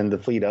to send the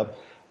fleet up.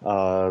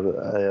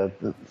 But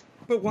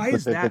why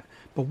is that?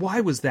 But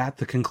why was that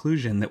the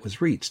conclusion that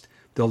was reached?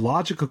 The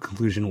logical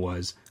conclusion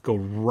was go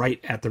right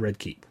at the Red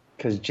Keep.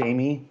 Because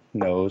Jaime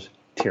knows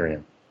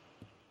Tyrion.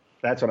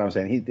 That's what I'm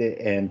saying.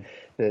 And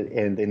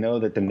they know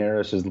that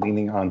Daenerys is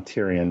leaning on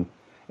Tyrion,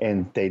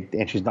 and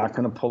she's not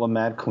going to pull a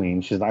Mad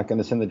Queen. She's not going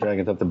to send the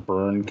dragons up to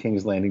burn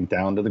King's Landing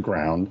down to the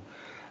ground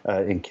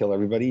and kill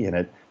everybody in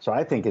it. So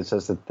I think it's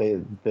just that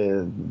they're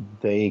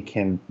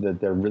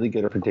really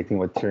good at predicting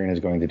what Tyrion is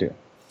going to do.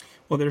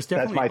 Well, there's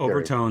definitely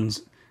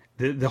overtones.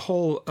 The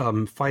whole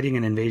fighting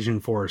an invasion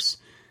force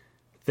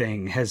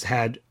thing has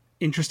had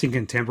interesting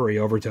contemporary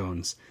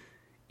overtones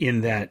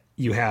in that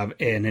you have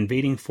an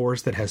invading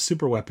force that has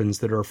super weapons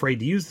that are afraid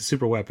to use the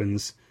super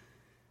weapons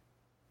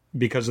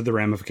because of the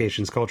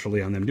ramifications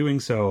culturally on them doing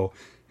so.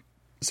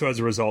 So as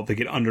a result, they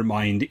get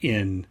undermined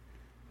in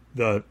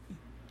the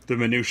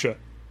minutia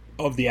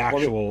of the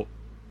actual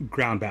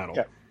ground battle.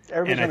 Yeah.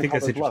 Everybody's and I think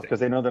that's interesting because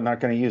they know they're not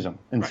going to use them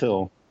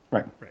until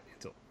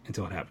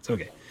until it happens.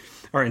 Okay.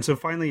 All right, and so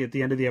finally at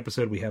the end of the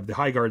episode, we have the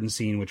Highgarden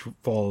scene, which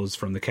follows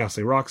from the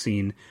Castle Rock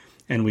scene,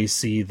 and we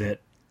see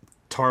that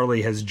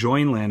Tarly has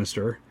joined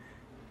Lannister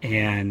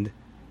and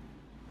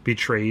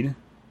betrayed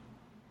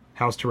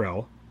House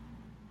Tyrell,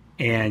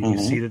 and you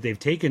see that they've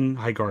taken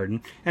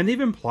Highgarden, and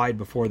they've implied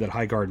before that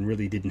Highgarden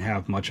really didn't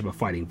have much of a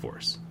fighting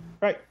force.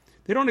 Right.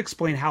 They don't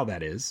explain how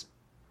that is,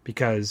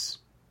 because...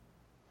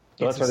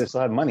 So that's why they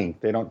still have money.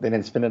 They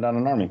didn't spend it on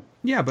an army.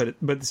 Yeah, but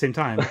at the same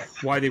time,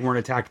 why they weren't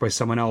attacked by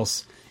someone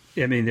else...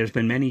 I mean, there's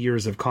been many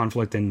years of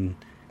conflict and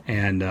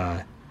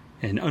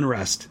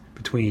unrest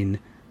between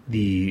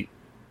the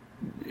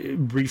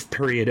brief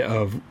period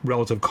of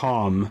relative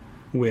calm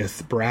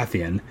with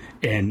Baratheon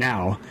and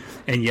now,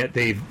 and yet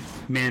they've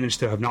managed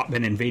to have not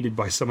been invaded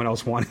by someone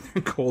else wanting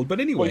them cold. But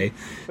anyway,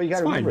 but you got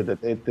to remember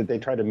that they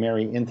tried to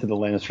marry into the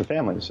Lannister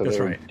family, so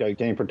they're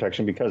getting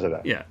protection because of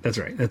that. Yeah, that's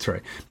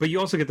right. But you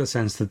also get the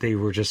sense that they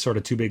were just sort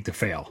of too big to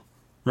fail,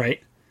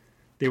 right?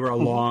 They were a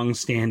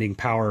long-standing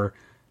power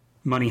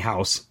money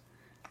house.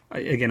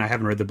 Again, I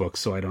haven't read the book,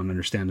 so I don't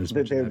understand as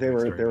much. They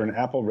were an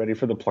apple ready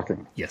for the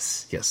plucking.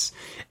 Yes,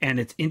 and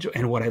it's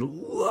and what I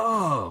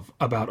love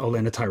about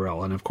Olenna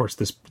Tyrell, and of course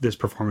this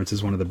performance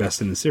is one of the best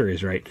in the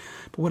series, right?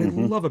 But what I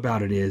love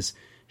about it is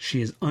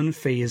she is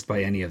unfazed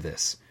by any of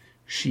this.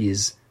 She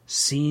is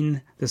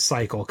seen the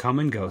cycle come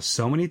and go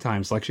so many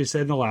times. Like she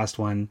said in the last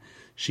one,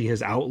 she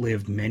has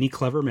outlived many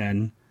clever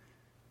men,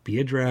 be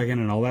a dragon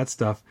and all that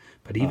stuff.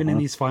 But even in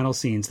these final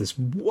scenes, this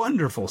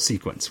wonderful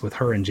sequence with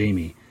her and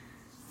Jaime,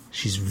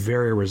 she's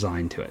very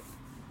resigned to it.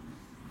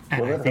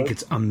 And I think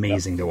it's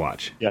amazing to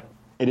watch. Yeah,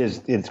 it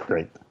is. It's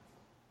great.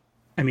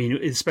 I mean,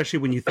 especially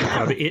when you think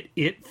of it,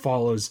 it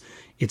follows,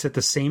 it's at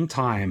the same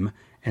time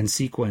and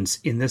sequence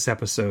in this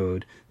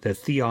episode that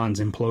Theon's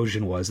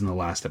implosion was in the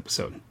last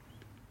episode.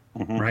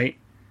 Right?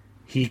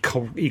 He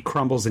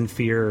crumbles in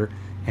fear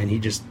and he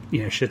just,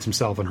 shits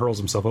himself and hurls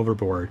himself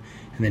overboard.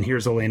 And then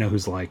here's Olenna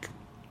who's like,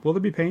 will there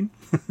be pain?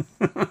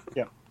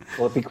 Yeah.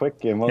 Will it be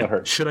quick and will it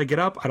hurt? Should I get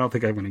up? I don't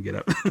think I'm going to get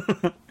up.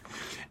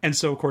 And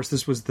so, of course,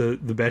 this was the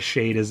best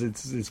shade, as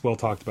it's well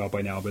talked about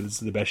by now, but it's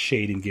the best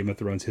shade in Game of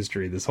Thrones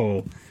history. This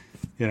whole,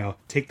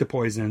 take the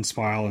poison and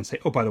smile and say,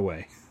 oh, by the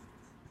way,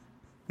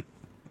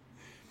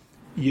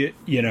 you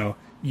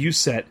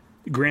set,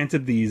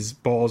 granted these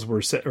balls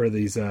were set, or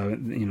these,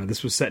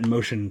 this was set in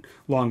motion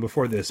long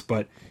before this,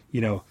 but,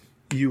 you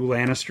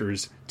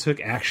Lannisters took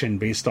action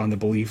based on the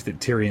belief that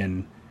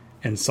Tyrion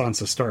and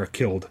Sansa Stark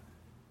killed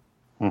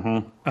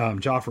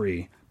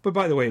Joffrey. But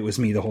by the way, it was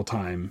me the whole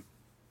time.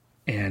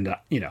 And,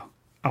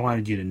 I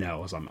wanted you to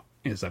know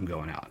as I'm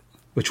going out,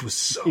 which was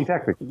so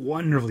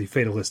wonderfully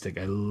fatalistic.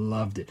 I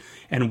loved it.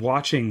 And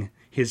watching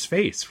his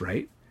face,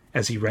 right,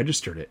 as he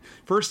registered it.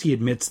 First, he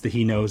admits that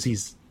he knows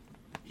he's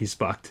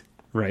fucked,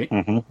 right?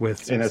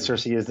 With and that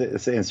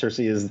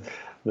Cersei is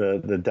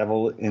the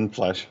devil in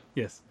flesh.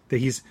 Yes, that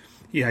he's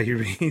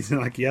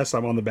like, yes,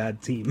 I'm on the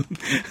bad team.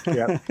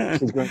 Yeah,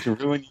 she's going to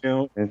ruin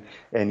you,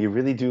 and you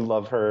really do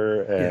love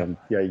her, and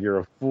you're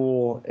a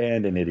fool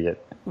and an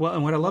idiot. Well,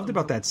 and what I loved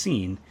about that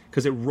scene,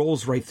 because it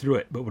rolls right through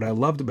it, but what I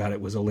loved about it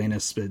was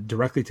Olenna said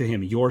directly to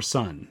him, your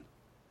son.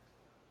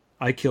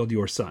 I killed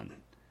your son.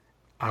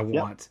 I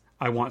want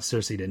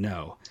Cersei to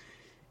know.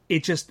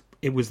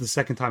 It was the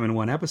second time in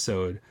one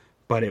episode,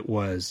 but it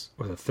was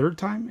the third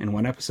time in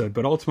one episode,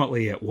 but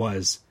ultimately it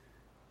was,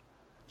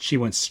 she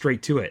went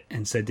straight to it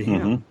and said to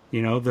him,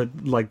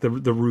 that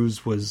the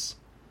ruse was.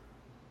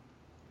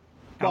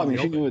 Well, I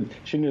mean,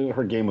 she knew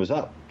her game was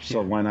up,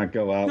 so why not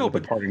go out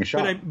with a parting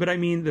shot? But I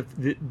mean,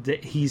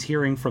 that he's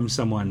hearing from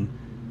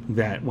someone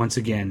that, once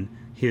again,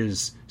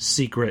 his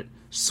secret,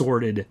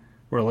 sordid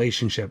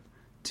relationship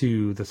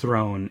to the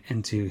throne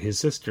and to his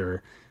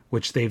sister,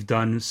 which they've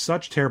done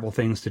such terrible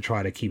things to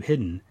try to keep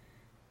hidden.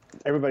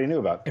 Everybody knew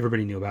about.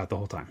 Everybody knew about the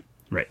whole time.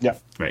 Right. Yeah.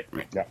 Right.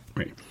 Yeah.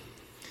 Right.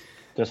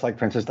 Just like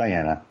Princess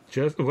Diana.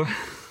 I'm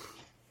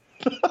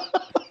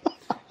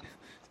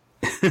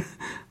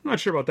not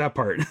sure about that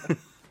part.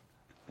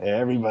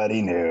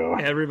 Everybody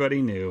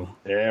knew.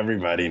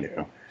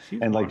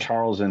 And like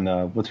Charles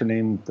and what's her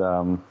name?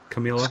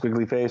 Camilla.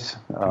 Squiggly face.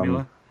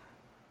 Camilla.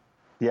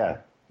 Yeah,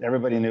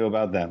 everybody knew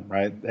about them,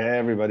 right?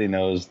 Everybody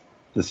knows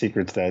the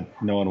secrets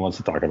that no one wants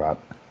to talk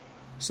about.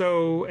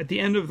 So at the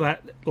end of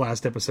that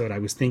last episode, I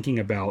was thinking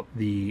about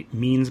the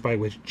means by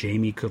which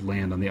Jaime could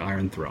land on the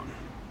Iron Throne.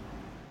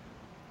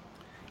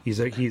 He's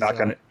not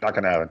gonna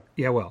happen.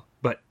 Yeah, well,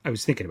 but I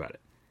was thinking about it.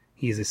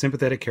 He's a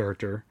sympathetic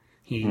character.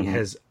 He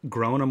has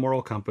grown a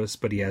moral compass,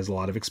 but he has a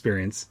lot of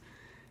experience.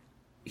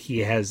 He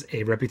has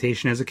a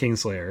reputation as a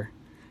Kingslayer,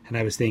 and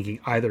I was thinking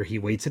either he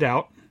waits it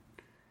out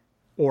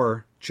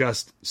or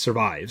just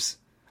survives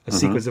a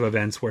sequence of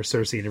events where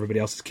Cersei and everybody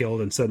else is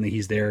killed, and suddenly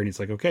he's there, and he's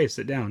like, okay,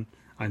 sit down,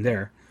 I'm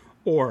there.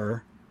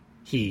 Or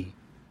he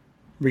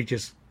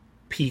reaches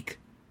peak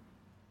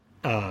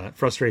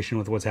frustration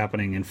with what's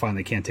happening and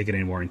finally can't take it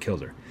anymore and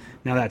kills her.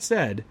 Now, that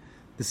said,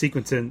 the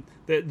sequence and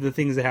the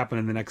things that happen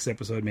in the next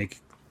episode make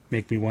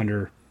me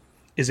wonder,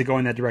 is it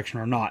going that direction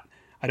or not?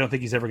 I don't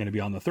think he's ever going to be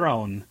on the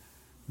throne,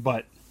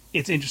 but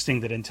it's interesting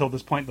that until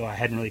this point, though, I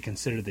hadn't really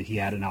considered that he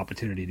had an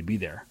opportunity to be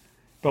there.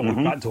 But we've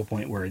gotten to a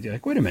point where you're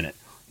like, wait a minute,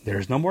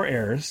 there's no more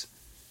heirs.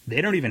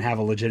 They don't even have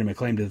a legitimate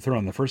claim to the throne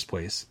in the first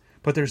place,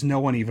 but there's no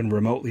one even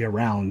remotely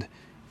around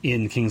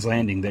in King's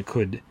Landing that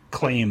could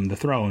claim the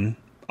throne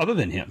other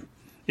than him.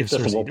 If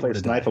just a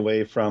well-placed knife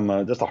away from,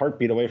 just a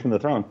heartbeat away from the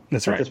throne.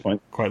 That's right. At this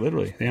point. Quite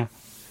literally, yeah.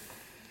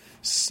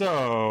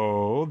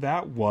 So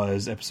that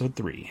was episode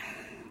 3.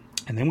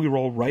 And then we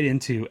roll right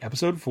into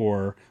episode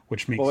 4,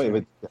 which makes... Well,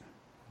 wait, but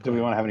do we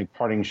want to have any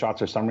parting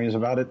shots or summaries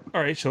about it?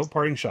 All right, so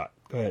parting shot.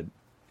 Go ahead.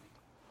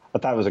 I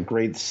thought it was a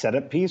great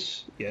setup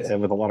piece, yes,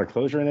 with a lot of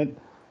closure in it,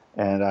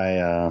 and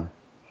I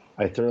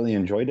thoroughly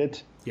enjoyed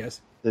it. Yes.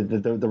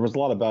 There was a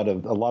lot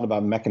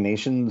about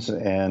machinations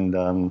and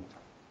a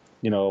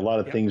lot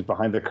of things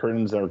behind the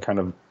curtains that were kind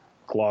of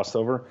glossed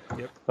over.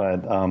 Yep.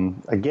 But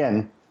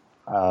again,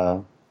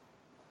 a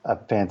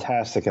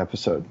fantastic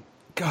episode.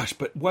 Gosh,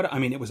 but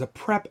it was a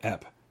prep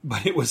ep,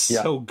 but it was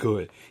so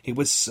good. It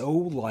was so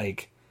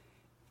like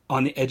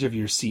on the edge of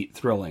your seat,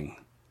 thrilling.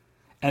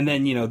 And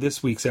then,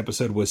 this week's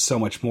episode was so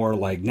much more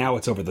like, now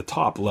it's over the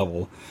top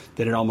level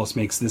that it almost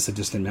makes this a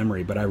distant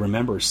memory. But I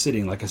remember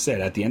sitting, like I said,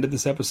 at the end of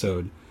this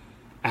episode,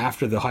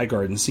 after the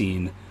Highgarden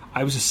scene,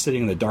 I was just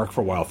sitting in the dark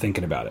for a while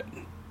thinking about it.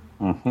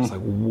 It's like,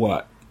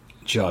 what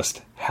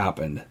just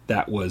happened?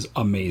 That was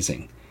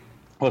amazing.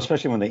 Well,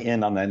 especially when they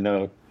end on that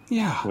note.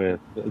 Yeah. With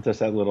just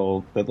that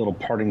little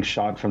parting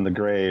shot from the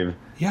grave.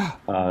 Yeah.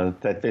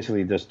 That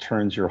basically just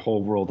turns your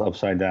whole world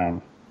upside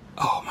down.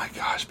 Oh my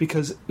gosh!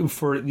 Because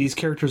for these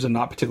characters are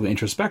not particularly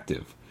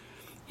introspective,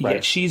 Right.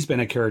 yet she's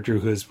been a character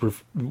who has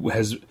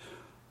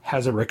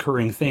a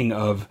recurring thing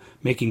of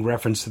making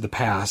reference to the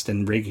past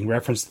and making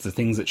reference to the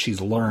things that she's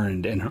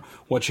learned and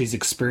what she's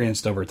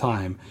experienced over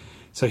time.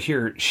 So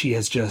here she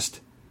has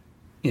just,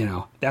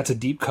 that's a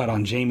deep cut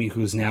on Jaime,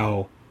 who's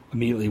now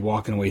immediately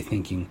walking away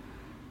thinking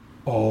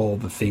all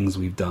the things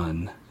we've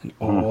done and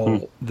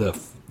all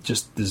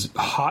just this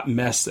hot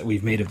mess that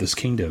we've made of this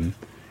kingdom.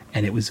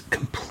 And it was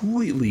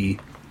completely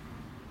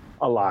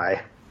A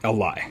lie.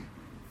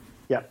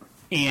 Yep.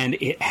 And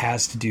it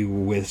has to do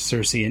with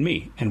Cersei and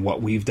me and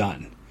what we've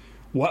done.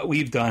 What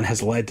we've done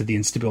has led to the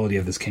instability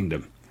of this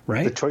kingdom,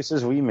 right? The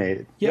choices we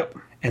made. Yep.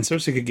 And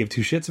Cersei could give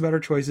two shits about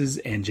her choices,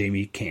 and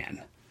Jaime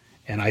can.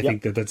 And I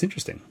think that that's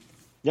interesting.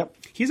 Yep.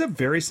 He's a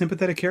very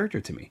sympathetic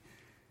character to me.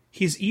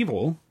 He's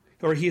evil,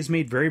 or he has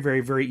made very,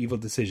 very, very evil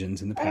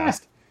decisions in the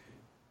past.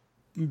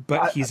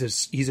 But he's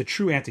a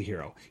true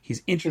antihero.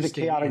 He's interested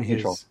He's a chaotic in his...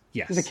 neutral.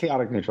 Yes. He's a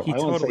chaotic neutral. He I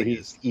won't totally say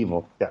he's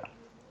evil. Yeah.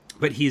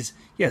 But he's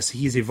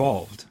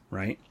evolved,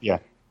 right? Yeah.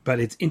 But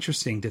it's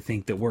interesting to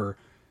think that we're,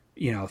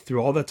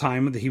 through all the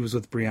time that he was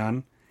with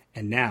Brienne,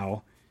 and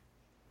now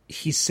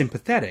he's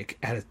sympathetic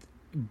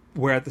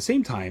where at the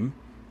same time,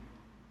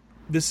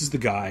 this is the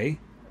guy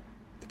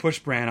that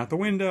pushed Bran out the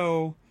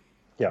window,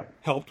 Yeah.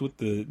 helped with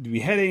the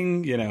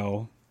beheading,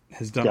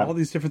 has done all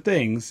these different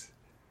things.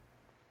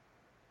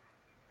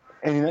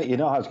 And you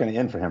know how it's going to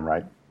end for him,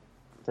 right?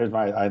 There's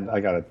I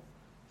got it.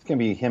 It's going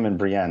to be him and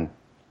Brienne.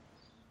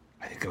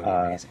 I think it would be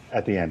amazing.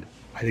 At the end.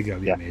 I think it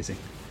would be amazing.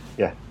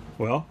 Yeah.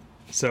 Well,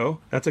 so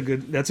that's a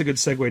good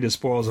segue to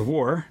Spoils of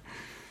War.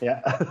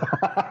 Yeah.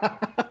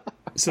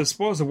 So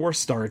Spoils of War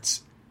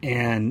starts,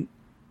 and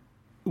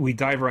we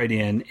dive right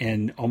in,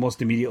 and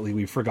almost immediately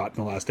we've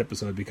forgotten the last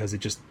episode because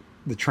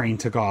the train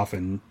took off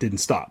and didn't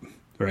stop,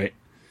 right?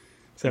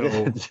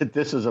 So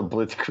this is a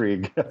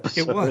blitzkrieg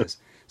episode. it was.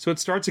 So it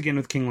starts again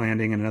with King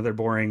Landing and another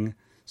boring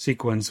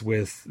sequence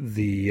with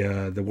the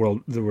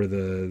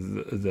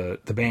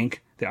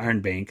bank, the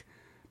Iron Bank.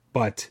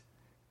 But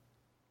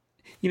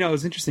it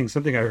was interesting.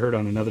 Something I heard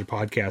on another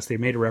podcast. They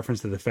made a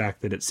reference to the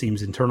fact that it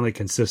seems internally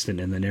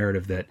consistent in the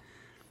narrative that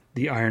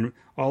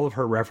all of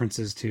her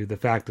references to the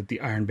fact that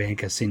the Iron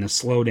Bank has seen a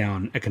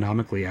slowdown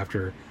economically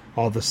after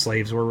all the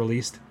slaves were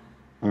released.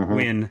 Mm-hmm.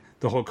 When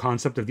the whole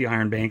concept of the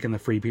Iron Bank and the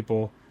free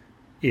people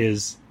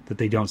is that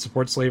they don't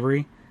support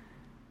slavery.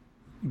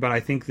 But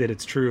I think that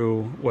it's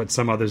true what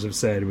some others have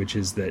said, which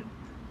is that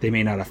they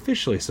may not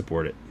officially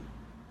support it,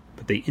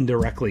 but they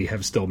indirectly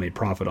have still made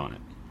profit on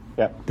it.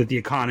 Yep. That the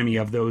economy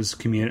of those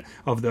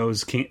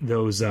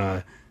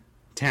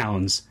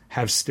towns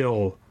have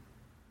still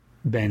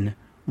been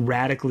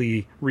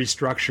radically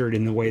restructured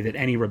in the way that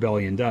any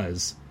rebellion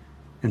does,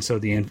 and so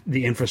the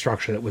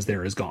infrastructure that was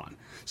there is gone.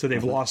 So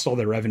they've lost all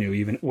their revenue,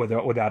 even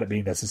without it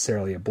being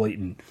necessarily a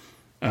blatant,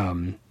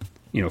 funding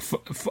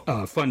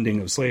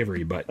of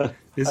slavery. But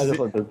this is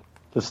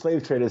the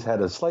slave trade has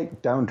had a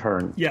slight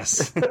downturn.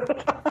 Yes,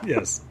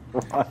 yes.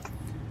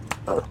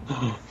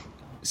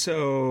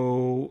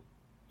 So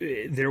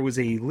there was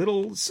a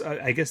little.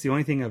 I guess the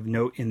only thing of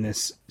note in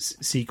this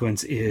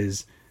sequence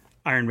is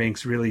Iron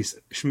Bank's really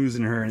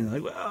schmoozing her and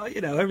like,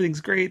 well,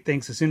 everything's great.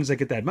 Thanks. As soon as I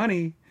get that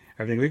money,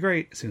 everything will be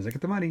great. As soon as I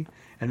get the money,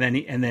 and then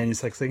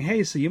he's like saying,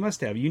 "Hey, so you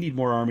need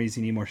more armies,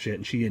 you need more shit,"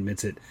 and she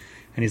admits it.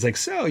 And he's like,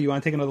 "So you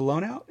want to take another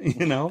loan out?"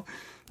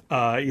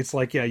 It's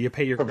like, you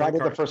pay your provided credit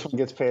card. The first one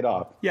gets paid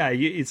off. Yeah,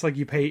 it's like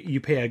you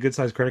pay a good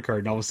sized credit card,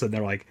 and all of a sudden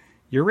they're like,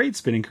 your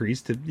rate's been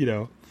increased to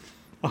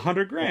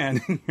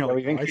 $100,000.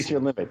 We've increased your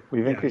limit.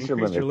 We've increased your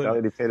limit. You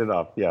already paid it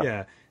off. Yeah.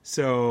 Yeah.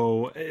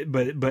 So,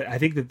 but I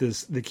think that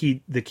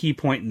the key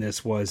point in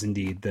this was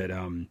indeed that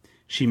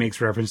she makes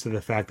reference to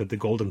the fact that the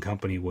Golden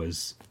Company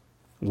was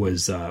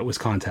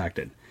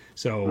contacted.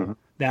 So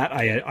that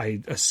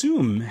I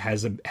assume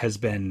has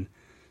been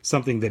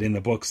something that in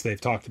the books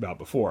they've talked about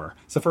before.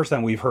 It's the first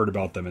time we've heard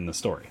about them in the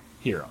story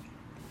here.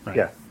 Right?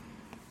 Yeah.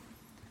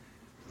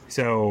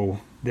 So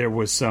there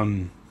was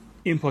some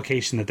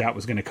implication that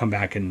was going to come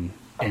back and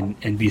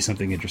be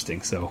something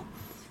interesting. So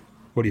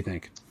what do you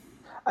think?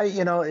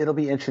 It'll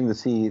be interesting to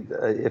see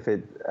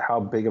how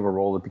big of a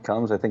role it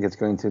becomes. I think it's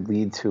going to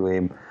lead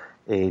to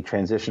a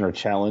transition or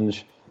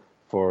challenge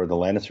for the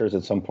Lannisters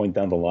at some point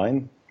down the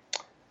line,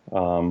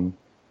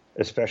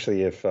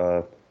 especially if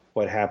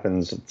what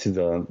happens to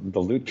the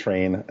loot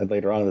train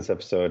later on in this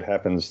episode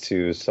happens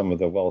to some of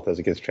the wealth as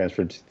it gets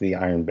transferred to the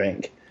Iron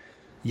Bank.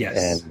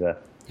 Yes. And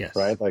yes.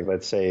 Right, like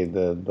let's say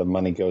the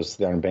money goes to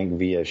the Iron Bank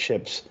via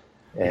ships,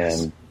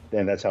 and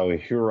that's how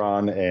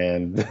Huron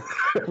and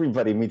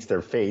everybody meets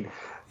their fate.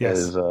 Yes.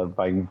 Is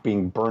by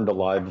being burned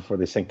alive before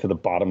they sink to the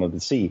bottom of the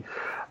sea.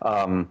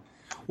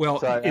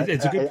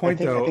 It's a good point,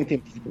 though.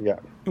 Yeah.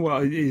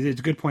 Well, it's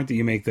a good point that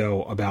you make,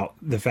 though, about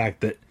the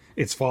fact that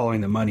it's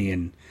following the money,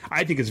 and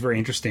I think it's very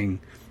interesting.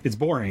 It's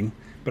boring,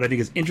 but I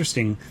think it's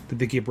interesting that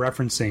they keep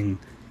referencing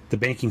the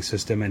banking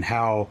system and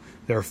how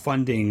they're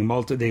funding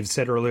they've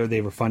said earlier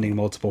they were funding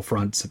multiple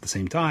fronts at the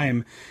same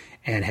time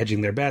and hedging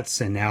their bets,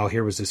 and now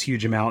here was this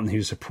huge amount and he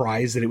was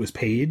surprised that it was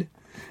paid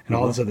and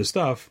all this other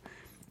stuff.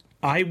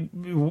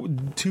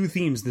 Two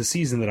themes this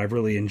season that I've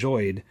really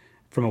enjoyed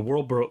from a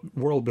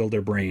world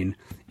builder brain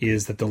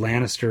is that the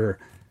Lannister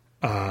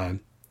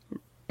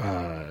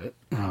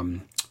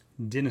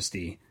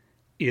dynasty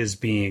is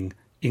being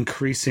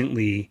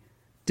increasingly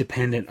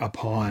dependent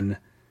upon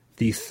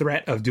the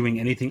threat of doing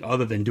anything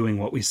other than doing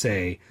what we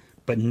say,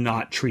 but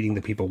not treating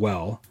the people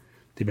well.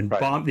 They've been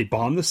bombed. They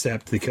bombed the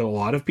Sept. They kill a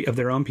lot of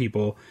their own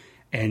people,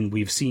 and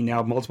we've seen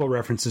now multiple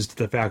references to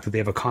the fact that they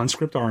have a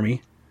conscript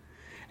army.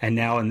 And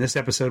now in this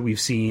episode, we've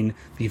seen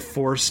the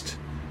forced,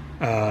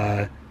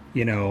 the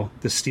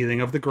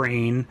stealing of the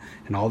grain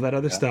and all that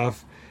other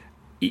stuff.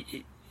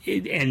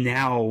 And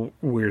now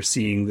we're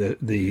seeing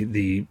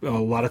the a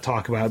lot of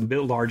talk about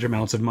large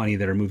amounts of money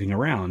that are moving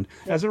around.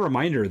 As a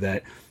reminder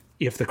that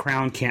if the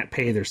crown can't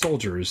pay their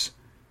soldiers,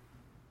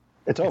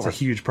 it's a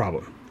huge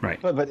problem, right?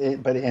 But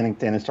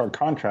in stark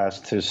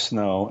contrast to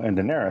Snow and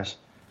Daenerys,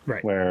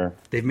 right, where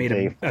they've made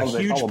a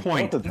huge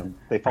point.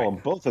 They follow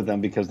both of them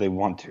because they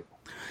want to.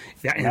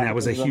 Yeah, and that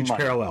was a huge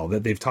parallel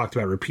that they've talked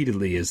about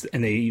repeatedly.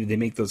 And they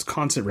make those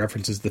constant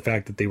references to the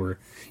fact that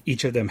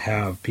each of them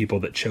have people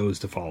that chose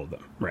to follow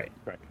them. Right.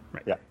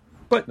 Yeah,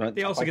 but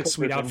they also get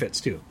sweet outfits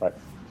too. Right.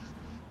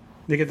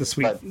 They get the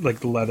sweet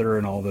like the leather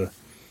and all the.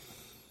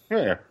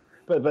 Yeah,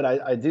 but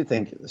I do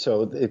think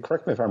so.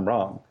 Correct me if I'm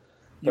wrong.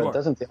 But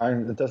doesn't the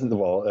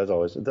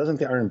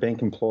Iron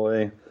Bank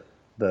employ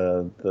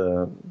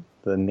the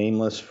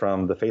nameless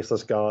from the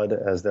Faceless God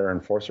as their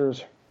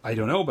enforcers? I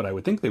don't know, but I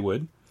would think they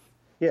would.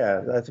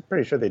 Yeah, I'm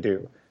pretty sure they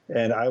do.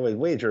 And I would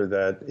wager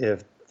that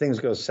if things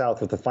go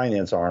south with the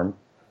finance arm,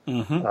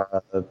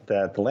 that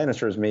the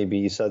Lannisters may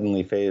be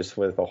suddenly faced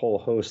with a whole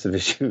host of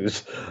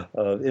issues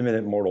of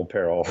imminent mortal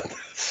peril.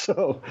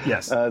 So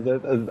yes,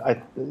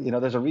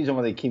 there's a reason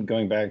why they keep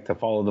going back to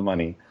follow the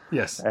money.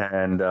 Yes,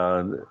 and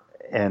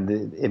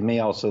it may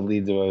also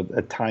lead to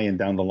a tie-in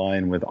down the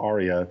line with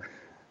Arya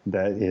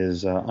that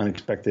is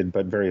unexpected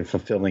but very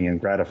fulfilling and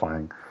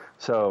gratifying.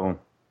 So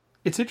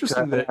it's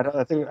interesting that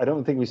I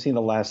don't think we've seen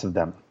the last of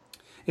them.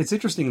 It's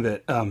interesting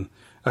that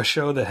a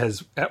show that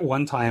has at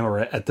one time or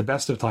at the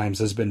best of times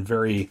has been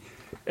very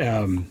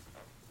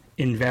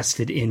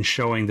invested in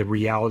showing the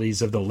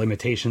realities of the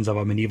limitations of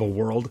a medieval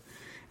world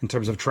in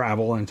terms of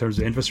travel and in terms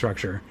of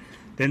infrastructure.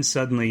 Then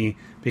suddenly,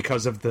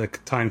 because of the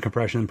time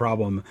compression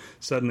problem,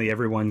 suddenly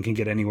everyone can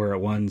get anywhere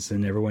at once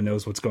and everyone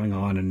knows what's going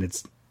on and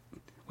it's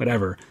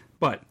whatever.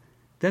 But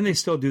then they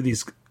still do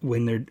these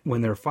when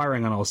they're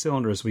firing on all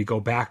cylinders. We go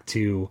back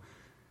to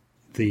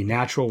the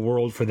natural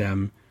world for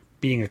them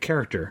being a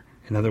character.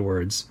 In other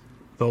words,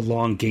 the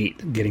long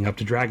gate getting up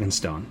to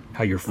Dragonstone,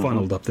 how you're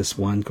funneled up this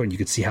one, and you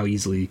can see how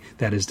easily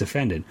that is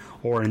defended.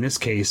 Or in this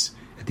case,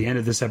 at the end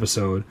of this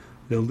episode,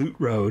 the loot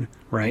road,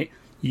 right?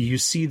 You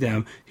see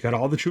them, you got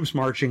all the troops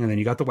marching, and then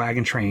you got the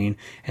wagon train,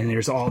 and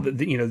there's all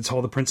it's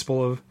all the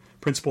principle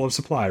of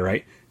supply,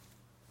 right?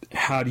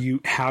 How do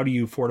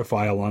you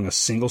fortify along a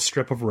single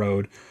strip of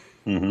road,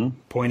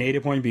 point A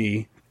to point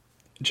B,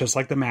 just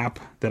like the map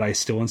that I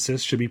still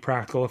insist should be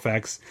practical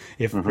effects.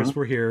 If Chris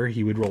were here,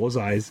 he would roll his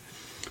eyes.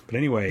 But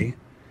anyway,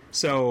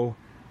 so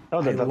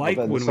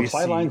the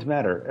supply lines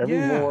matter.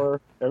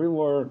 Every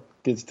war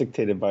gets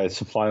dictated by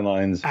supply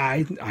lines.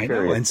 I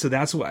know, and so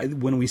that's why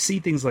when we see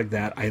things like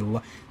that,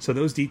 so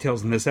those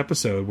details in this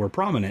episode were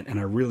prominent, and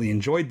I really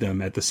enjoyed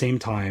them. At the same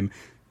time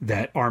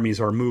that armies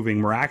are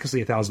moving miraculously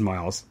 1,000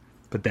 miles,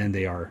 but then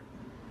they are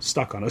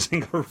stuck on a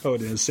single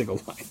road in a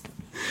single line.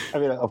 I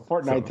mean, a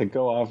fortnight to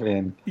go off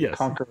and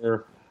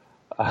conquer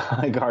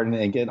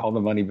Highgarden and get all the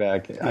money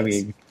back. Yes. I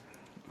mean,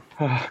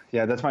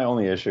 yeah, that's my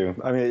only issue.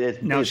 I mean,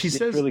 it's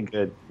really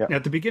good. Yeah.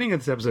 At the beginning of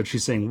this episode,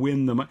 she's saying,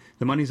 "When the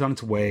money's on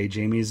its way,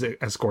 Jaime's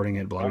escorting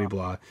it, blah blah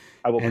blah.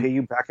 I will pay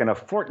you back in a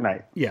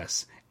fortnight."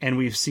 Yes, and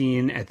we've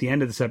seen at the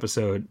end of this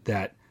episode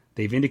that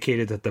they've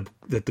indicated that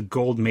the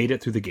gold made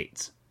it through the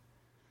gates.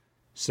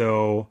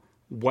 So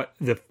what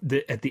at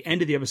the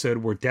end of the episode,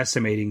 we're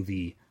decimating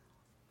the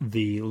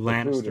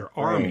Lannister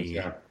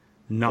army,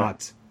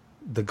 not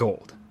the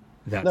gold.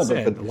 That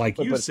said,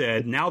 you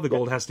said, now the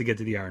gold has to get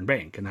to the Iron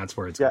Bank, and that's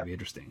where it's going to be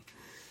interesting.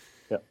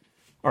 Yeah.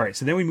 All right,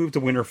 so then we moved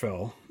to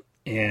Winterfell,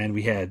 and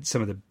we had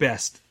some of the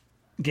best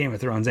Game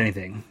of Thrones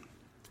anything,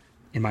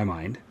 in my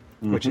mind,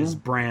 which is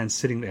Bran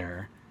sitting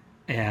there,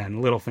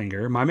 and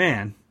Littlefinger, my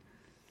man,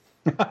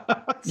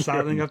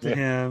 sidling up to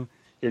him.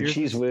 Your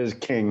cheese whiz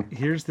king.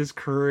 Here's the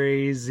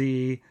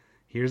crazy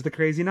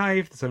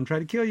knife that I'm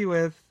trying to kill you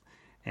with.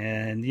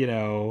 And,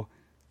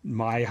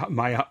 my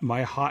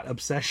hot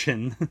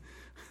obsession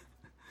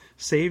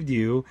saved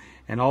you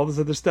and all this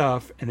other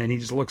stuff. And then he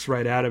just looks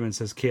right at him and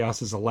says,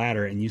 chaos is a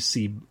ladder. And you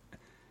see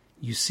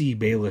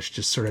Baelish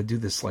just sort of do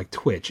this like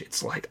twitch.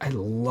 It's like,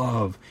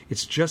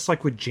 it's just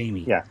like with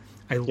Jaime. Yeah.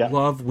 I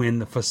love when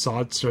the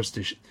facade starts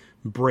to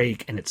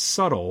break and it's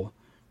subtle,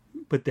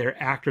 but their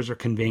actors are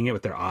conveying it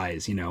with their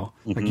eyes, you know?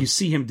 Like you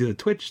see him do the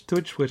twitch.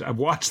 I've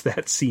watched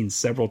that scene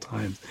several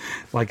times.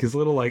 Like his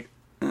little like,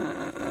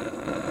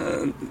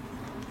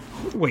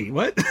 wait,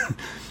 what?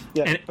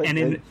 Yeah,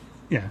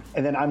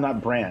 and then I'm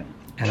not Bran.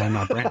 And I'm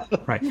not Bran.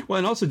 Right. Well,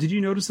 and also, did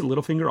you notice that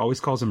Littlefinger always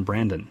calls him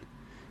Brandon,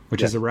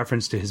 which is a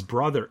reference to his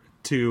brother,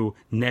 to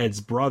Ned's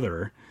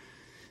brother.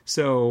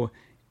 So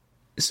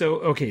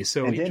okay.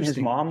 So and didn't his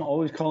mom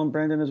always call him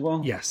Brandon as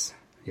well? Yes.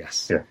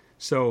 Yeah.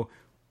 So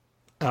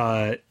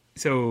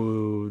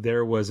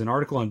there was an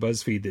article on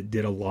BuzzFeed that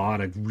did a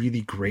lot of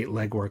really great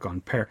legwork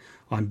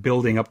on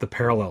building up the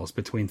parallels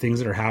between things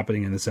that are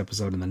happening in this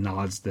episode and the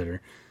nods that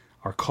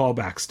are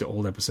callbacks to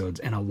old episodes,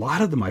 and a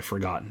lot of them I've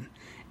forgotten.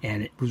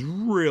 And it was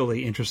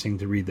really interesting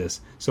to read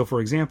this. So,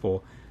 for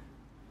example,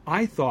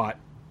 I thought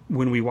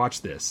when we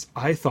watched this,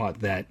 I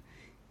thought that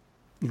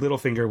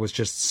Littlefinger was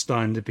just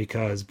stunned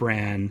because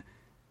Bran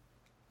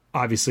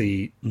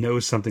obviously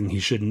knows something he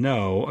shouldn't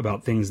know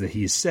about things that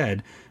he's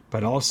said,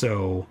 but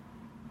also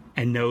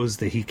and knows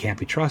that he can't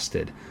be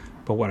trusted.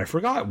 But what I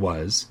forgot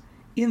was,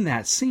 in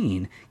that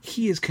scene,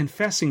 he is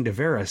confessing to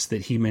Varys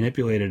that he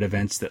manipulated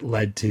events that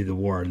led to the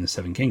war in the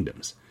Seven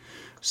Kingdoms.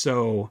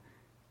 So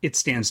it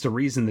stands to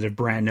reason that if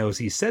Bran knows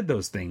he said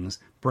those things,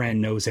 Bran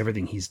knows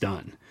everything he's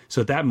done.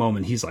 So at that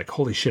moment, he's like,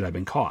 holy shit, I've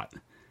been caught.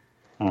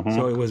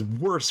 So it was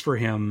worse for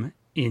him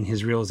in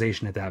his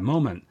realization at that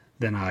moment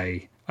than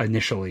I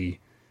initially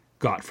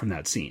got from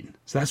that scene.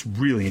 So that's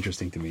really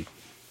interesting to me.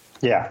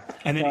 Yeah.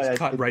 And then he's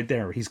cut right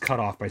there. He's cut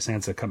off by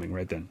Sansa coming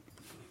right then.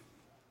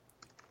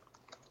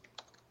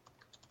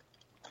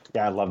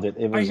 Yeah, I loved it.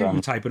 It was, I hear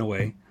you typing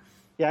away.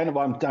 Yeah, I know.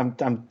 I'm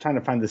trying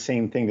to find the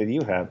same thing that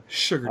you have.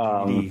 Sugar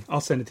DVD. I'll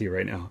send it to you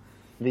right now.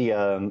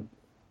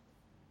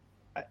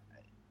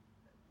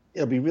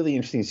 It'll be really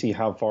interesting to see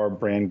how far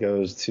Bran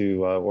goes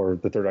to, or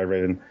the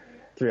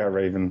Three-Eyed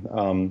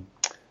Raven,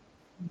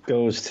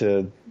 goes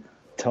to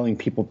telling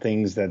people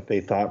things that they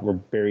thought were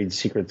buried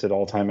secrets at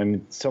all time. I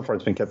mean, so far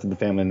it's been kept in the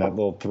family, and that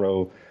will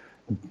throw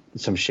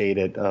some shade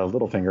at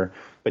Littlefinger.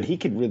 But he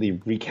could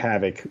really wreak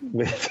havoc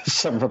with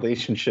some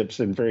relationships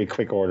in very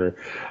quick order.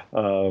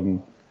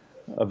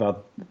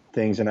 About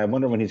things, and I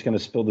wonder when he's going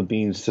to spill the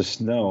beans to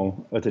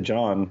Snow, to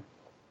Jon,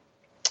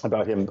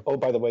 about him. Oh,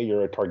 by the way,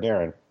 you're a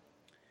Targaryen.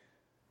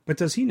 But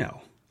does he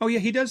know? Oh, yeah,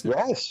 he does know.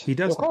 Yes, he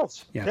does. Of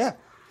course. Yes. Yeah.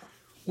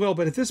 Well,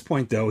 but at this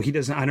point, though, he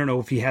doesn't. I don't know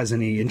if he has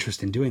any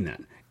interest in doing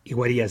that.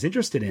 What he has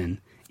interest in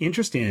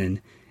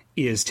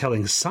is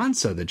telling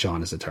Sansa that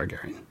Jon is a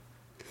Targaryen,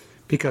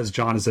 because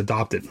Jon is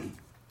adopted,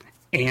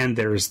 and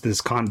there's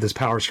this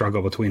power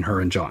struggle between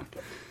her and Jon.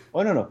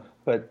 Oh no,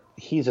 but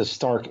he's a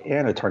Stark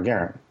and a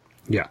Targaryen.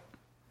 Yeah,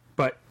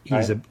 but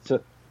he's a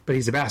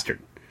bastard.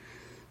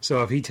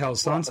 So if he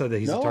tells Sansa that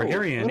he's a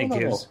Targaryen, it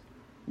gives.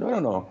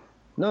 No.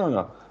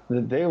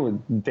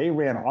 They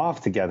ran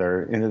off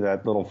together into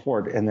that little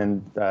fort, and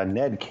then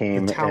Ned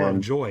came. The Tower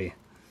of Joy.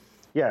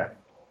 Yeah,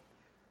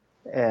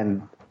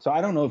 and so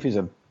I don't know if he's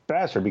a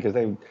bastard because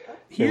they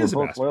were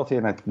both royalty,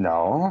 and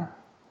no,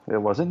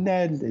 it wasn't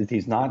Ned.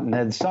 He's not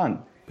Ned's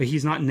son. But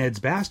he's not Ned's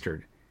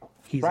bastard.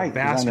 He's a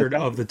bastard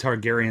of the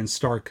Targaryen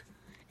Stark.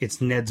 It's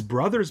Ned's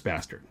brother's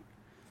bastard.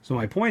 So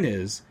my point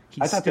is,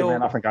 I thought they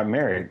ran off and got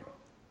married.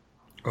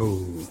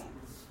 Oh,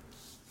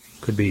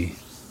 could be.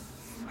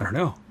 I don't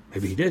know.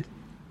 Maybe he did.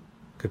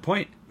 Good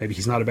point. Maybe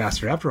he's not a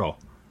bastard after all.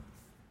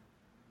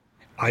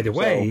 Either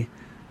way,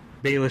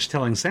 Baelish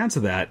telling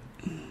Sansa that,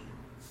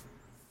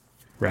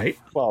 right?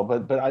 Well,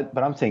 but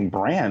I'm saying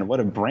Bran.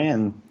 What if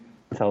Bran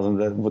tells him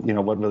that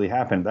what really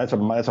happened? That's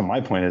what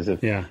my point is.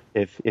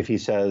 If he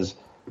says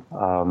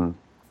the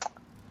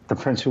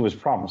prince who was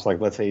promised,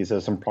 like let's say he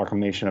says some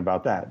proclamation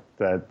about that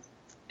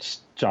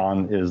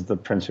Jon is the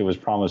prince who was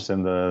promised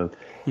in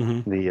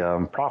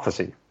the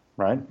prophecy,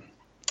 right?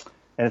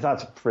 And it's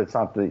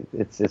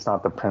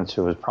not the prince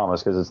who was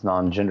promised because it's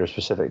non-gender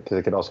specific, because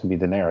it could also be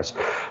Daenerys,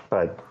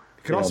 but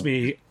it could also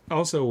be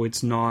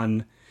it's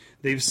non.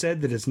 They've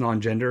said that it's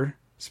non-gender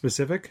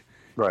specific,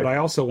 right? But I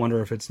also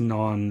wonder if it's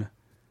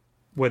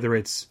whether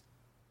it's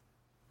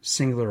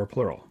singular or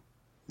plural,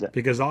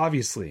 because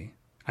obviously,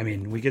 I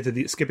mean, we get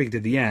to skipping to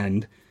the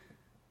end.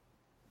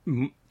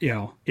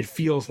 It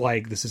feels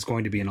like this is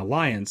going to be an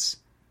alliance,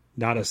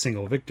 not a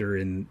single victor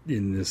in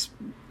this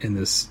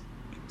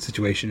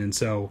situation, and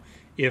so.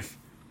 If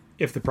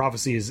the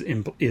prophecy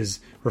is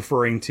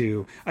referring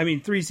to, I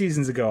mean, 3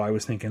 seasons ago, I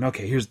was thinking,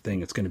 okay, here's the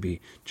thing: it's going to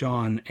be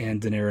Jon and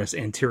Daenerys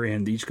and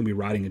Tyrion, each going to be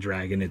riding a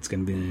dragon. It's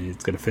going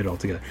to fit all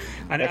together.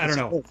 I don't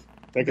know.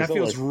 That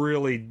feels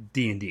really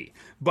D&D,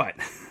 but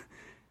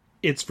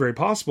it's very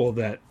possible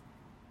that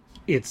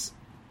it's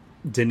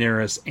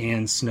Daenerys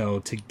and Snow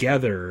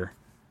together,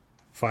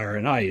 fire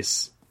and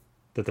ice,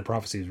 that the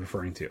prophecy is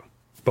referring to,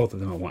 both of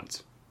them at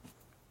once,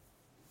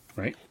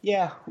 right?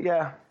 Yeah.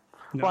 No.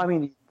 Well, I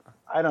mean.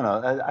 I don't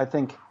know. I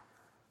think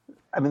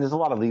there's a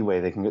lot of leeway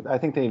they can get. I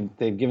think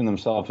they've given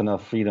themselves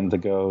enough freedom to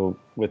go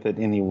with it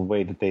any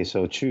way that they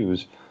so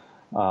choose.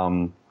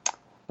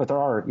 But but there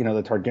are,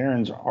 the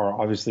Targaryens are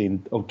obviously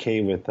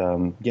okay with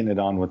getting it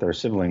on with their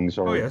siblings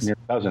or near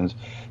cousins.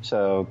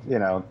 So,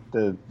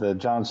 the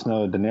Jon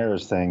Snow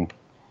Daenerys thing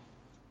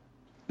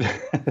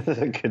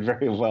could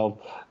very well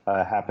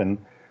happen.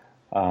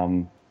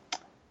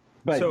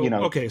 But so,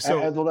 okay,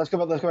 so let's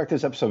go back to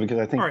this episode, because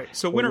I think all right,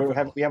 so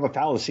we have a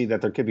fallacy that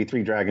there could be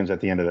 3 dragons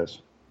at the end of this.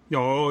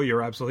 No,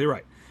 you're absolutely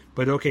right.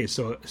 But okay,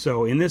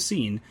 so in this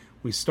scene,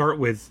 we start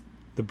with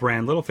the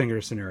Bran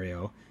Littlefinger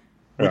scenario,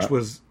 which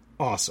was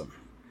awesome.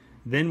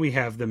 Then we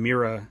have the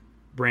Mira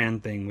Bran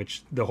thing,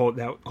 which that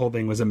whole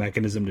thing was a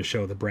mechanism to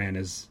show that Bran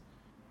is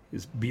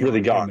beyond really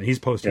gone. Human. He's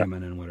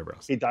post-human and whatever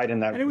else. He died in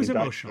that, and it was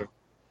emotional.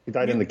 He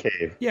died in the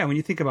cave. Yeah, when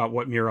you think about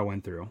what Mira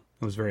went through,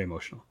 it was very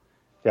emotional.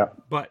 Yeah,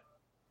 but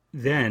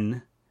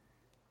then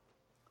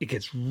it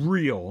gets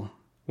real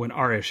when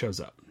Arya shows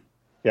up.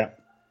 Yeah.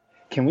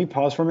 Can we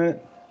pause for a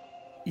minute?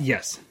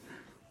 Yes.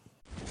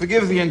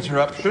 Forgive the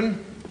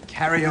interruption.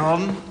 Carry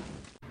on.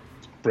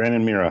 Bran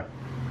and Mira.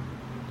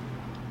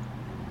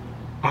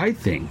 I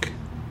think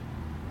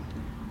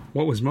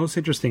what was most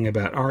interesting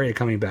about Arya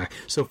coming back.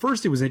 So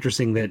first, it was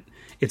interesting that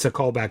it's a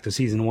callback to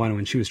season 1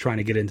 when she was trying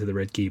to get into the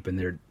Red Keep and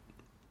they're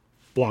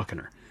blocking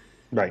her.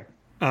 Right.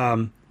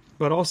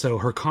 But also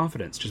her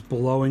confidence, just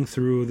blowing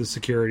through the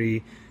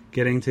security,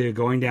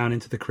 going down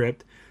into the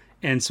crypt.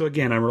 And so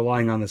again, I'm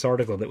relying on this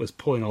article that was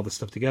pulling all this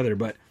stuff together,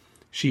 but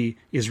she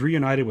is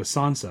reunited with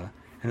Sansa.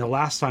 And the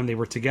last time they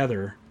were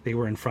together, they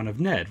were in front of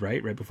Ned,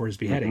 right before his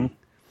beheading.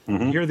 Mm-hmm.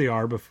 Mm-hmm. Here they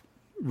are,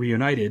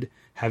 reunited,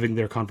 having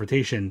their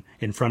confrontation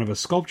in front of a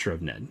sculpture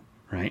of Ned,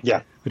 right?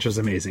 Yeah. Which was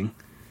amazing.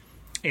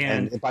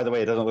 And by the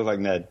way, it doesn't look like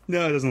Ned.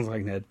 No, it doesn't look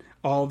like Ned.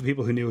 All the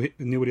people who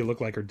knew what he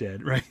looked like are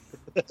dead, right?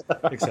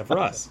 Except for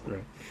us.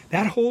 Right.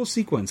 That whole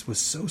sequence was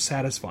so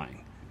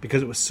satisfying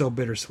because it was so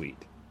bittersweet.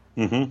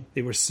 Mm-hmm.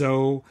 They were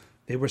so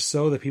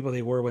the people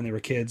they were when they were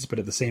kids, but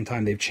at the same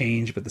time they've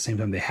changed, but at the same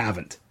time they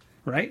haven't,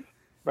 right?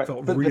 Right.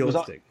 Felt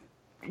realistic.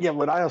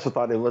 What I also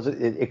thought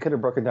it could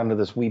have broken down to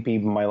this weepy,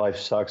 my life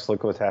sucks,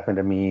 look what's happened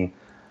to me.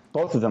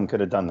 Both of them could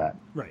have done that.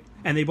 Right.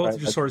 And they both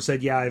just sort of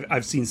said, yeah,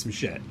 I've seen some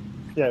shit.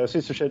 Yeah, I've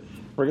seen some shit.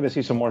 We're going to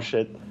see some more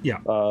shit. Yeah.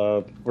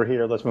 We're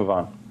here. Let's move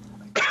on.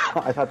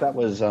 I thought that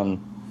was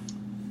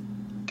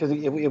because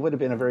it would have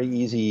been a very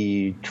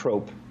easy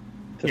trope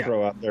to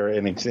throw out there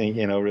and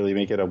really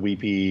make it a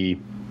weepy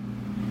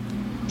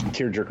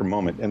tearjerker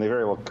moment, and they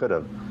very well could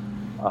have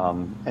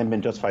and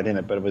been justified in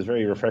it. But it was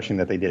very refreshing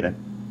that they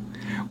didn't.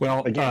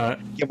 Well,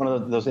 again, one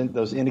of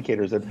those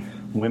indicators that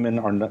women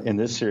are not, in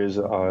this series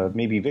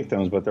maybe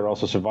victims, but they're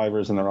also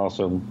survivors, and they're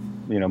also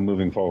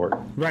moving forward.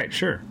 Right.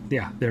 Sure.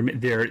 Yeah.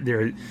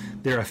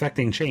 They're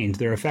affecting change.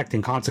 They're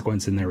affecting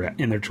consequence in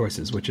their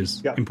choices, which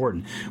is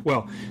important.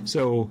 Well,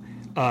 so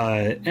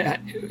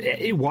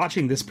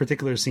watching this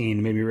particular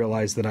scene made me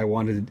realize that I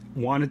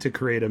wanted to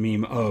create a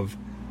meme of.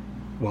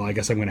 Well, I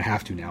guess I'm going to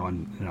have to now,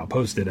 and I'll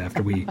post it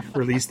after we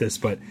release this,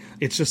 but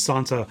it's just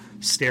Sansa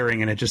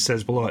staring, and it just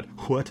says below it,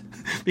 what?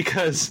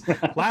 Because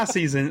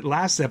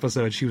last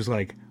episode, she was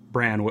like,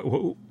 Bran,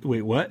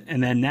 wait, what?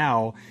 And then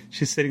now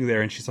she's sitting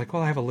there, and she's like,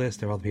 well, I have a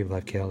list of all the people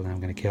I've killed, and I'm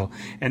going to kill.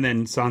 And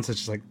then Sansa's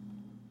just like,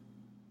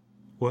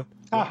 what?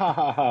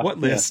 What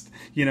list?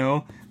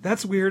 Yeah.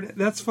 That's weird.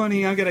 That's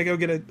funny. I'm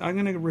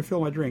going to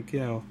refill my drink,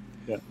 Yeah.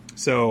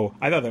 So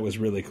I thought that was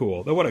really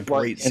cool. What a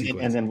great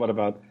sequence. And then what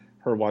about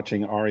her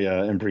watching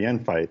Arya and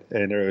Brienne fight,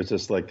 and it was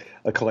just like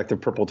a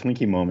collective purple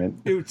Twinkie moment.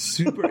 It was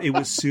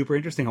super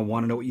interesting. I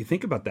want to know what you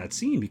think about that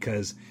scene,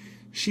 because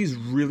she's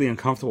really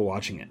uncomfortable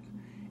watching it.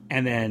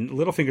 And then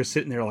Littlefinger's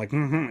sitting there like,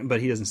 but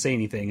he doesn't say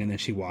anything, and then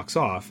she walks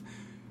off.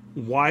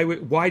 Why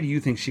do you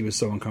think she was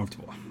so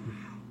uncomfortable?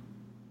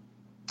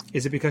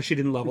 Is it because she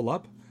didn't level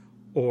up,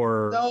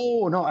 or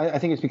no? I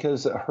think it's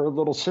because her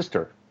little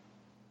sister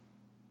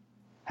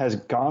has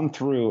gone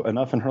through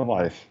enough in her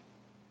life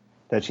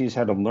that she's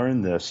had to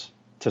learn this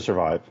to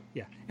survive.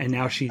 Yeah, and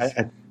now she's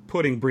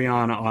putting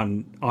Brienne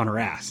on her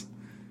ass.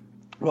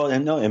 Well,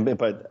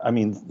 but I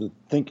mean,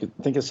 think of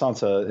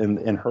Sansa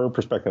in her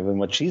perspective and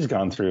what she's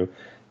gone through and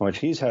what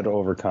she's had to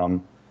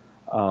overcome,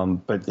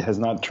 but has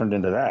not turned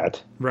into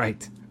that.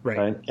 Right.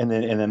 And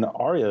then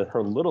Arya,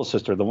 her little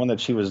sister, the one that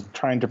she was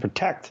trying to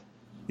protect,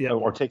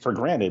 or take for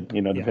granted,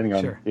 depending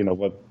on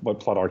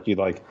what plot arc you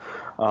like.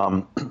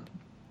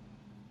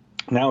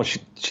 Now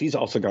she's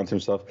also gone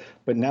through stuff,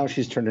 but now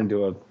she's turned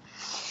into a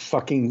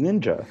fucking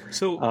ninja.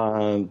 So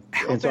how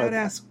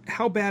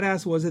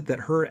badass was it that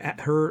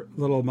her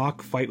little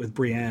mock fight with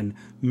Brienne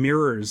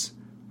mirrors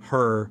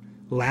her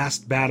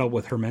last battle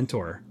with her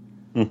mentor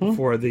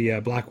for the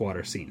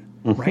Blackwater scene,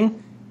 right?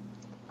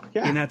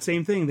 Yeah. In that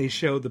same thing, they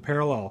showed the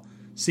parallel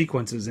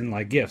sequences in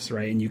like GIFs,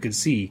 right? And you can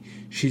see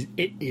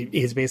it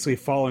is basically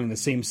following the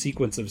same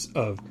sequence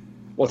of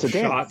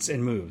shots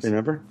and moves.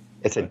 Remember?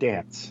 It's a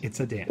dance. It's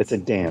a dance. It's a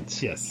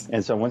dance. Yes.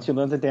 And so once you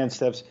learn the dance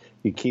steps,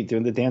 you keep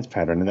doing the dance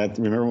pattern. And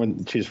remember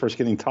when she was first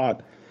getting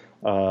taught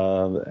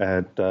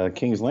at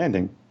King's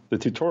Landing, the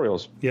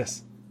tutorials?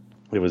 Yes.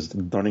 It was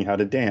learning how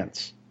to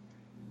dance.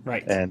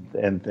 Right.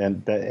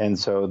 And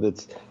so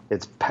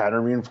it's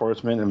pattern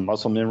reinforcement and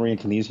muscle memory and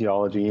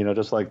kinesiology.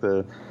 Just like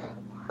the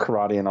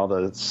karate and all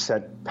the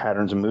set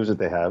patterns and moves that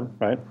they have,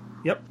 right?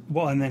 Yep.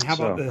 Well, and then how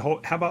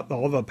about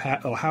all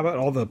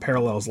the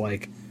parallels?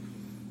 Like,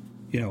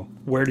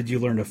 where did you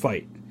learn to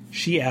fight?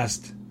 She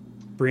asked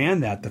Brienne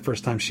that the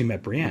first time she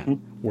met Brienne.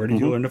 Mm-hmm. Where did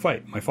you learn to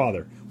fight? My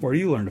father. Where do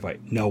you learn to fight?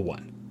 No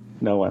one.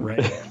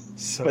 Right.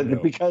 So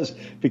but because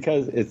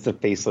it's the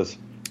faceless.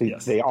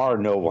 Yes. They are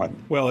no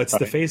one. Well, it's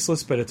the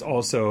faceless, but it's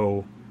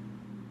also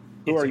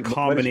a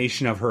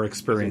combination of her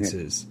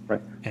experiences.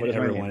 Right. And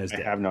everyone is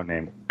dead. I have no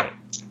name.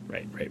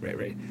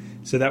 Right.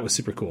 So that was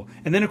super cool.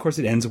 And then, of course,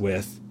 it ends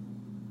with,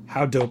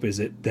 how dope is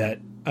it that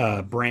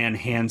Bran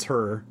hands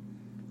her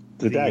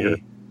the dagger?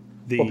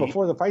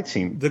 Before the fight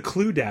scene. The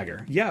clue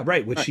dagger. Yeah,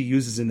 right, which she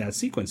uses in that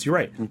sequence. You're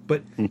right.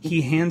 But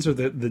he hands her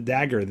the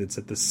dagger that's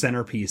at the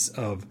centerpiece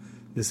of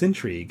this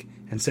intrigue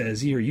and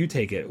says, here, you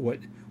take it.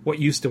 What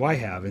use do I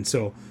have? And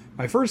so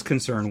my first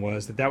concern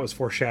was that was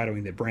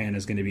foreshadowing that Bran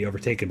is going to be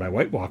overtaken by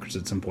White Walkers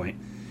at some point,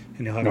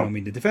 and he'll have no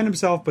means to defend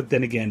himself. But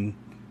then again,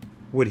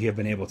 would he have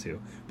been able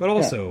to? But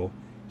also,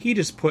 he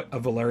just put a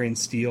Valyrian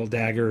steel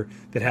dagger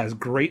that has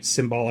great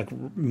symbolic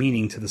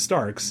meaning to the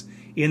Starks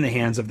in the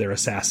hands of their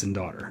assassin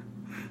daughter,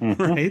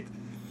 right?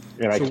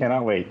 And I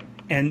cannot wait.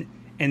 And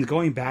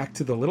going back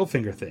to the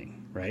Littlefinger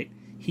thing, right?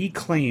 He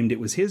claimed it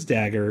was his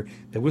dagger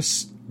that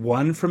was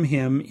won from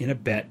him in a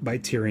bet by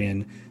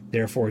Tyrion.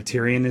 Therefore,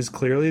 Tyrion is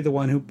clearly the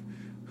one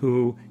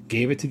who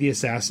gave it to the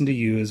assassin to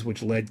use,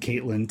 which led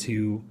Catelyn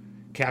to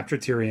capture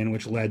Tyrion,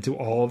 which led to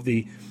all of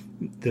the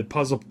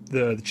puzzle,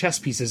 the chess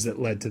pieces that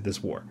led to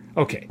this war.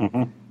 Okay.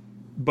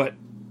 But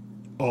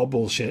all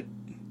bullshit.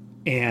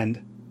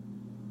 And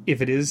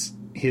if it is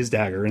his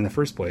dagger in the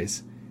first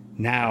place,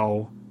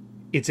 now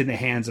it's in the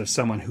hands of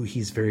someone who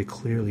he's very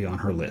clearly on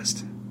her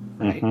list.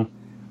 Right?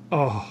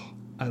 Oh,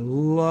 I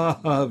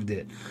loved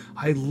it.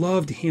 I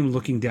loved him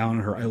looking down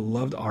at her. I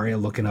loved Arya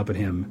looking up at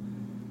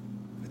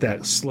him with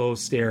that slow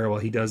stare while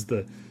he does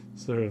the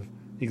sort of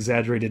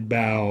exaggerated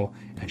bow,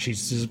 and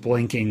she's just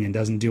blinking and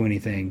doesn't do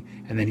anything.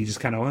 And then he just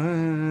kind of,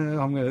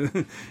 I'm going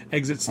to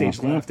exit stage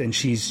left, and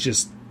she's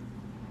just,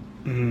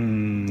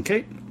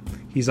 okay,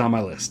 he's on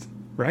my list,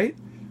 right?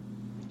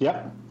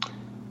 Yep.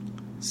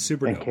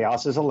 Super dope. And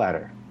chaos is a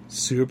ladder.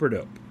 Super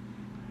dope.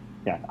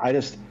 Yeah,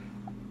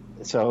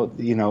 So,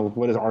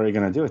 what is Arya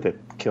going to do with it?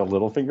 Kill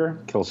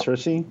Littlefinger? Kill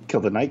Cersei? Kill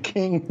the Night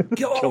King?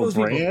 Kill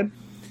Bran?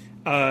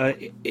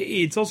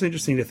 It's also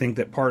interesting to think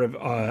that part of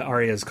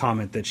Arya's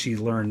comment that she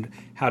learned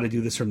how to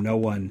do this from no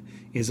one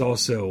is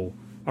also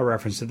a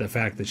reference to the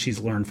fact that she's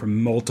learned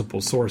from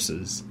multiple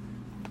sources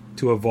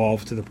to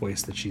evolve to the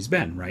place that she's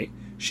been, right?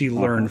 She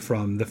learned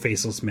from the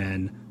Faceless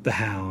Men, the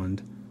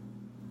Hound,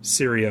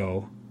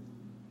 Syrio,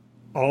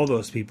 all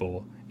those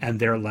people, and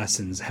their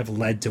lessons have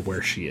led to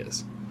where she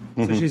is.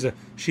 So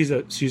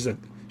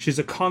she's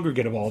a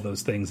congregate of all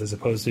those things as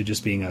opposed to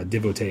just being a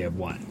devotee of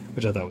one,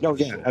 which I thought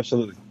was cool.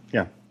 Absolutely.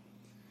 Yeah.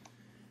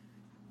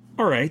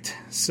 All right.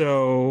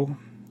 So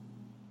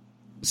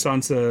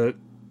Sansa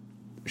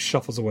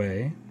shuffles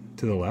away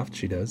to the left.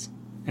 She does.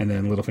 And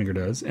then Littlefinger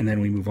does. And then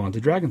we move on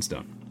to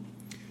Dragonstone.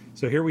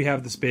 So here we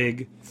have this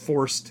big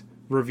forced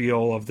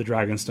reveal of the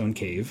Dragonstone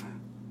cave.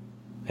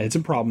 I had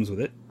some problems with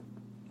it.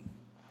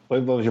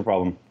 What was your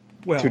problem?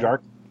 Well, too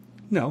dark?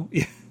 No.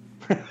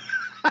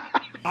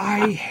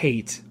 I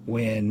hate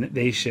when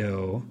they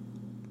show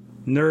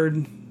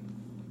nerd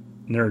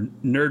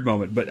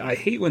moment, but I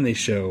hate when they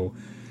show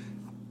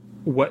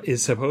what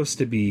is supposed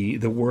to be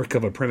the work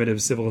of a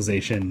primitive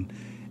civilization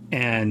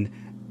and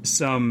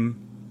some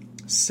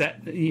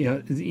set,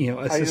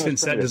 assistant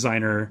set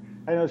designer.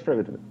 I know it's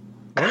primitive.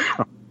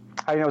 What?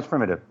 I know it's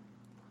primitive.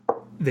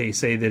 They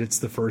say that it's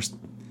the first.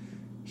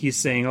 He's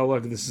saying, "Oh,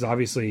 look, this is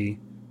obviously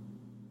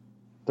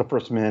the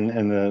first men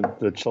and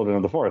the children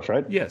of the forest,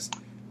 right?" Yes.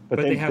 But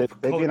they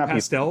have colored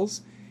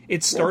pastels.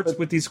 It starts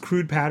with these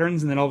crude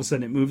patterns, and then all of a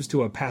sudden it moves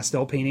to a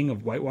pastel painting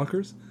of White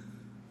Walkers.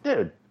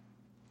 Dude,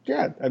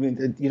 yeah. I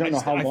mean, you don't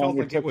know how long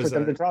it took for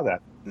them to draw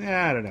that.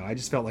 Yeah, I don't know. I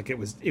just felt like it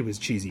was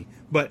cheesy.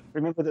 But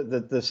remember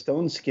the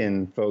stone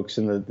skin folks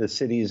and the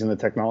cities and the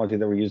technology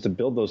that were used to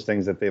build those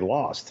things that they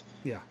lost.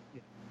 Yeah.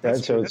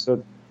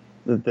 So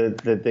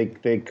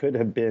they could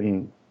have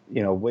been,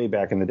 way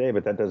back in the day,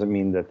 but that doesn't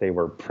mean that they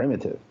were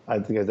primitive. I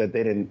think that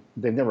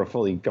they've never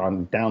fully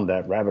gone down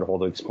that rabbit hole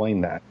to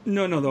explain that.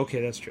 No,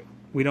 okay, that's true.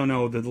 We don't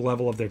know the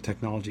level of their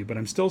technology, but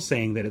I'm still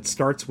saying that it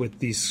starts with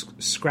these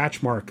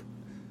scratch mark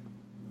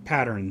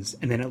patterns,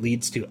 and then it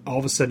leads to, all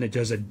of a sudden it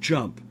does a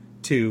jump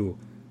to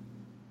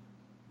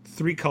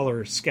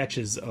 3-color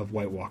sketches of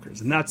White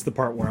Walkers. And that's the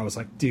part where I was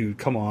like, dude,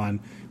 come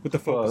on, with the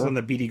focus on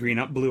the beady green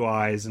up blue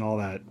eyes and all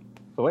that.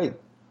 But wait,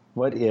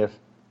 what if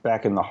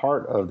back in the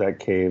heart of that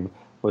cave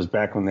was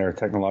back when they were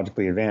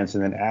technologically advanced,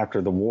 and then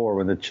after the war,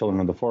 when the children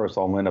of the forest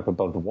all went up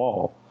above the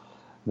wall,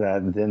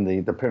 that then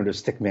the primitive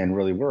stickmen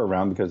really were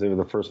around because they were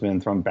the first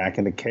men thrown back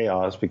into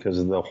chaos because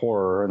of the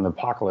horror and the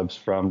apocalypse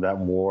from that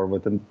war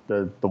with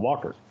the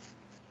walkers.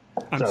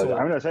 I'm sold.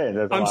 I'm going to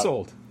say I'm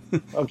sold.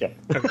 Okay.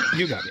 Okay,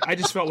 you got me. I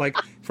just felt like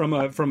from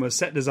a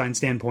set design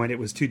standpoint, it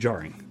was too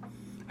jarring.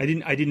 I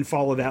didn't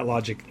follow that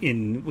logic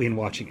in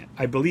watching it.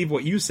 I believe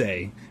what you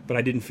say, but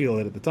I didn't feel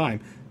it at the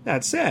time.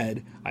 That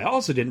said, I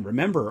also didn't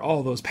remember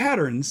all those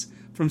patterns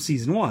from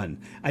season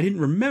 1. I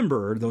didn't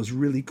remember those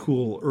really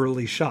cool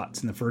early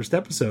shots in the first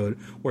episode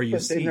where you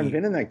see. They've never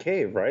been in that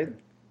cave, right?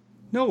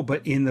 No,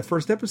 but in the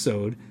first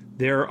episode,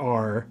 there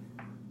are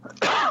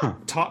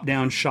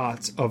top-down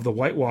shots of the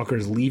White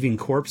Walkers leaving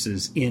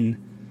corpses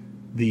in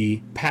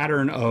the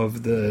pattern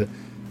of the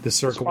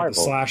circle with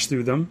the slash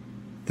through them,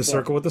 the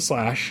circle with the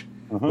slash,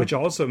 which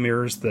also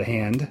mirrors the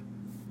hand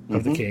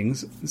of the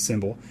king's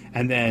symbol,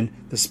 and then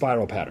the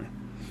spiral pattern.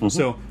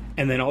 So,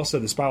 and then also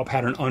the spiral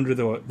pattern under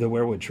the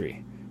weirwood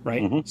tree,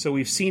 right? So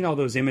we've seen all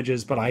those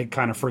images, but I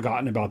kind of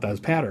forgotten about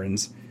those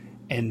patterns.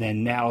 And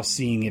then now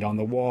seeing it on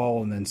the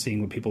wall and then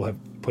seeing what people have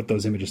put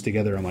those images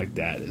together, I'm like,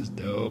 that is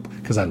dope.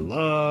 Because I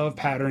love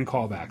pattern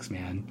callbacks,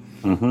 man.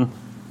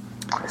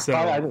 So,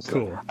 I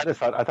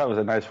thought it was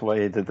a nice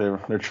way that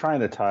they're trying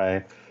to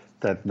tie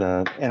that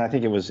and I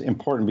think it was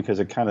important because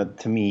it kind of,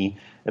 to me,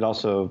 it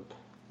also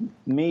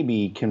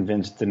maybe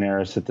convinced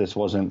Daenerys that this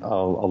wasn't a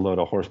load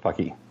of horse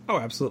pucky. Oh,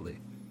 absolutely.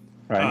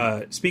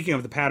 Right. Speaking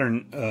of the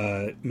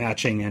pattern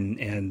matching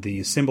and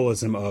the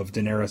symbolism of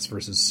Daenerys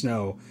versus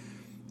Snow,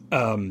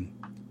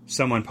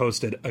 someone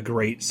posted a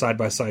great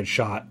side-by-side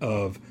shot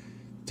of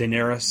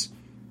Daenerys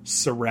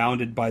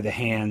surrounded by the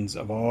hands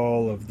of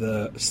all of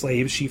the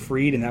slaves she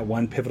freed in that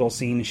one pivotal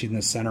scene, and she's in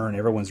the center and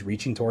everyone's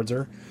reaching towards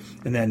her.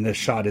 And then the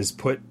shot is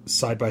put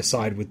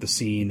side-by-side with the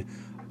scene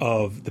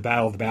of the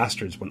Battle of the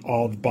Bastards when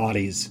all the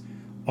bodies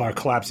are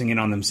collapsing in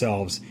on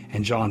themselves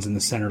and Jon's in the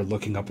center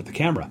looking up at the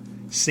camera.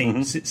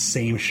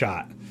 Same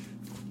shot.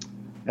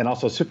 And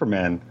also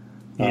Superman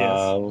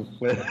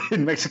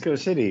in Mexico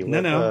City.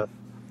 No.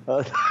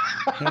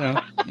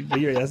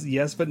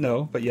 Yes, but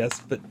no. But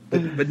yes,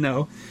 but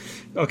no.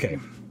 Okay.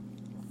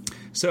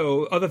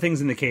 So other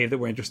things in the cave that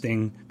were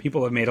interesting.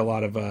 People have made a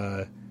lot of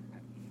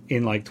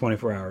in like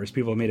 24 hours.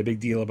 People have made a big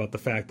deal about the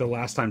fact the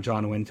last time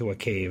Jon went to a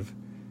cave,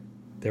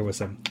 there was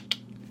a,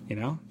 you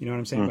know what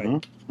I'm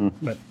saying.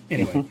 But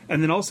anyway,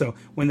 and then also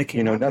when they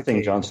came,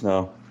 nothing, Jon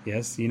Snow.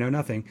 Yes,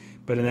 nothing.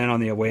 But then on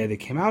the way they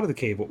came out of the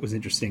cave, what was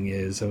interesting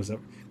is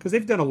because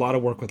they've done a lot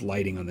of work with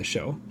lighting on the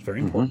show. It's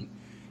very important.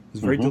 It's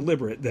very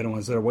deliberate that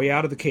on their way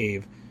out of the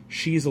cave,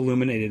 she's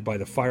illuminated by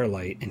the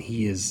firelight and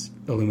he is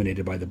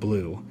illuminated by the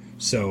blue.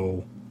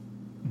 So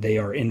they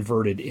are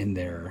inverted in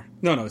their...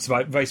 No, it's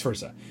vice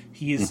versa.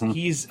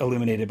 He's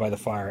illuminated by the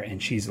fire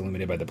and she's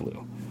illuminated by the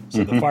blue.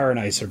 So the fire and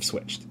ice are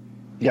switched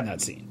in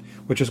that scene,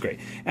 which was great.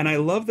 And I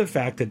love the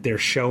fact that they're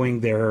showing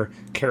their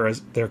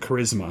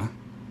charisma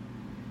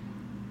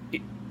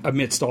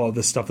amidst all of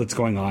this stuff that's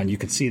going on. You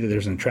can see that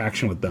there's an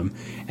attraction with them.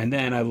 And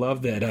then I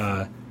love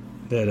that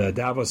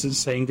Davos is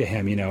saying to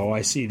him,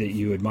 I see that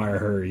you admire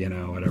her,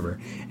 whatever.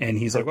 And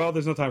he's like, well,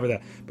 there's no time for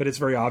that. But it's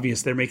very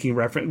obvious. They're making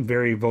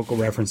very vocal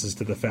references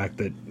to the fact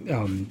that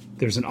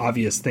there's an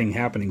obvious thing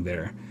happening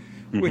there,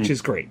 which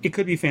is great. It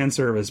could be fan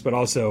service, but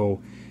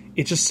also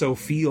it just so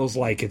feels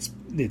like it's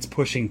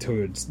pushing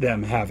towards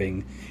them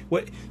having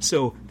what.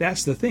 So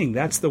that's the thing.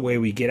 That's the way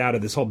we get out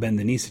of this whole bend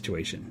the knee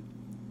situation.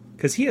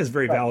 Because he has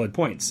very valid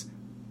points.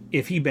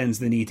 If he bends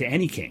the knee to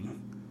any king,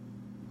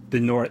 the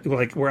North,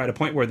 like we're at a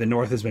point where the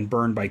North has been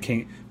burned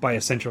by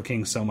a central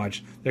king so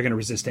much, they're going to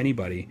resist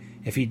anybody.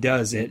 If he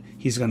does it,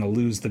 he's going to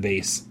lose the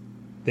base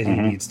that he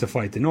needs to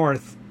fight the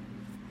North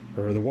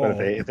or the wall.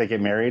 But if they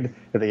get married,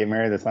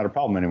 that's not a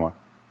problem anymore.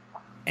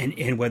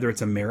 And whether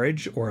it's a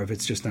marriage or if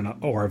it's just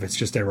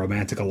a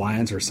romantic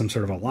alliance or some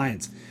sort of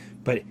alliance,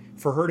 but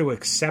for her to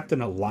accept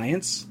an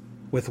alliance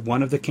with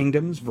one of the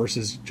kingdoms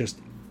versus just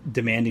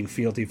demanding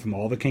fealty from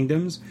all the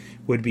kingdoms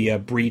would be a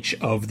breach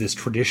of this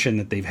tradition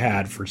that they've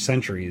had for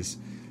centuries,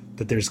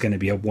 that there's going to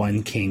be a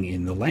one king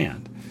in the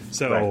land.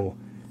 So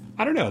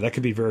I don't know, that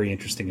could be very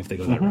interesting if they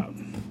go that route.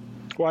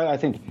 Well, I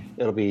think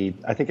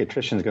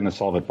attrition's going to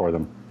solve it for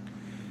them.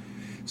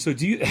 So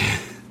do you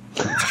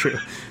that's true.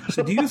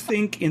 So do you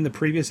think in the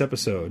previous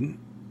episode,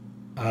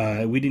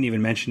 we didn't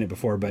even mention it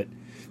before, but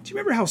do you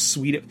remember how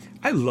sweet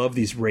I love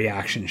these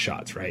reaction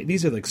shots, right?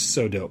 These are like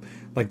so dope.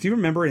 Like, do you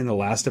remember in the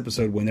last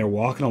episode when they're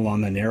walking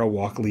along the narrow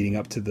walk leading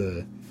up to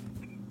the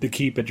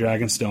keep at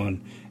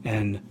Dragonstone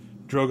and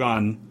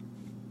Drogon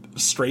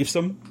strafes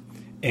them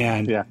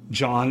and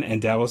Jon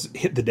and Davos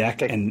hit the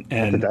deck and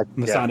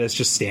Missandei is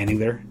just standing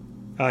there?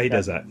 He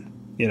does that,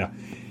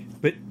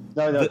 But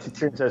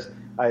Tyrion says,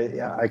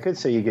 I could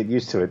say you get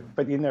used to it,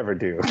 but you never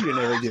do. You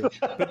never do.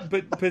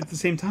 But at the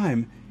same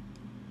time,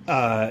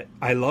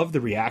 I love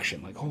the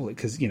reaction, like holy,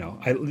 because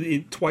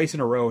twice in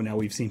a row now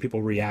we've seen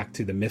people react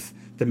to the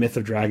myth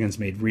of dragons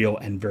made real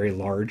and very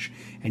large,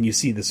 and you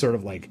see the sort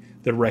of like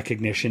the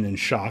recognition and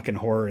shock and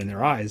horror in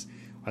their eyes.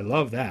 I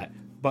love that,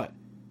 but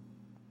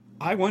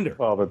I wonder.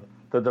 Well,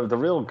 but the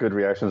real good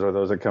reactions are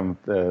those that come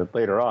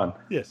later on.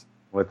 Yes,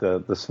 with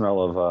the smell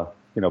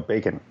of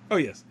bacon. Oh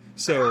yes.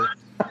 So,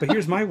 but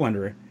here's my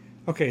wonder.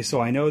 Okay, so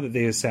I know that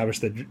they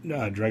established that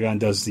Drogon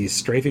does these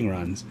strafing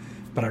runs,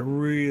 but I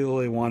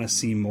really want to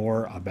see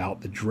more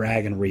about the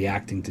dragon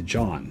reacting to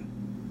Jon.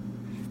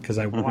 Because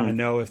I want to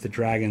know if the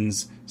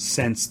dragons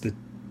sense the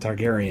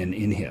Targaryen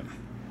in him.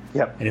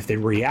 Yep. And if they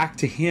react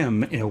to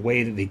him in a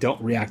way that they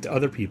don't react to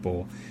other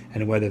people,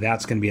 and whether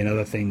that's going to be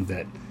another thing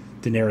that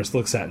Daenerys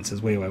looks at and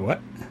says, wait, what?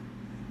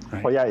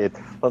 Right. Well, yeah,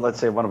 but let's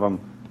say one of them,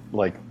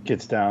 like,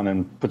 gets down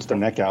and puts their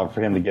neck out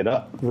for him to get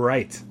up.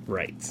 Right.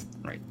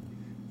 And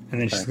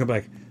then she's going to be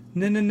like,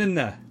 no,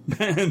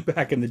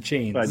 back in the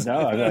chains. But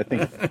no,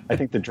 I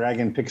think the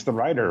dragon picks the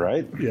rider,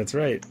 right? Yeah, that's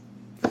right.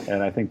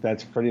 And I think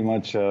that's pretty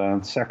much a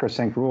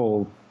sacrosanct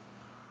rule.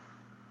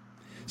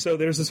 So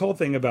there's this whole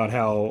thing about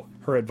how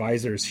her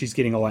advisors, she's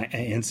getting all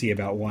antsy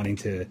about wanting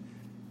to,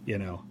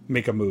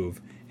 make a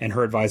move. And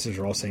her advisors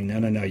are all saying,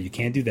 no, you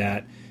can't do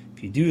that.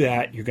 If you do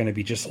that, you're going to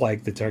be just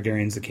like the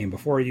Targaryens that came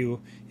before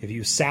you. If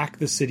you sack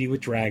the city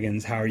with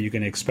dragons, how are you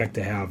going to expect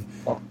to have...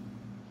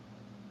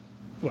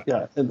 What?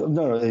 Yeah,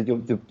 no,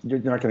 you're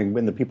not going to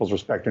win the people's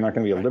respect. You're not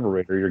going to be a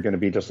liberator. You're going to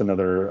be just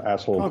another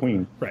asshole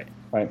queen. Right.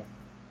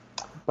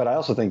 But I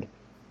also think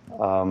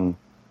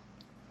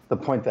the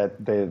point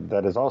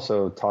that is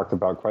also talked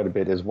about quite a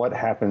bit is what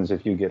happens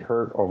if you get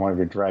hurt or one of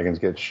your dragons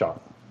gets shot.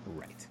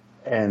 Right.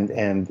 And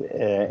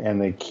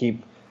they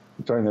keep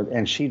doing that,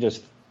 and she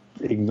just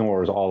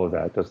ignores all of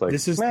that. Just like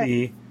this is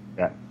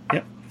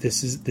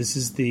This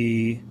is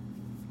the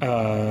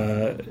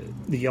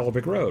Yellow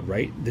Brick Road,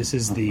 right? This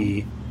is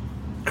the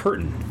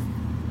curtain.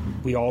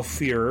 We all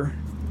fear.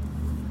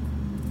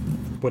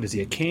 What is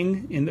he? A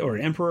king or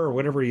an emperor or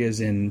whatever he is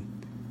in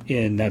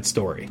that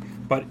story?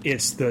 But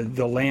it's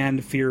the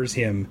land fears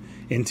him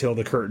until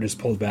the curtain is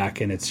pulled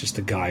back and it's just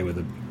a guy with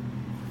an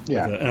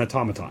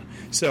automaton.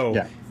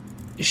 So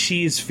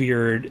she's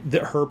feared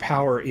that her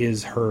power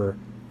is her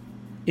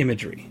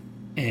imagery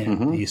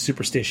and the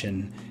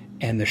superstition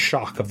and the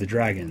shock of the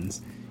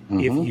dragons.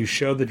 If you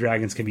show the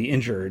dragons can be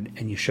injured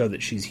and you show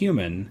that she's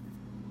human,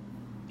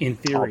 in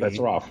theory, all bets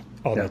are off.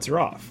 Bets are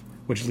off,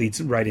 which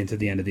leads right into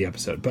the end of the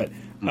episode. But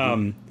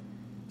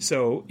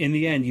so in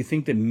the end, you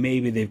think that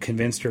maybe they've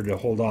convinced her to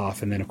hold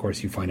off, and then of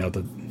course you find out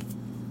that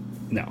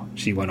no,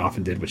 she went off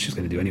and did what she's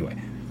going to do anyway.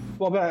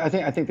 Well, but I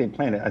think they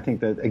planned it. I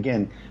think that,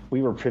 again,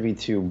 we were privy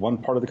to one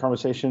part of the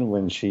conversation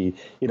when she,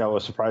 it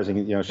was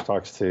surprising. She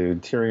talks to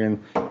Tyrion,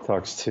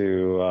 talks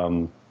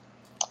to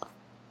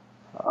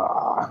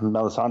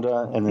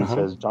Melisandre, and then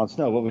says, "Jon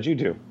Snow, what would you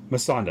do?"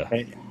 Melisandre,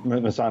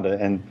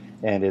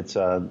 and it's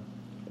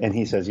and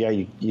he says, "Yeah,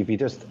 if you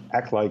just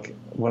act like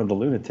one of the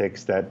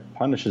lunatics that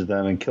punishes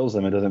them and kills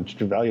them and doesn't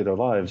value their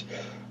lives,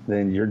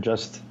 then you're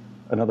just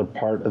another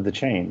part of the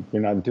chain.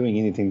 You're not doing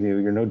anything new.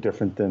 You're no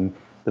different than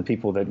the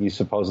people that you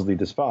supposedly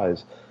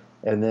despise."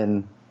 And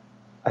then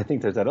I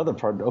think there's that other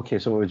part. Okay,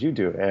 so what would you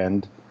do?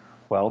 And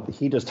well,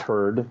 he just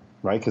heard,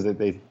 right? Because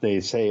they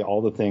say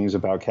all the things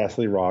about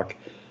Casterly Rock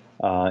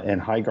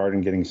and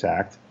Highgarden getting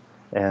sacked,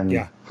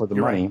 and for the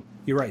money. Right.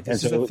 You're right.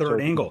 This is a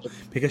third angle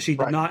because she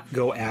did not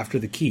go after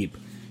the keep;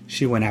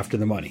 she went after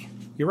the money.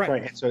 You're right.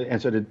 Right.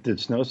 And so did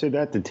Snow say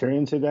that? Did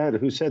Tyrion say that?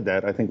 Who said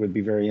that? I think would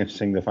be very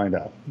interesting to find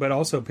out. But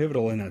also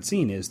pivotal in that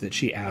scene is that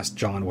she asked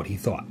Jon what he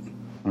thought.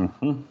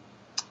 Mm-hmm.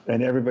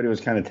 And everybody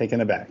was kind of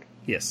taken aback.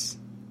 Yes.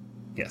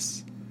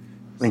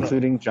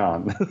 Including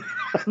Jon.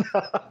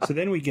 So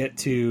then we get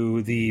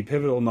to the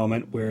pivotal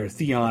moment where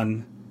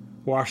Theon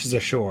washes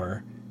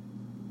ashore.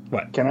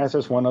 What? Can I ask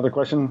just one other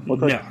question?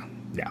 No.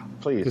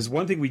 Please. Because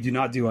one thing we do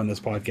not do on this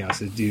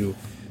podcast is do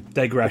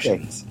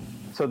digressions. Okay.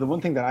 So the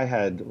one thing that I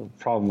had a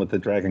problem with the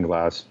Dragon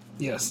Glass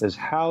is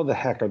how the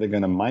heck are they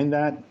going to mine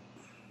that?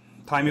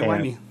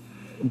 Timey-wimey.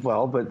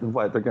 Well, but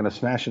what? They're going to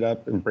smash it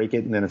up and break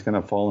it, and then it's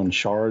going to fall in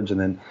shards, and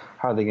then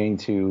how are they going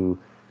to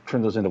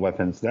turn those into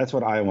weapons? That's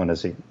what I want to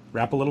see.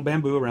 Wrap a little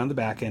bamboo around the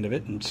back end of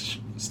it, and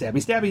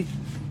stabby.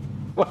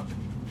 What?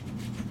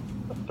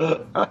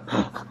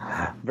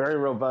 Very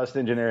robust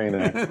engineering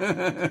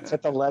there.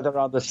 Set the leather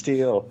on the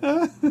steel.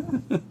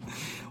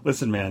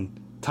 Listen, man,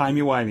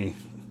 timey-wimey.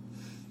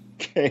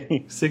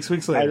 Okay. 6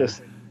 weeks later.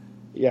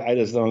 I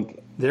just don't.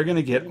 They're going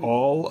to get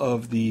all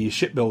of the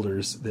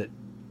shipbuilders that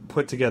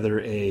put together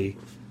a,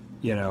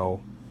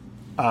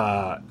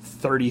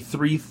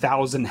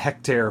 33,000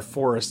 hectare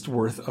forest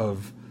worth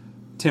of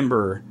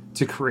timber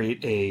to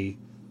create a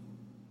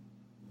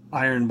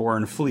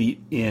Ironborn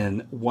fleet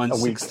in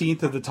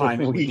 1/16 of the time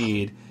we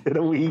need. In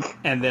a week.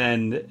 And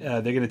then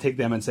they're going to take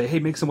them and say, hey,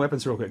 make some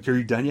weapons real quick. Are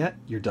you done yet?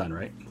 You're done,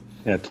 right?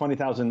 Yeah,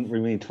 20,000. We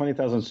need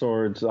 20,000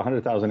 swords,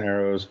 100,000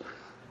 arrows,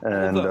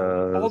 and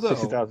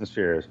 60,000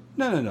 spears.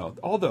 No.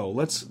 Although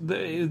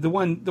the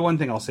one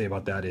thing I'll say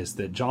about that is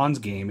that Jon's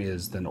game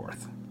is the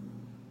North,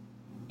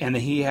 and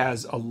that he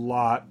has a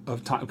lot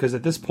of time because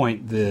at this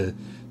point the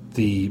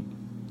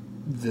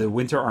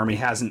Winter Army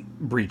hasn't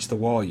breached the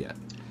wall yet.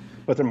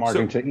 But they're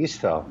marching to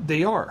Eastvale.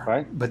 They are,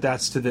 right? But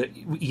that's to the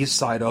east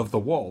side of the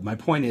wall. My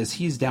point is,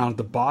 he's down at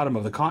the bottom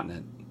of the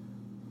continent,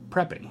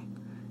 prepping,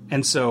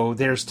 and so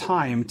there's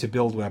time to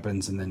build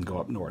weapons and then go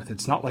up north.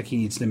 It's not like he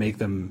needs to make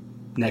them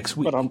next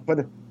week.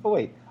 But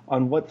wait,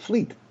 on what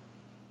fleet?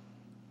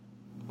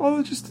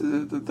 Oh, just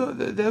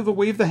the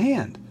wave the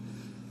hand.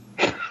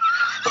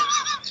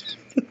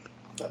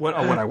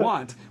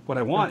 what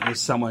I want is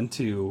someone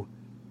to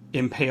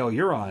impale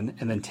Euron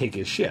and then take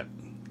his ship,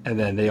 and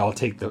then they all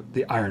take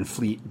the Iron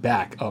Fleet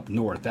back up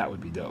north. That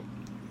would be dope.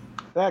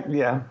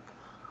 Yeah,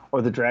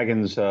 or the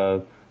dragons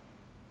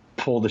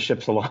pull the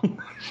ships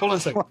along. Hold on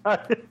a second.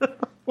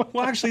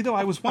 Well, actually, though,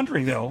 I was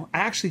wondering, though. I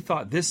actually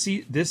thought this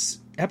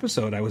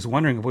episode, I was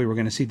wondering if we were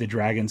going to see the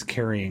dragons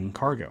carrying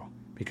cargo.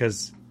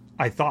 Because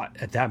I thought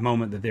at that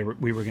moment that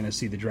we were going to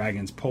see the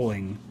dragons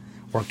pulling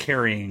or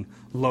carrying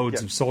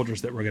loads of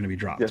soldiers that were going to be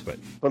dropped. Yes. But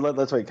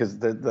let's wait, because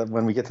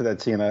when we get to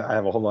that scene, I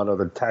have a whole lot of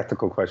other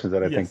tactical questions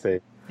that I think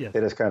they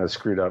just kind of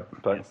screwed up.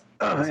 But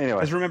anyway.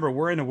 Because remember,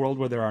 we're in a world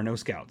where there are no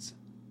scouts.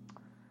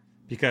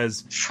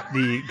 Because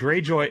the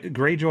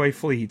Greyjoy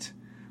fleet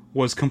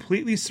was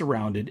completely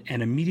surrounded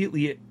and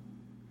immediately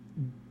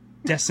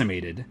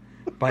decimated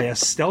by a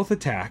stealth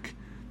attack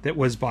that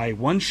was by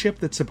one ship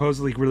that's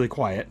supposedly really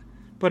quiet,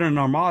 but an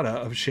armada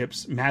of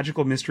ships,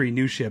 magical mystery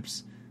new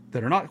ships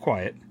that are not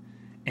quiet,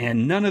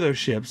 and none of those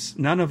ships,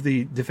 none of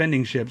the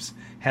defending ships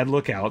had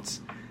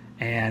lookouts,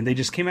 and they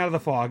just came out of the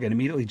fog and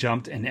immediately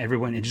jumped, and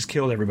it just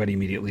killed everybody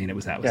immediately, and that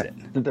was it.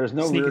 There's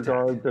no rear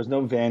guard, there's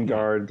no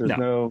vanguard, there's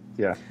no.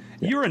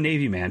 You're a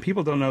Navy man.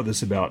 People don't know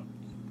this about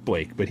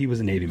Blake, but he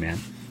was a Navy man.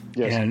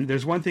 Yes. And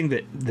there's one thing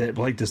that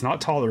Blake does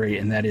not tolerate,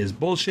 and that is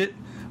bullshit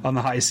on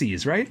the high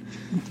seas, right?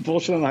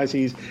 Bullshit on the high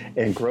seas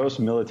and gross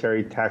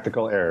military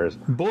tactical errors.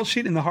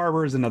 Bullshit in the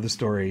harbor is another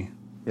story.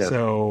 Yes.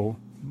 So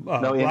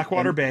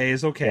Blackwater Bay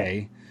is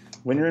okay. Yeah.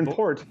 When you're in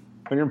port,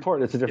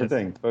 it's a different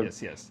thing.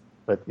 But, yes.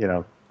 But,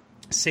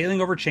 sailing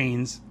over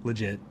chains,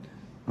 legit.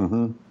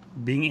 Mm-hmm.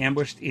 Being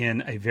ambushed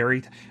in a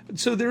very...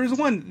 So there is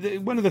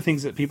one of the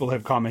things that people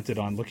have commented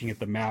on looking at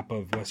the map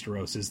of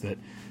Westeros is that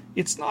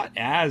it's not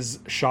as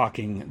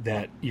shocking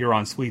that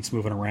Euron's fleet's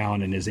moving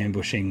around and is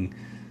ambushing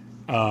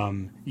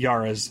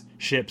Yara's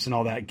ships and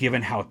all that,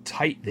 given how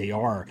tight they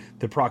are.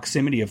 The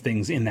proximity of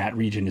things in that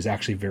region is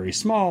actually very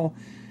small,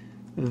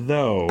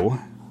 though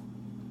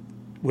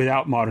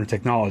without modern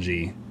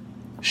technology,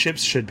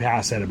 ships should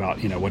pass at about,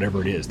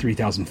 whatever it is,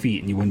 3,000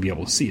 feet, and you wouldn't be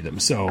able to see them.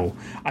 So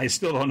I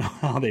still don't know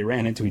how they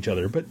ran into each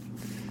other, but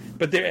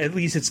at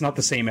least it's not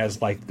the same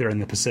as like they're in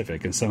the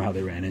Pacific and somehow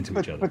they ran into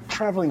each other. But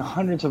traveling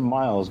hundreds of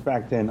miles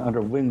back then under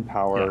wind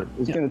power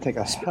is going to take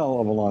a hell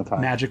of a long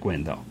time. Magic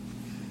wind, though.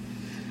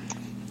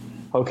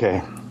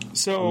 Okay.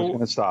 So I'm just going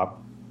to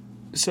stop.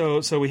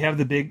 So we have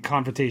the big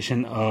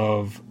confrontation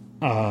of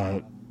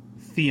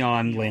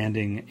Theon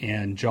landing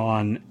and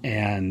Jon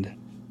and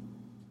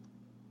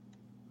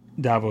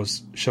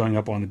Davos showing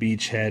up on the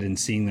beachhead and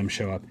seeing them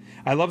show up.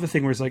 I love the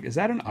thing where it's like, is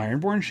that an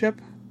Ironborn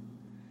ship?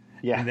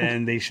 Yeah. And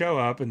then they show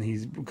up and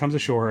he comes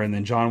ashore and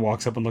then Jon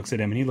walks up and looks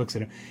at him and he looks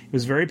at him.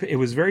 It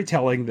was very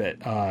telling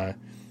that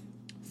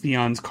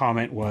Theon's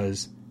comment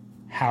was,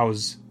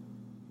 "How's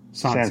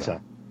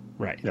Sansa?"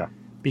 Right. Yeah.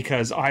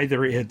 Because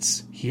either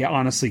it's he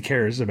honestly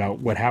cares about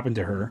what happened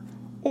to her,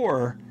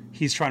 or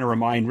he's trying to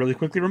remind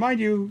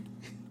you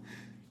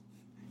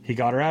he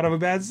got her out of a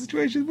bad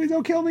situation. Please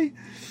don't kill me.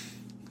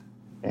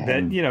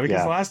 And,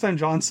 because the last time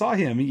Jon saw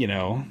him, he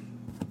should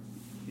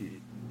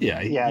be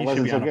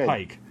on a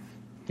pike.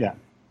 Yeah.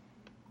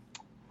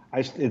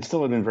 It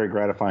still would have been very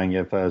gratifying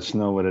if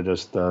Snow would have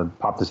just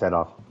popped his head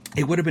off.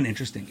 It would have been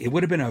interesting. It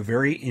would have been a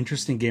very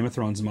interesting Game of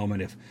Thrones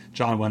moment if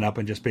Jon went up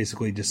and just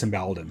basically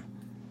disemboweled him.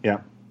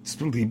 Yeah. Just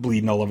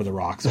bleeding all over the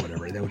rocks or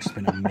whatever. That would have just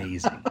been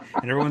amazing.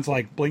 And everyone's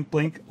like, blink,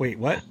 blink. Wait,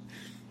 what?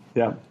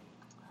 Yeah.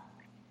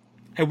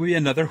 It would be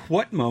another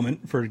what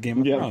moment for Game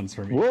of Thrones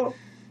for me. Whoa.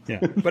 Yeah.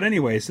 But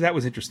anyway, so that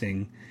was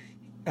interesting.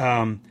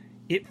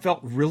 It felt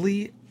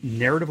really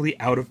narratively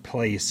out of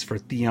place for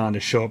Theon to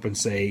show up and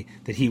say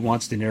that he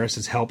wants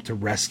Daenerys' help to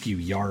rescue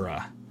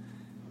Yara.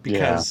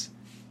 Because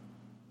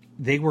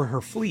they were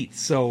her fleet.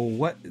 So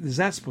what is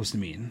that supposed to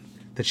mean?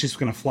 That she's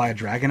going to fly a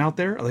dragon out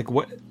there? Like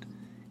what?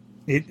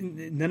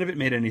 None of it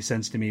made any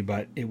sense to me,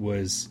 but it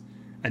was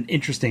an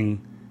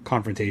interesting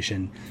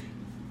confrontation.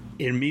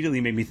 It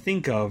immediately made me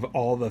think of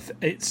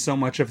it's so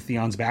much of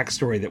Theon's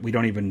backstory that we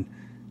don't even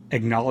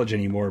acknowledge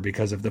anymore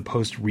because of the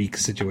post-Reek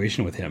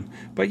situation with him.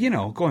 But,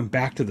 going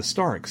back to the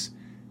Starks,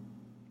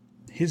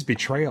 his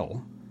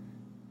betrayal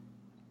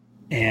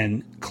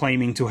and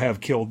claiming to have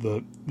killed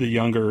the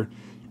younger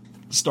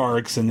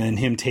Starks and then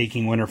him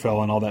taking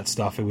Winterfell and all that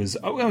stuff, it was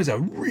a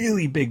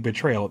really big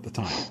betrayal at the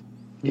time.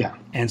 Yeah.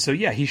 And so,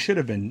 he should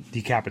have been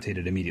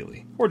decapitated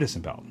immediately or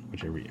disemboweled,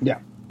 whichever you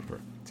prefer.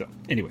 So,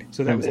 anyway,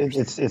 so that was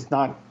it's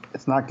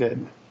not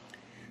good.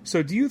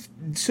 So do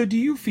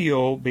you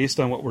feel, based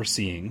on what we're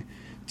seeing,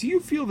 do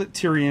you feel that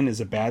Tyrion is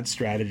a bad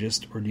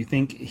strategist, or do you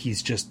think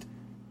he's just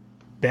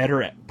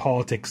better at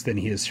politics than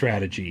he is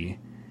strategy,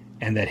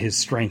 and that his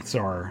strengths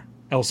are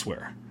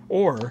elsewhere?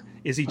 Or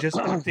is he just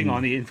acting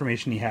on the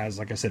information he has,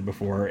 like I said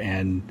before,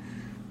 and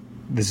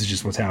this is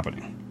just what's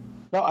happening?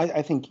 No,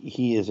 I think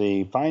he is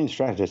a fine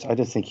strategist. I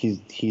just think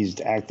he's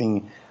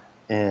acting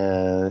in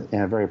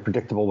a very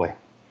predictable way,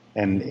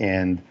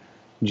 and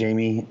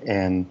Jaime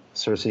and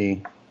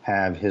Cersei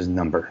have his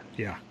number.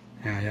 Yeah.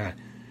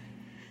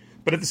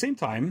 But at the same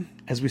time,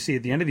 as we see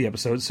at the end of the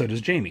episode, so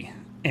does Jaime.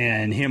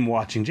 And him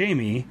watching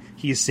Jamie,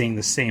 he's saying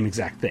the same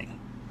exact thing.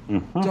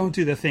 Mm-hmm. Don't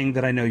do the thing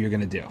that I know you're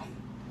going to do.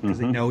 Because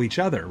they know each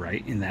other,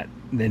 right? In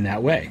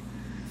that way.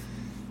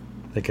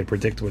 They could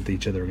predict what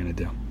each other are going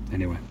to do.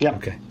 Anyway. Yeah.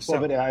 Okay. So,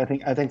 well, but I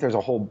think there's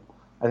a whole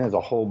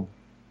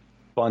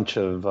bunch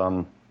of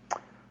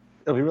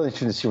it'll be really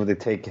interesting to see where they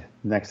take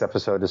next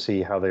episode to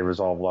see how they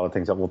resolve a lot of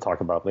things that we'll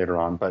talk about later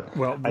on. But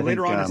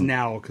later on is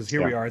now, because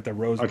here we are at the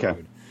Rose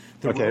Road.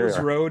 The Rose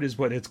Road is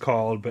what it's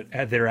called, but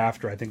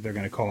thereafter I think they're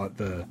going to call it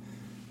the,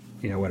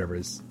 whatever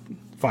it is,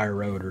 Fire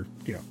Road, or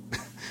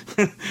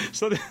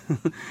so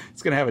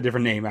it's going to have a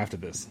different name after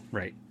this,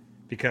 right?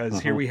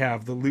 Because here we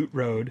have the Loot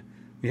Road,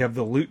 we have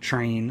the loot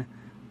train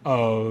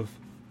of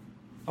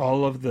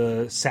all of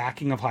the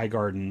sacking of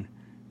Highgarden.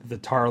 The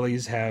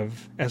Tarleys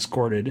have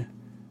escorted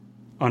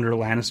under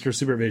Lannister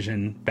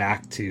supervision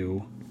back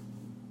to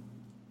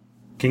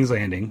King's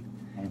Landing,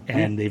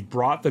 and they've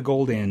brought the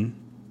gold in.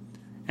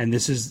 And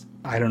this is,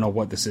 I don't know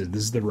what this is.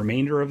 This is the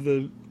remainder of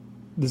the.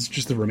 This is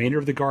just the remainder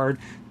of the guard.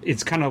 It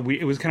was kind of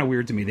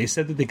weird to me. They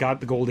said that they got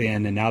the gold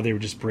in, and now they were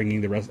just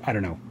bringing the rest. I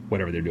don't know,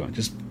 whatever they're doing.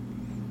 Just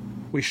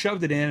we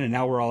shoved it in, and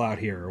now we're all out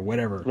here, or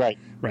whatever.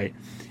 Right.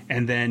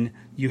 And then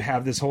you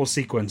have this whole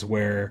sequence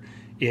where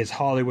it's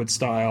Hollywood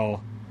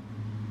style.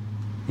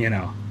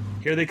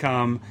 Here they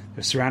come.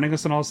 They're surrounding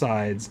us on all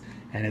sides,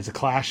 and it's a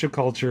clash of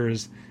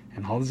cultures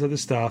and all this other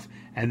stuff.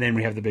 And then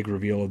we have the big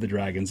reveal of the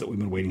dragons that we've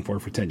been waiting for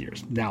 10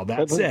 years. Now,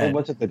 that said...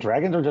 Was it the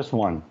dragons or just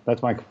one?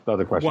 That's my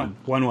other question.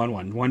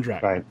 One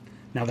dragon. Right.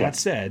 Now, that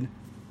said,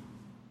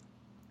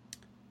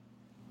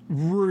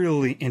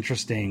 really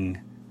interesting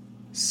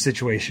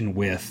situation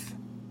with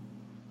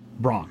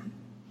Bronn.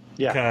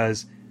 Yeah.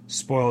 Because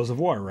spoils of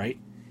war, right?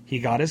 He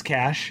got his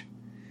cash.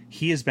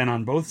 He has been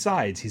on both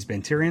sides. He's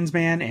been Tyrion's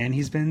man and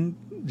he's been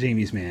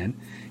Jaime's man.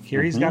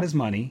 Here he's got his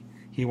money.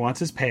 He wants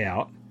his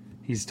payout.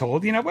 He's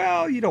told,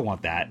 well, you don't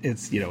want that.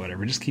 It's,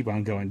 whatever. Just keep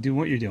on going. Do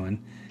what you're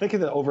doing. Think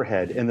of the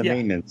overhead and the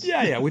maintenance.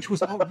 Yeah, which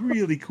was all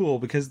really cool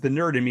because the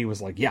nerd in me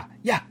was like, yeah,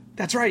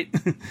 that's right.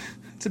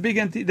 It's a big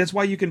empty. That's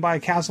why you can buy a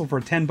castle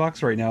for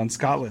 $10 right now in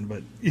Scotland.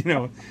 But,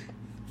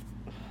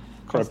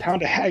 for a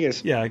pound of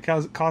haggis. Yeah, it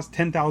costs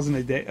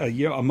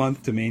 $10,000 a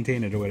month to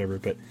maintain it or whatever.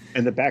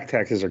 And the back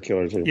taxes are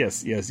killer too.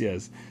 Yes.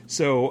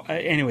 So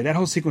anyway, that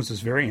whole sequence was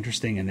very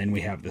interesting. And then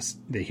we have this.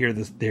 They hear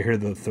the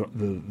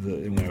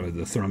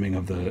thrumming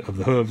of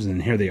the hooves,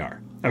 and here they are.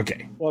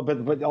 Okay. Well,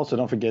 but also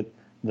don't forget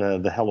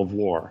the Hell of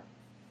War.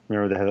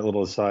 Remember they had a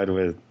little aside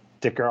with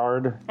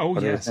Dickard. Oh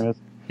yes.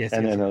 Yes.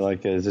 And then they're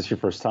like, "Is this your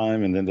first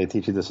time?" And then they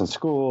teach you this in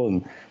school,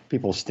 and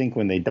people stink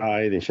when they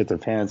die. They shit their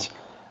pants.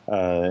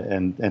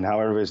 And how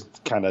everybody's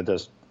kind of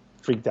just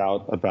freaked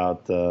out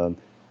about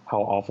how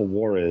awful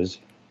war is,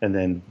 and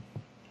then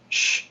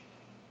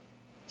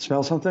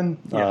smell something.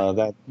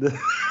 Yeah.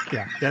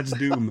 That's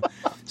doom.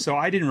 So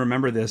I didn't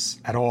remember this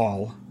at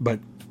all, but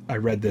I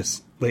read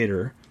this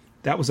later.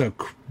 That was a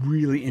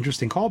really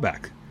interesting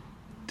callback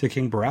to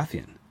King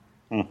Baratheon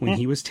when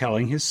he was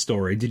telling his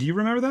story. Did you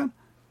remember that?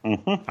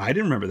 I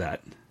didn't remember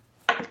that.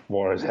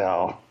 War is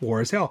hell.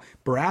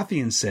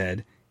 Baratheon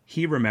said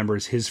he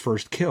remembers his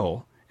first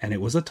kill. And it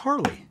was a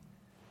Tarly.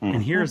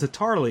 And here's a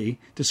Tarly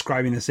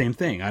describing the same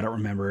thing. I don't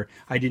remember.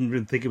 I didn't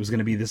really think it was going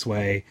to be this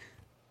way.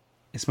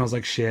 It smells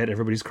like shit.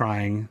 Everybody's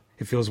crying.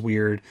 It feels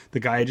weird. The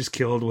guy I just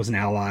killed was an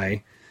ally.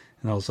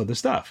 And all this other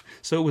stuff.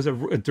 So it was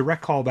a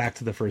direct callback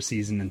to the first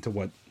season and to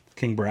what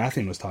King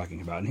Baratheon was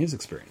talking about in his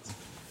experience.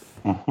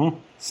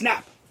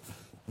 Snap!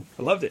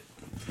 I loved it.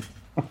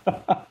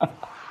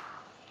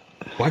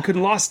 Why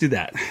couldn't Lost do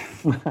that?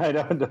 I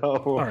don't know.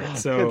 All right,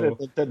 so...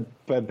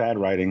 bad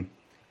writing.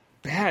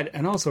 Bad,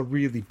 and also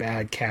really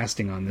bad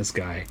casting on this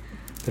guy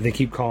that they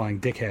keep calling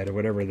Dickhead or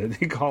whatever that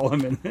they call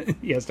him, and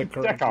he has to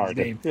correct his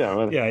name.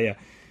 Yeah.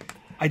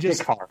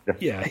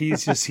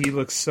 He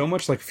looks so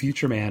much like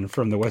Future Man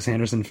from the Wes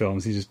Anderson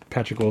films. He's just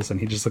Patrick Wilson.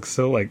 He just looks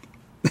so like.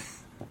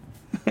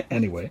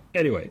 Anyway,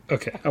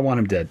 okay, I want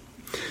him dead.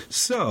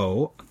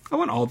 So I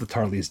want all the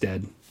Tarleys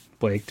dead,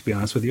 Blake. To be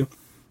honest with you.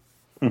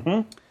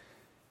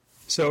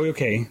 So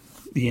okay,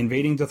 the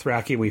invading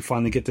Dothraki. We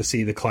finally get to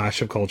see the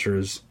clash of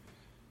cultures.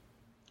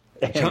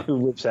 And who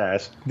whips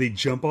ass. They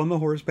jump on the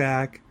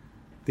horseback,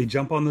 they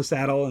jump on the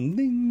saddle, and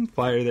ding,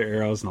 fire their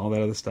arrows and all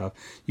that other stuff.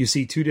 You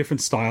see two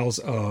different styles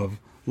of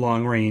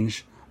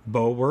long-range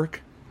bow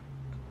work.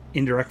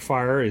 Indirect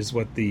fire is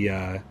what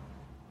the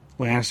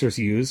Lannisters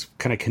use,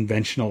 kind of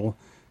conventional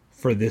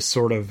for this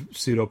sort of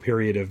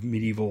pseudo-period of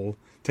medieval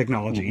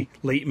technology,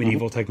 late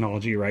medieval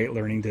technology, right?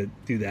 Learning to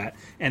do that.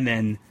 And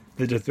then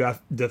the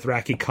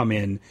Dothraki come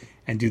in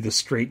and do the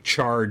straight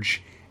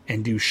charge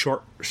and do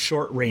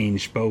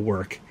short-range bow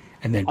work.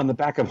 And then on the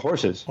back of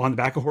horses,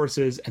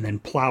 and then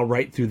plow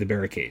right through the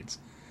barricades.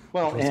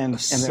 Well, and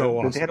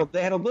awesome.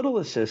 they had a little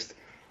assist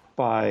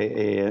by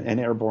an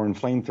airborne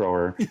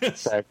flamethrower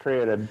that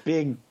created a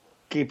big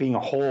gaping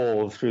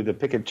hole through the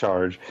picket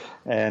charge,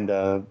 and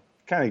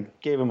kind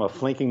of gave them a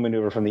flanking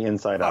maneuver from the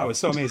inside out. Oh, it was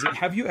so amazing.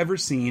 Have you ever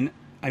seen?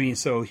 I mean,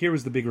 so here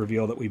was the big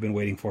reveal that we've been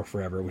waiting for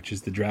forever, which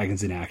is the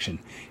dragons in action.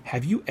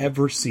 Have you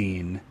ever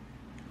seen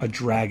a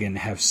dragon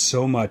have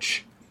so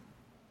much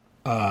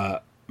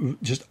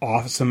just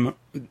awesome,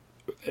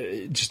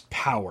 just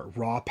power,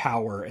 raw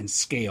power and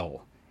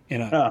scale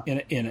in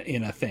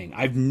a thing.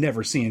 I've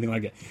never seen anything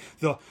like it.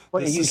 The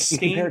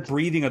sustained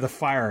breathing of the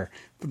fire,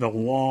 the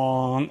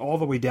long, all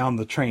the way down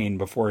the train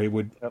before he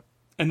would,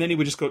 and then he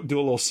would just go do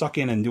a little suck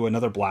in and do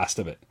another blast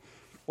of it.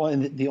 Well,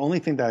 and the only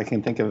thing that I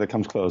can think of that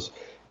comes close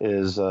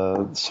is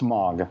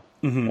Smaug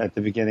at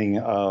the beginning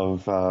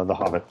of The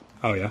Hobbit.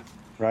 Oh yeah,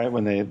 right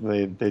when they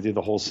do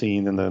the whole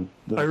scene and the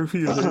I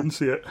refuse. I didn't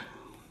see it.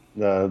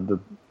 The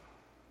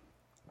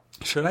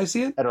should I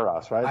see it?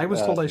 Edoras, right? I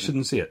was told I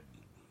shouldn't see it.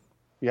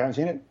 You haven't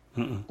seen it,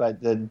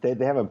 but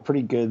they have a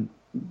pretty good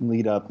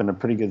lead up and a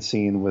pretty good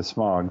scene with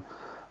Smaug,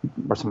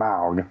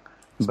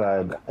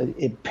 but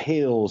it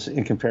pales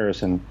in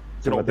comparison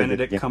to what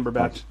Benedict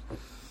Cumberbatch.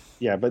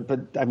 Yeah,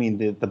 but I mean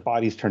the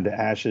bodies turn to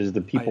ashes.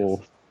 The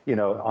people,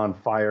 on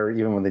fire.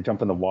 Even when they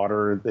jump in the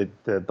water,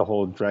 the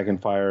whole dragon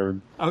fire.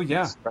 Oh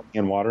yeah,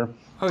 in water.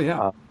 Oh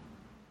yeah.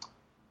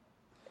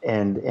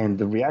 And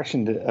the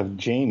reaction of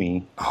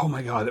Jamie. Oh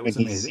my god, that was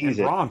amazing. And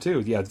Brom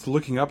too. Yeah,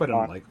 looking up at him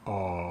like,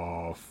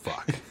 oh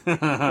fuck.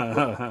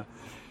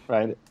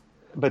 Right,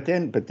 but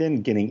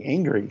then getting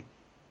angry.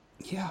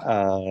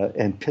 Yeah.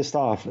 And pissed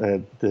off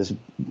at this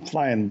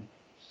flying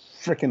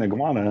frickin'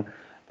 iguana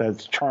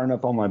that's charring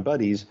up all my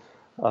buddies.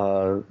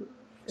 And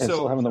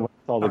still having the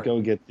wherewithal to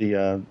go get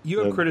the you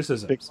have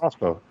criticisms. Big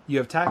crossbow. You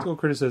have tactical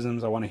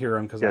criticisms. I want to hear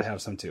them because I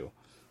have some too.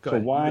 Go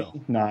ahead. Why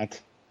not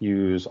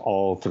use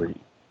all three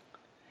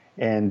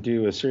and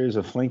do a series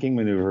of flanking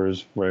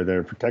maneuvers where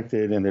they're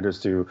protected and they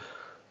just do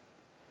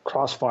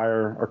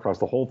crossfire across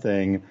the whole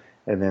thing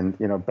and then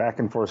back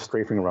and forth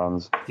strafing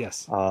runs.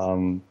 Yes.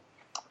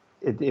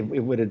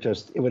 It would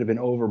have been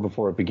over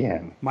before it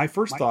began. My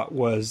first thought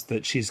was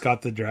that she's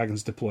got the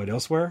dragons deployed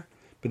elsewhere.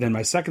 But then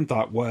my second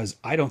thought was,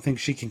 I don't think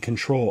she can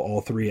control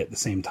all three at the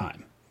same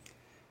time.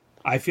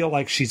 I feel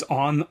like she's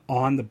on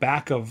the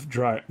back of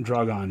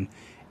Drogon,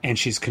 and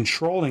she's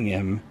controlling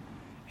him,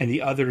 and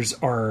the others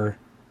are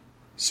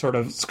sort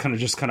of kind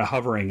of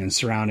hovering and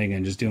surrounding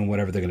and just doing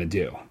whatever they're going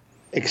to do.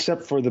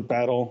 Except for the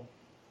battle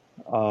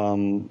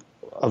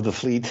of the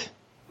fleet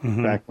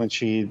back when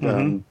she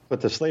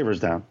put the slavers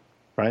down,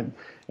 right?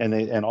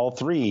 And all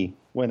three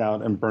went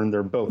out and burned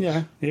their boats.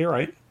 Yeah, you're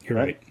right. You're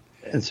right.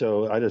 And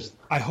so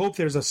I hope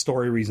there's a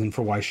story reason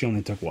for why she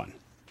only took one.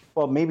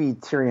 Well, maybe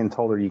Tyrion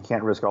told her you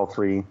can't risk all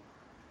three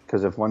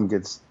because if one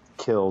gets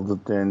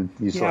killed, then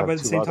you still have two others. Yeah, but at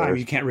the same time,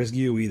 you can't risk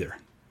you either.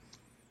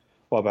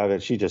 Well,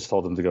 but she just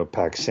told him to go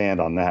pack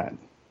sand on that.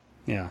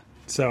 Yeah.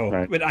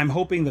 So, But I'm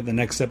hoping that the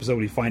next episode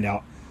we find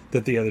out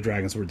that the other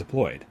dragons were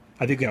deployed.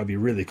 I think that would be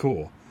really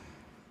cool.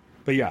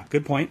 But yeah,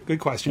 good point. Good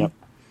question. Yep.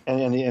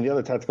 And the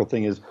other tactical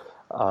thing is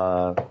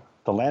the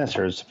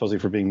Lannisters, supposedly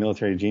for being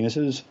military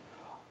geniuses,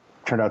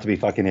 turned out to be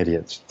fucking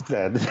idiots.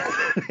 That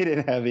they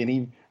didn't have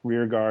any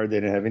rear guard. They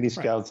didn't have any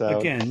scouts out.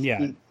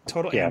 Again,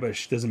 total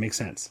ambush doesn't make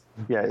sense.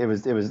 Yeah, it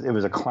was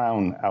a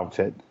clown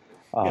outfit.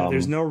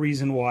 There's no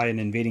reason why an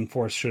invading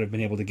force should have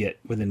been able to get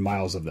within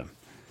miles of them.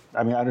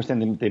 I mean, I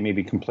understand they may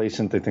be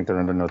complacent. They think they're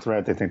under no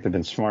threat. They think they've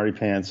been smarty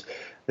pants.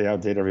 They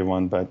outdid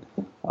everyone, but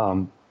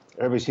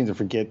everybody seems to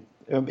forget.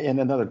 And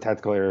another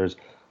tactical error is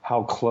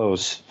how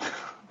close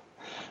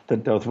the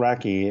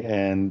Dothraki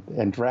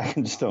and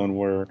Dragonstone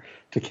were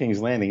to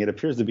King's Landing. It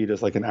appears to be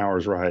just like an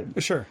hour's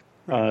ride. Sure.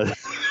 And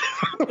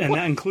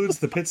that includes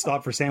the pit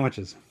stop for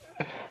sandwiches.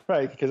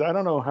 Right, because I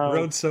don't know how...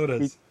 Road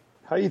sodas.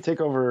 How you take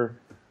over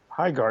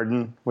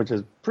Highgarden, which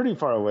is pretty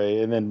far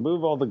away, and then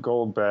move all the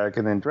gold back,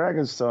 and then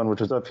Dragonstone, which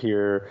is up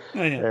here.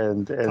 Oh, yeah.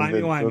 And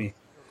Timey-wimey.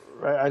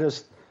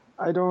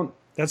 I don't...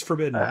 That's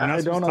forbidden.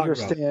 I don't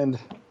understand...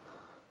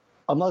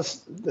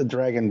 Unless the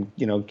dragon,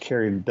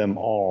 carried them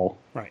all,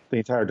 the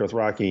entire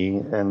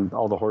Dothraki and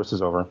all the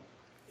horses over.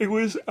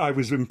 I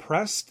was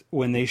impressed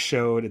when they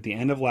showed at the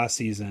end of last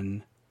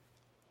season,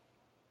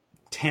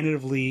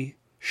 tentatively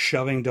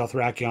shoving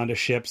Dothraki onto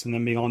ships and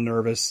then being all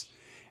nervous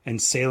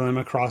and sailing them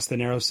across the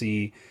narrow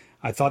sea.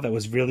 I thought that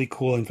was really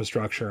cool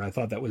infrastructure. I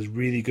thought that was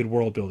really good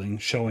world building,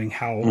 showing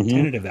how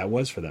tentative that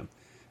was for them.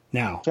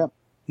 Now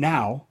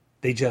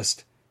they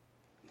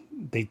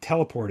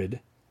teleported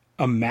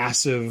a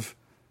massive,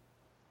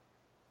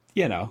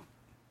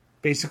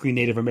 basically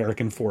Native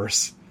American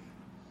force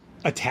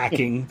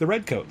attacking the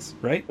Redcoats,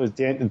 right? It was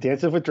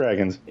Dancing with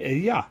Dragons.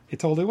 Yeah, it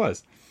totally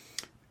was.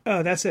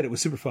 That said, it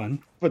was super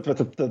fun. But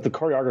the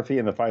choreography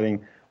and the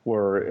fighting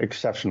were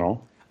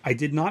exceptional. I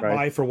did not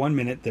buy for 1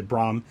 minute that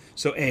Brom...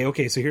 So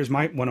here's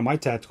one of my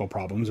tactical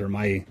problems, or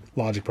my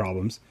logic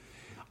problems.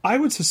 I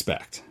would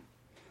suspect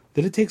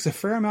that it takes a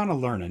fair amount of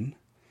learning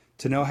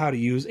to know how to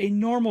use a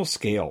normal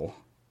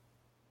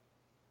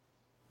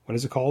what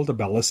is it called? A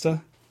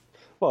ballista?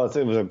 Well,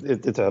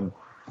 it's a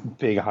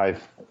big high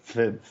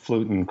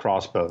fluting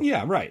crossbow.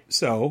 Yeah, right.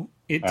 So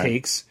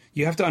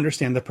you have to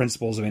understand the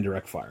principles of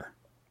indirect fire.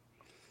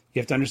 You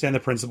have to understand the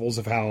principles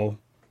of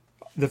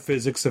the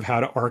physics of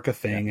how to arc a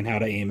thing and how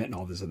to aim it and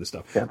all this other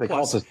stuff. Yeah,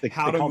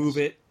 how to move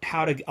it,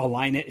 how to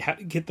align it, how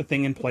to get the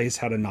thing in place,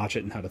 how to notch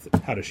it, and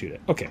how to shoot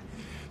it. Okay,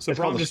 so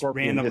Brom just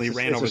randomly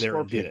ran over there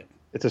and did it.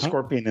 It's a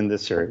scorpion in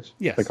this series.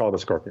 Yes. They call it a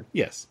scorpion.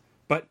 Yes.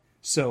 But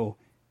so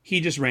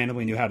he just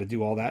randomly knew how to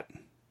do all that.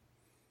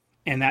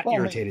 And that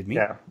irritated me.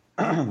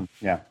 Yeah.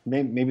 Yeah.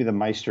 Maybe the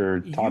Meister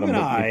taught him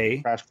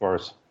the crash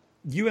course.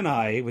 You and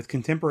I, with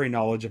contemporary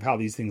knowledge of how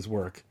these things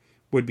work,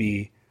 would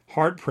be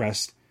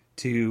hard-pressed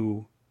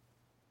to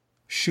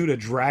shoot a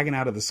dragon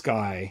out of the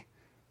sky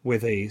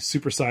with a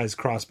supersized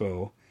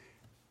crossbow,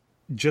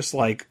 just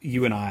like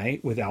you and I,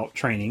 without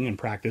training and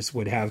practice,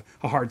 would have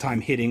a hard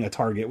time hitting a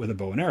target with a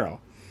bow and arrow.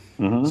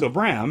 Mm-hmm. So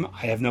Bram,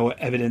 I have no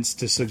evidence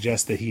to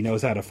suggest that he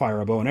knows how to fire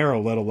a bow and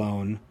arrow, let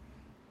alone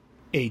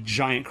a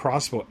giant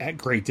crossbow at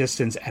great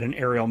distance at an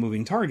aerial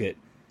moving target.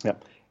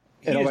 Yep.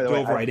 He just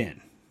dove right in.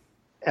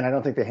 And I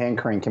don't think the hand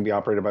crane can be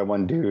operated by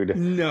one dude.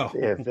 No.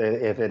 If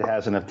it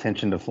has enough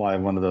tension to fly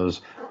one of those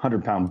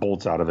 100-pound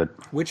bolts out of it.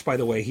 Which, by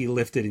the way, he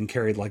lifted and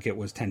carried like it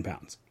was 10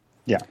 pounds.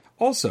 Yeah.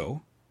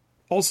 Also,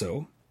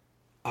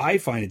 I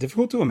find it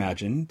difficult to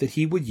imagine that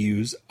he would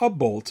use a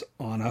bolt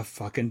on a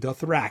fucking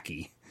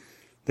Dothraki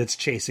that's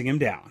chasing him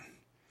down.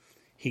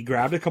 He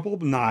grabbed a couple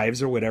of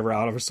knives or whatever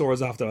out of his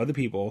swords off to other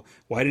people.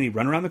 Why didn't he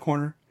run around the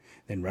corner,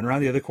 then run around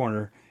the other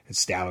corner, and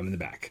stab him in the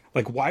back?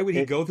 Like, why would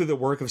he go through the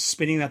work of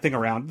spinning that thing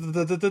around?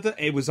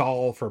 It was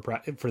all for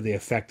the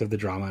effect of the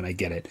drama, and I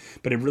get it.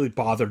 But it really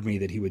bothered me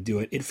that he would do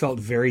it. It felt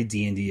very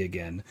D&D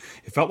again.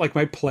 It felt like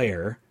my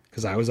player,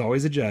 because I was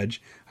always a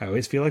judge,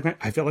 I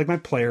felt like my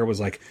player was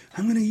like,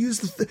 I'm going to use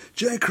the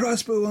giant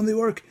crossbow on the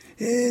orc.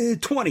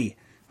 20.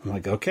 I'm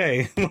like,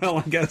 okay, well,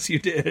 I guess you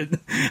did.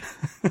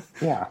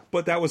 Yeah.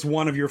 But that was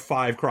one of your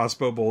 5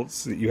 crossbow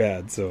bolts that you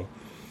had, so.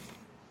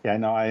 Yeah,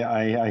 no,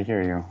 I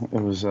hear you.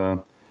 It was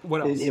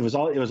what else? It was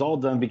all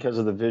done because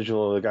of the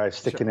visual of the guy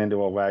sticking into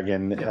a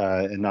wagon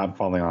and not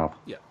falling off.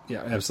 Yeah,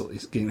 absolutely.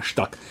 He's getting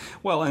stuck.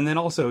 Well, and then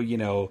also,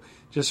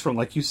 just from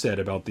like you said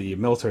about the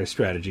military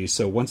strategy.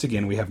 So once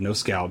again, we have no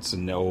scouts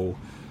and no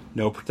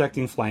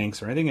protecting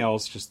flanks or anything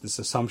else. Just this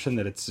assumption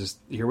that it's just,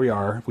 here we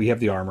are, we have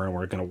the armor and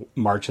we're going to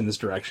march in this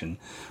direction.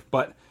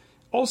 But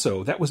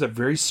also, that was a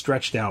very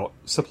stretched out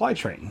supply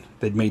train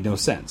that made no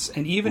sense.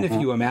 And even if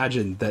you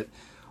imagine that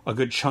a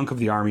good chunk of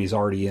the army is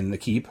already in the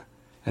keep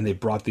and they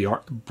brought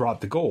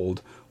the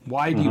gold,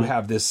 why do you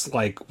have this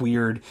like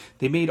weird?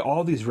 They made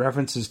all these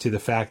references to the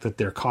fact that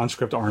their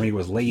conscript army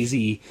was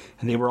lazy,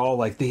 and they were all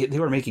like they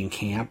were making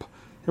camp.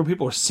 There were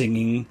people were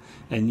singing,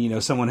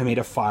 and someone had made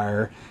a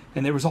fire,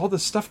 and there was all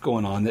this stuff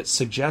going on that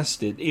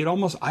suggested it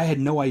almost. I had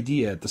no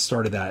idea at the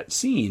start of that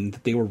scene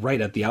that they were right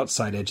at the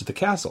outside edge of the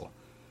castle,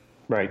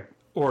 right,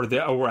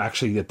 or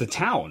actually at the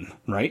town.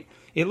 Right,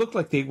 it looked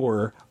like they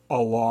were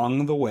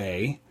along the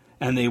way,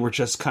 and they were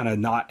just kind of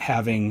not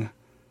having.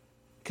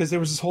 Because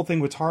there was this whole thing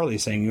with Tarly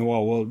saying,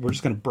 well, we're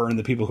just going to burn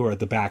the people who are at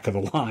the back of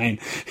the line.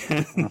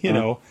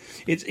 And,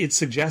 it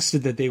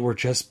suggested that they were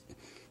just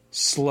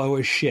slow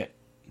as shit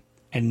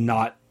and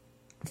not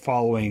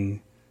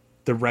following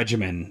the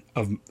regimen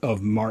of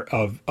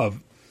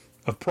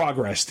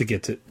progress to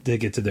get to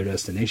their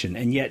destination.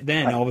 And yet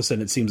then all of a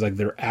sudden it seems like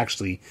they're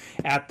actually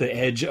at the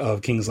edge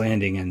of King's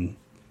Landing and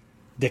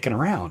dicking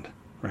around,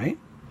 right?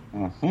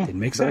 Mm-hmm. Didn't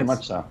make sense. Very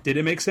much so. Did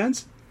it make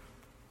sense?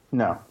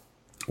 No.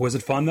 Was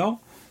it fun though?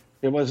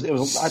 It was.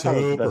 I thought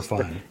it was the best.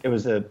 Fun. It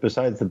was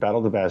besides the Battle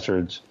of the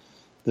Bastards.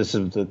 This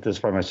is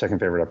probably my second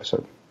favorite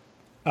episode.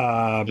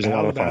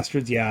 Battle of the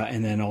Bastards, yeah,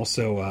 and then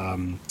also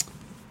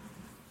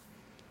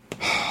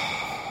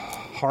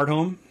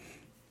Hardhome.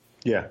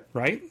 Yeah.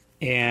 Right.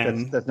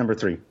 And that's number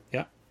 3.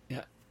 Yeah.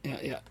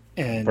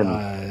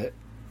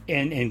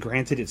 And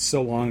granted, it's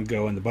so long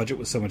ago, and the budget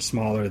was so much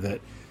smaller that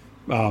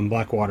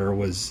Blackwater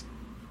was.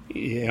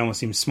 It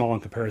almost seems small in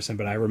comparison,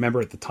 but I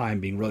remember at the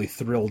time being really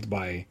thrilled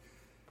by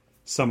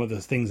some of the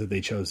things that they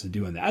chose to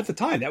do in that. At the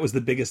time, that was the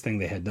biggest thing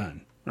they had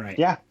done, right?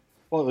 Yeah.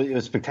 Well, it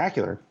was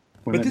spectacular.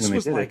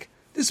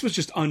 This was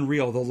just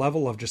unreal. The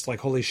level of just like,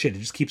 holy shit, it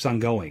just keeps on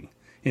going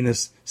in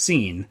this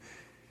scene.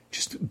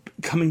 Just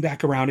coming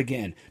back around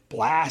again,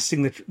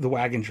 blasting the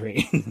wagon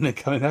train, and then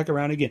coming back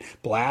around again,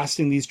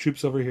 blasting these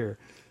troops over here.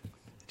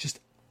 Just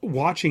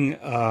watching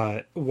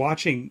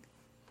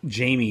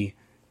Jamie,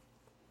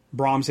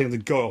 Brom saying,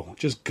 "Go,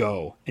 just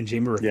go," and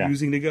Jamie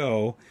refusing to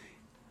go,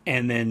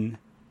 and then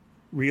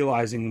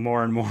realizing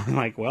more and more,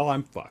 like, well,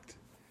 I'm fucked.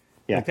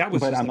 Yeah, like, that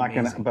was. But just I'm not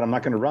amazing. gonna. But I'm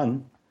not gonna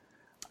run.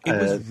 It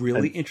was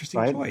really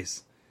interesting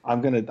choice.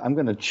 I'm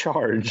gonna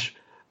charge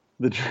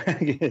the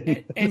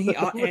dragon,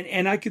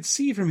 and I could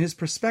see from his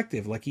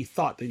perspective, like he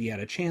thought that he had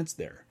a chance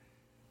there.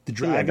 The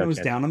dragon was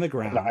down on the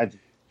ground.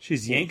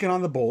 She's yanking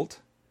on the bolt.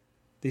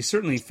 They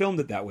certainly filmed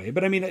it that way,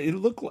 but I mean,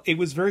 it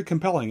was very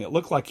compelling. It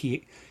looked like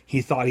he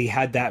thought he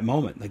had that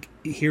moment. Like,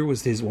 here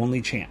was his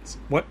only chance.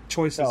 What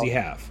choice does he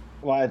have?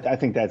 Well, I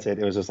think that's it.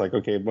 It was just like,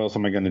 okay, what else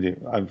am I going to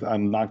do?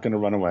 I'm not going to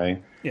run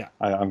away. Yeah,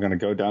 I'm going to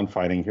go down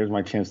fighting. Here's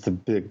my chance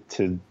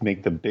to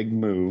make the big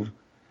move.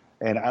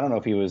 And I don't know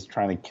if he was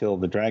trying to kill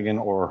the dragon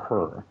or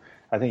her.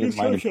 I think it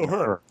might have killed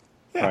her.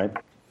 Yeah. Right.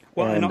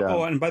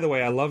 Well, and by the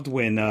way, I loved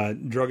when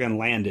Drogon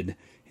landed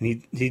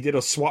and he did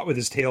a swat with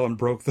his tail and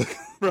broke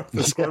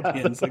the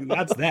scorpions. Like,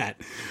 that's that.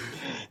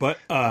 But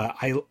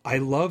I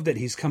love that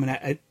he's coming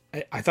at.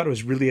 I thought it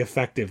was really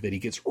effective that he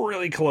gets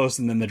really close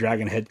and then the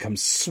dragon head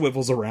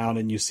swivels around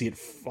and you see it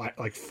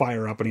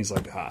fire up and he's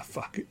like, ah,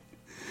 fuck it.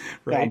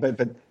 Right.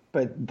 Yeah,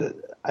 but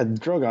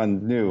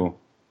Drogon knew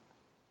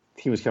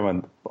he was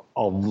coming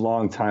a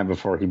long time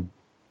before he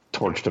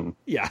torched him.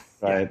 Yeah.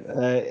 Right. Yeah.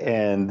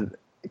 And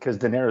because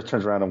Daenerys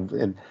turns around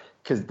and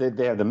because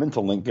they have the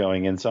mental link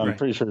going. And so I'm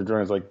pretty sure the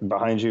Drogon's like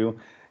behind you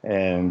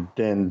and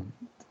then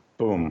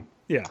boom.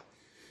 Yeah.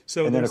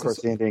 So and then of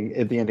course at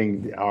the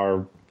ending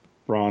are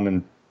Bronn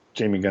and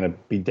Jaime going to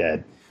be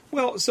dead.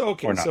 Well, so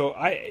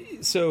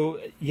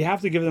you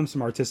have to give them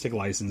some artistic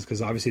license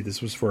because obviously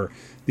this was for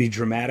the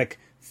dramatic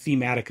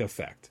thematic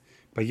effect.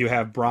 But you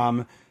have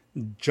Bronn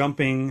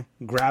jumping,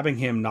 grabbing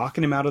him,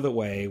 knocking him out of the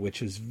way,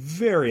 which is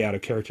very out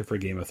of character for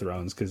Game of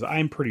Thrones because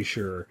I'm pretty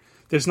sure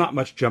there's not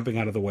much jumping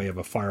out of the way of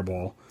a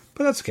fireball,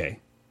 but that's okay.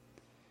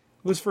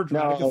 It was for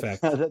dramatic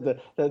effect.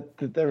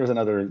 There was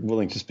another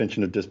willing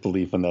suspension of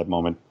disbelief in that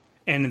moment.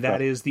 And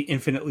that is the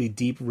infinitely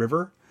deep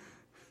river.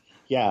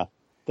 Yeah.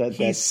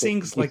 He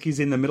sinks like he's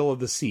in the middle of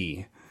the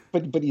sea.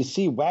 But you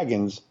see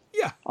wagons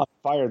on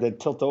fire that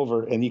tilt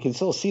over, and you can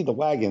still see the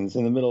wagons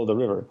in the middle of the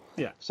river.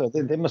 Yeah. So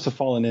they must have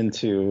fallen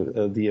into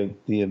the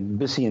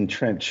Abyssian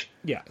Trench.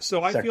 Yeah.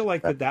 So I feel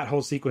like that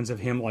whole sequence of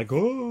him like,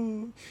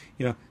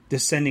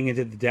 descending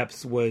into the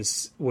depths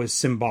was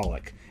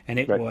symbolic. And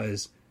it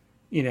was,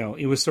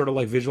 it was sort of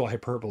like visual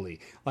hyperbole.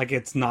 Like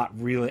it's not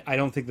really, I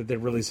don't think that they're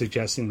really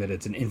suggesting that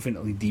it's an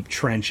infinitely deep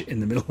trench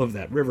in the middle of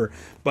that river.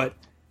 But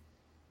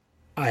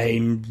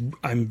I'm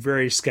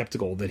very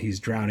skeptical that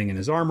he's drowning in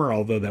his armor,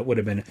 although that would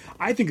have been,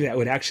 I think that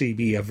would actually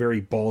be a very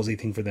ballsy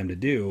thing for them to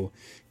do,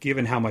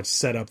 given how much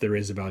setup there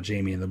is about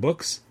Jaime in the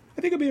books.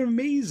 I think it'd be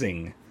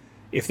amazing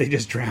if they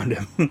just drowned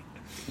him.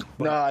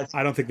 I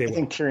don't think they will. I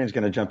think Tyrion's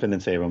going to jump in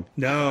and save him.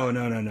 No.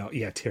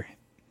 Yeah, Tyrion.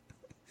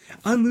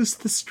 Unloose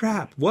the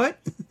strap. What?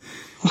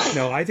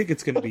 No, I think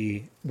it's going to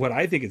be, what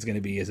I think it's going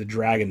to be is a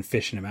dragon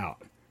fishing him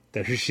out.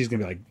 That she's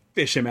going to be like,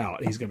 fish him out.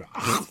 And he's going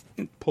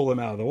to pull him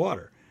out of the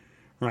water.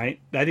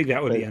 Right? I think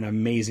that would be an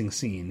amazing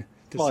scene.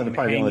 Well,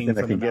 probably the only thing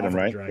that can get him,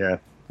 right? Yeah.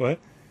 What?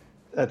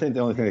 I think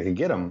the only thing that can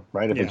get him,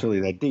 right, if it's really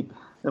that deep.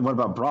 And what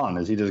about Bronn?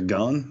 Is he just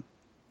gone?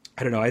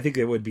 I don't know. I think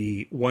it would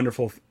be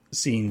wonderful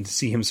scene to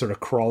see him sort of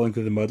crawling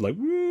through the mud like,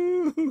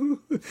 woo,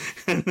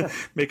 and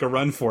make a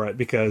run for it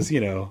because,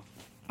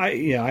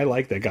 I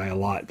like that guy a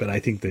lot, but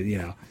I think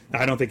that,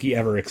 I don't think he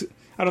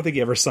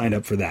ever signed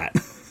up for that.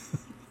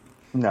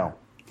 No.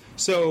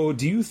 So what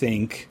do you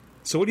think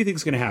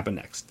is going to happen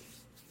next?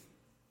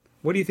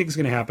 What do you think is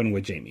going to happen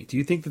with Jaime? Do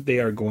you think that they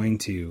are going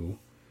to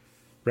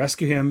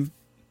rescue him,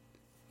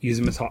 use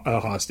him as a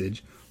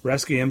hostage,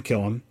 rescue him,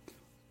 kill him?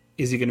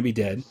 Is he going to be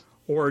dead?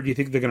 Or do you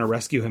think they're going to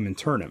rescue him and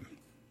turn him?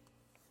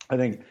 I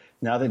think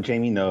now that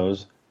Jaime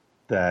knows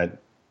that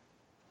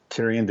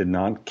Tyrion did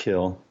not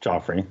kill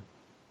Joffrey,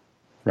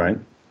 right?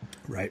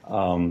 Right.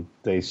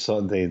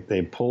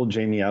 They pulled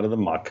Jaime out of the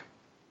muck.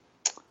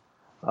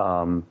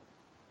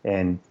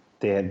 And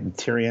they had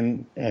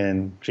Tyrion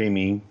and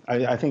Jaime.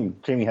 I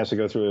think Jaime has to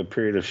go through a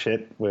period of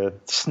shit with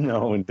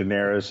Snow and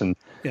Daenerys and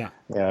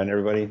and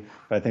everybody.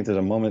 But I think there's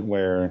a moment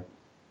where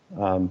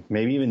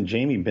maybe even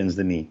Jaime bends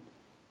the knee.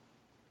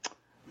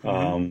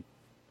 And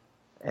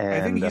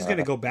I think he's going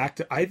to go back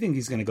to. I think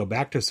he's going to go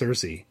back to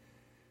Cersei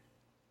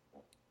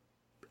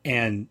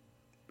and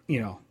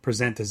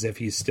present as if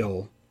he's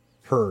still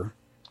her,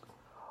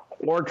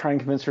 or try and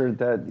convince her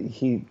that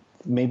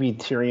maybe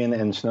Tyrion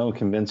and Snow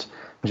convince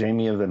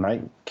Jaime of the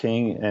Night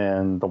King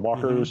and the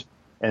Walkers,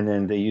 and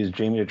then they use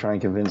Jaime to try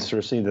and convince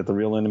Cersei that the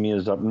real enemy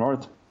is up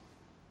north.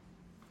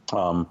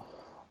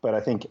 But I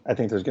think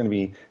there's going to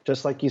be,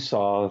 just like you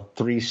saw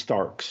 3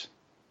 Starks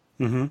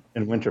in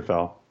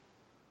Winterfell,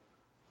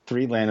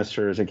 3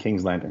 Lannisters at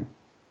King's Landing.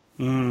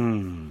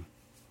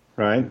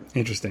 Right?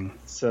 Interesting.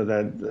 So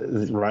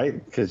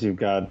right? Because you've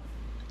got,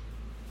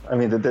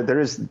 there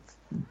is,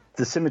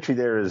 the symmetry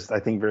there is, I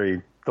think,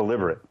 very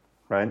deliberate,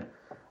 right?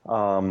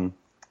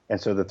 And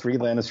so the 3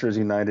 Lannisters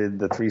united,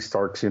 the 3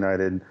 Starks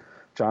united,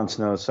 Jon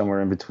Snow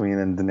somewhere in between,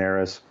 and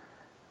Daenerys.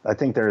 I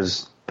think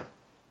there's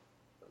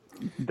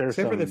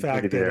except for the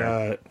fact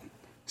that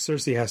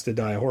Cersei has to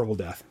die a horrible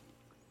death.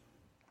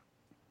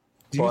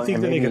 Do you think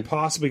that they could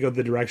possibly go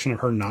the direction of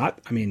her not?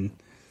 I mean,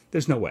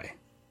 there's no way.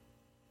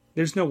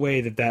 There's no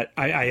way that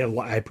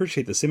I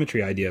appreciate the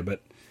symmetry idea,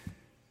 but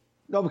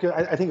no, because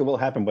I think it will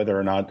happen whether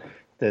or not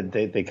that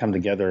they come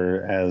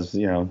together as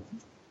 2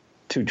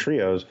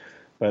 trios.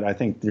 But I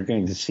think you're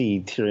going to see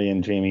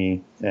Tyrion,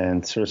 Jaime,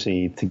 and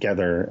Cersei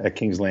together at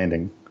King's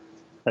Landing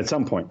at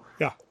some point.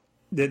 Yeah.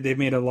 They've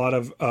made a lot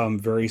of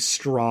very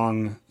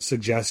strong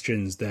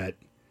suggestions that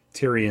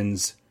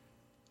Tyrion's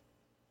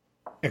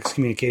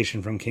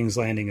excommunication from King's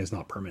Landing is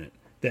not permanent.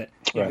 That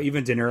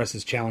even Daenerys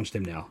has challenged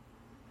him now.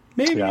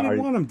 Maybe he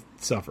didn't want him to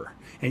suffer.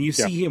 And you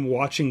see him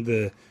watching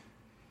the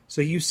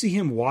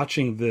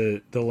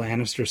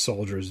Lannister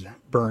soldiers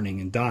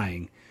burning and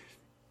dying.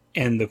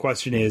 And the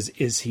question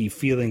is he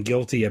feeling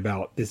guilty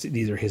about this?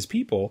 These are his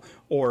people,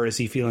 or is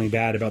he feeling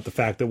bad about the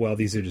fact that, well,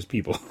 these are just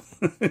people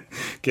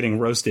getting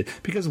roasted?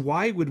 Because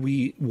what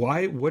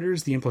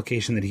is the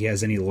implication that he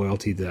has any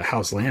loyalty to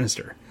House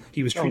Lannister?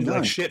 He was treated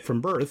like shit from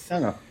birth,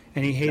 and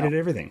he hated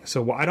everything.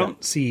 So I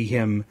don't see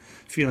him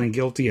feeling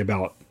guilty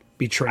about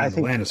betraying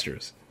the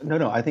Lannisters.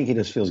 No, I think he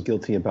just feels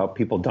guilty about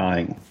people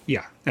dying.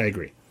 Yeah, I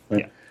agree.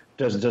 Right?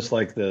 Yeah, just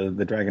like the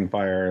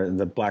Dragonfire,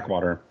 the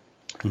Blackwater.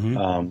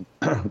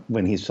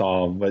 When he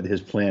saw what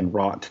his plan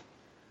wrought,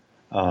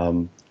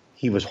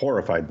 he was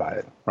horrified by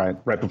it.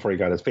 Right before he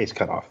got his face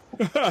cut off.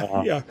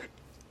 Yeah.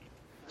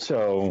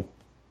 So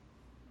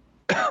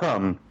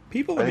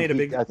people have made a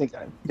big.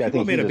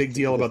 People made a big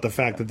deal about the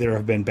fact that there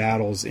have been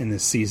battles in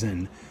this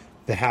season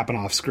that happen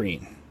off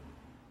screen.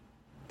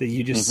 That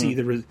you just see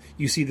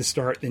you see the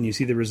start, then you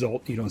see the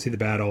result. You don't see the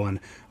battle, and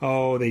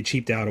they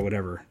cheaped out or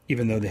whatever.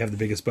 Even though they have the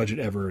biggest budget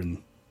ever,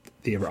 and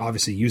they were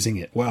obviously using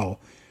it well.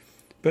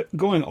 But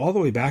going all the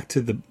way back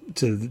to the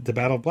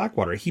Battle of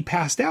Blackwater, he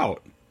passed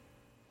out.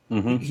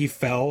 He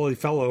fell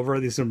over.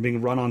 These are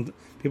being run on.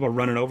 People are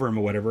running over him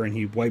or whatever, and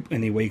he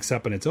wakes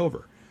up and it's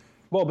over.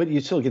 Well, but you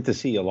still get to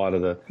see a lot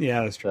of the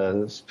that's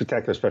true.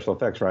 Spectacular special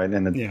effects, right?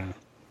 And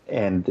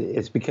and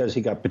it's because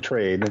he got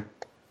betrayed,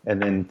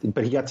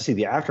 but he got to see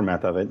the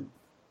aftermath of it,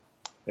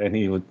 and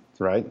he would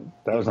that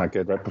was not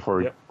good. Right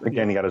before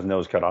he got his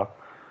nose cut off.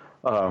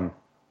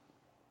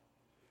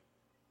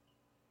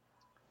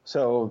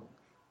 So.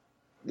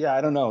 Yeah,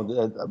 I don't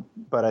know,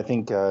 but I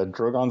think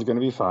Drogon's going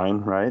to be fine,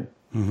 right?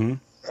 Mm-hmm.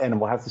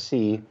 And we'll have to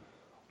see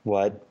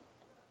what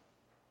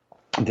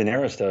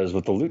Daenerys does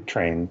with the loot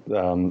train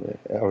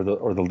or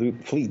the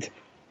loot fleet,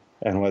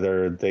 and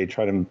whether they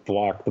try to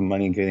block the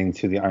money getting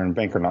to the Iron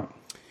Bank or not.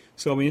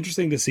 So it'll be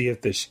interesting to see if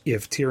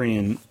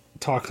Tyrion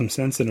talks some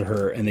sense into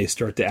her, and they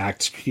start to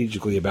act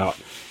strategically about,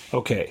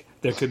 okay,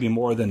 there could be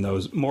more of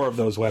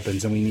those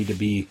weapons, and we need to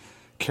be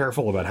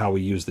careful about how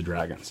we use the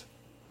dragons.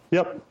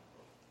 Yep.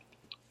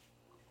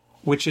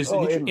 Which is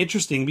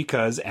interesting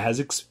because, as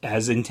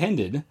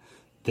intended,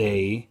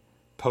 they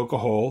poke a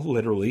hole,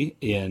 literally,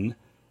 in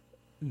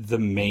the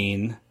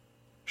main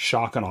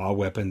shock and awe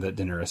weapon that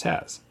Daenerys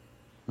has.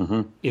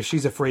 Mm-hmm. If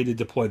she's afraid to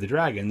deploy the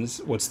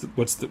dragons, what's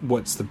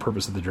the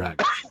purpose of the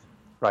dragons?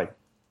 Right.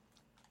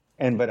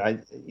 But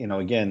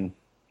again,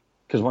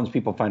 because once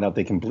people find out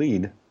they can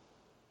bleed,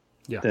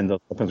 then those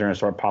weapons are going to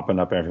start popping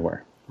up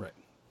everywhere.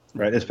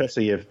 Right.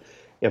 Especially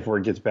if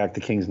word gets back to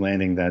King's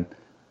Landing that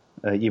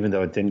even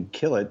though it didn't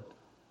kill it,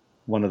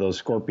 one of those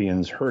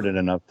scorpions hurt it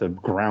enough to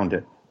ground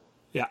it.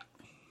 Yeah.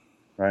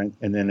 Right.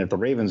 And then if the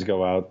ravens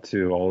go out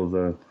to all of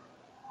the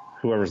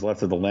whoever's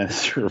left of the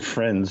Lannister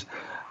friends,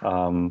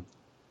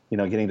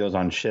 getting those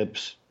on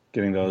ships,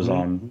 getting those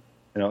on,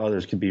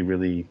 others could be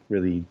really,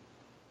 really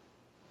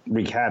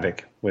wreak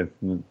havoc with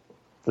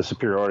the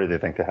superiority they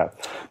think they have.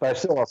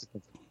 But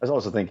I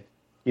also think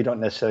you don't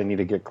necessarily need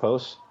to get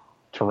close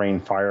to rain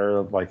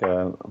fire like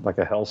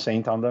a hell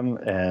saint on them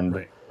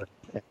and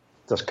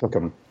just cook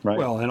them. Right.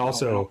 Well, and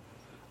also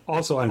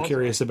I'm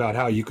curious about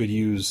how you could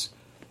use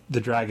the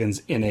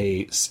dragons in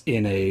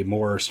a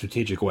more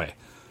strategic way.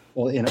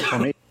 Well, in a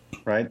formation,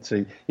 right?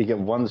 So you get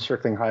one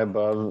circling high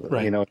above,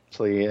 and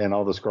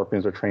all the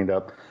scorpions are trained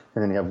up,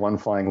 and then you have one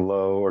flying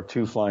low or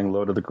two flying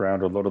low to the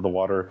ground or low to the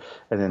water,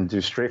 and then do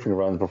strafing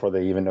runs before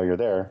they even know you're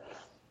there.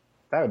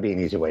 That would be an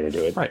easy way to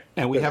do it. Right.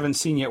 And we haven't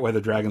seen yet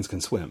whether dragons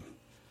can swim.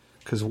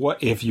 Because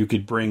what if you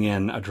could bring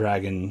in a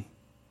dragon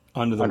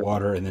under the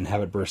water and then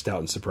have it burst out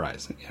and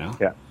surprise,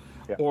 Yeah.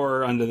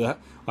 Or under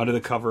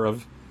the cover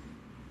of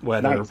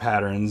weather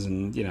patterns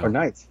and, Or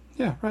nights.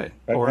 Yeah, right.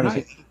 Or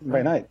night.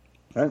 By night.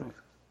 Right.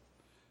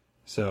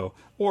 So,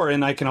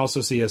 and I can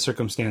also see a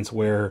circumstance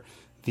where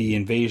the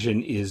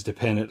invasion is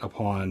dependent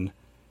upon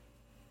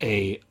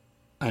an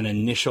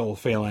initial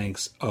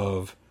phalanx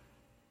of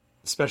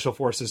special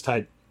forces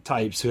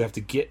types who have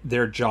to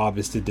their job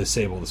is to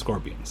disable the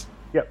scorpions.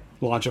 Yep.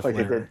 Launch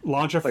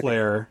a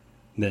flare,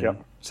 then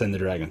send the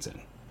dragons in.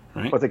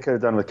 Right. What they could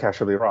have done with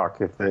Casterly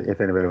Rock if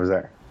anybody was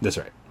there. That's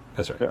right.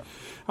 Yeah.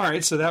 All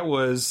right. So that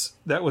was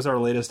our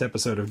latest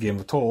episode of Game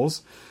of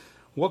Tolls.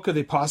 What could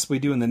they possibly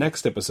do in the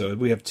next episode?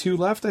 We have 2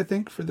 left, I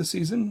think, for the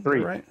season. 3.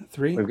 Right?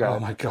 3? Oh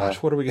my gosh.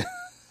 What do we got?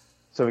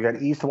 So we got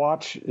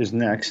Eastwatch is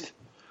next,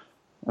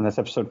 and that's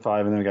episode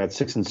 5, and then we got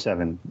 6 and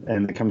 7.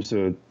 And it comes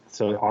to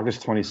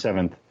August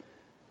 27th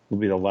will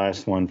be the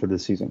last one for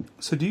this season.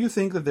 So do you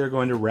think that they're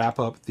going to wrap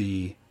up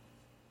the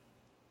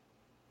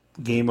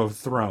Game of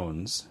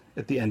Thrones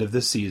at the end of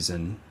this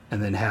season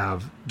and then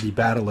have the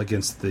battle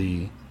against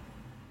the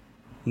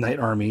Night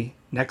Army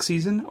next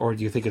season? Or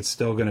do you think it's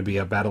still going to be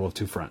a battle of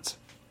 2 fronts?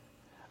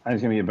 I think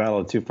it's going to be a battle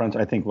of 2 fronts.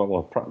 I think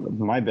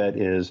my bet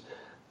is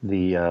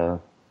the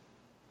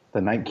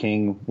Night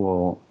King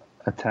will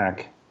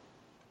attack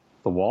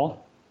the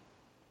Wall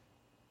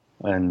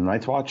and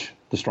Night's Watch,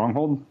 the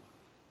Stronghold,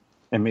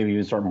 and maybe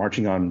even start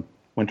marching on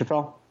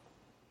Winterfell.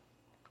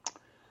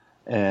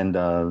 And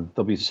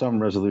there'll be some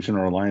resolution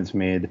or alliance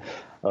made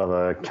of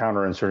a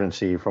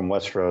counterinsurgency from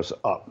Westeros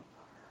up.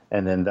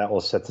 and then that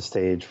will set the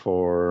stage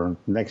for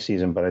next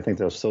season. But I think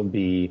there'll still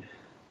be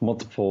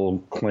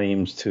multiple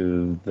claims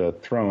to the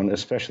throne,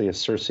 especially if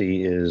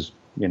Cersei is,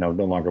 no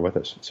longer with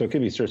us. So it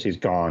could be Cersei's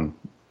gone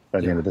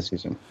by the end of the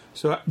season.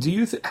 So do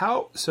you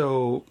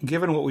so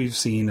given what we've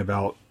seen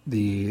about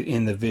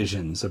in the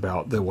visions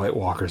about the White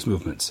Walkers'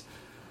 movements,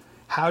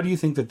 how do you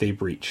think that they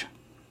breach?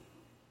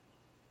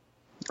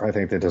 I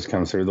think that just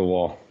comes through the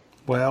wall.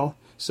 Well,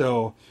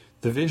 so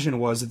the vision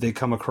was that they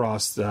come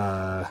across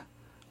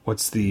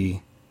it's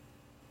the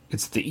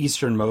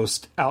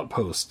easternmost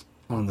outpost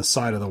on the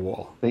side of the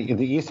wall. The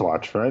East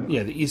Watch, right?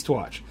 Yeah, the East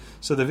Watch.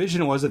 So the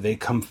vision was that they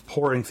come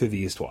pouring through the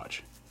East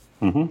Watch.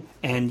 Mm-hmm.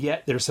 And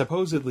yet they're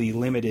supposedly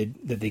limited,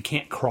 that they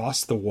can't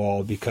cross the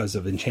wall because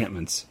of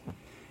enchantments.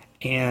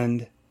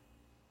 And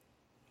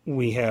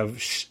we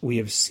have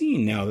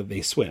seen now that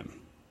they swim.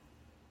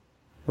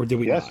 Or did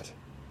we not?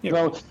 Yeah.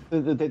 No,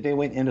 they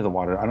went into the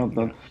water. I don't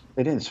know. Yeah.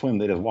 They didn't swim.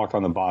 They just walked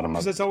on the bottom.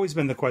 Because that's always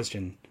been the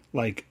question.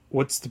 Like,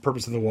 what's the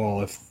purpose of the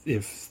wall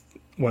if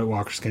White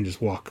Walkers can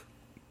just walk?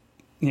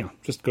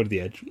 Just go to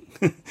the edge,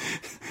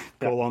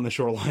 go along the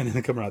shoreline, and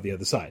then come out the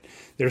other side.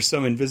 There's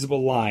some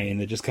invisible line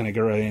that just kind of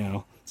go,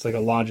 it's like a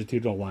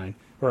longitudinal line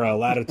or a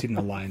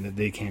latitudinal line that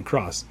they can't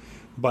cross.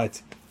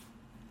 But,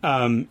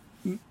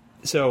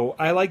 so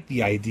I like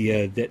the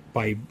idea that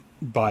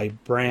by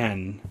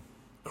Bran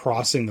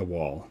crossing the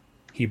wall,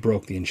 he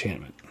broke the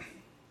enchantment.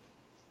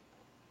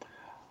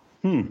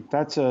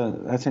 That's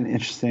an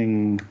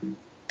interesting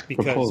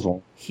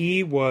proposal.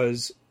 He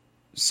was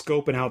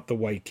scoping out the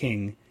White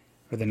King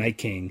or the Night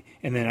King,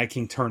 and the Night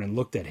King turned and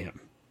looked at him.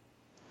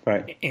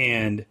 Right.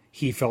 And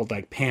he felt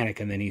like panic,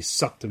 and then he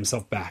sucked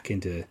himself back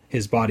into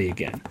his body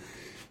again.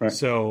 Right.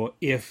 So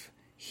if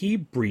he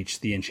breached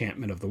the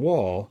enchantment of the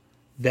wall,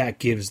 that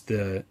gives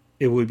it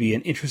would be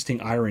an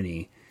interesting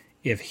irony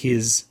if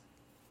he's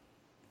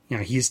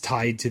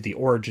tied to the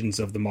origins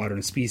of the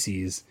modern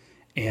species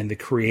and the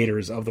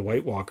creators of the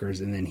White Walkers,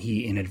 and then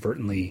he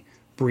inadvertently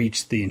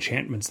breached the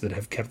enchantments that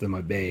have kept them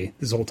at bay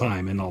this whole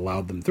time and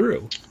allowed them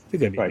through. I think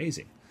that'd be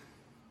amazing.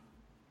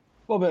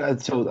 Well,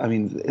 but so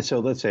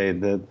let's say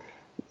that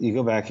you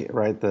go back,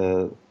 right?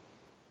 The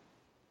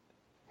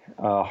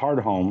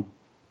Hardhome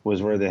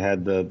was where they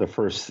had the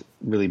first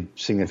really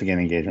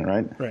significant engagement,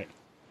 right? Right.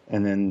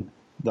 And then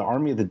the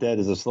Army of the Dead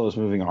is the slowest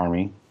moving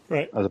army,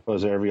 right? As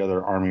opposed to every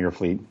other army or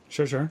fleet.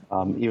 Sure.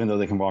 Even though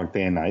they can walk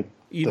day and night.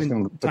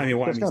 Even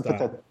timey-wimey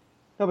style.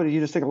 No, but you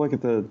just take a look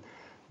at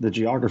the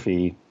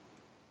geography,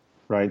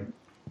 right?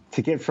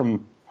 To get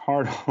from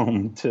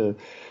Hardhome to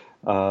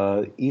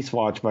East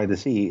Watch by the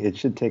sea, it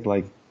should take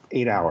like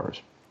 8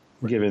 hours,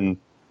 given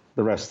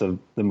the rest of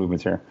the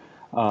movements here.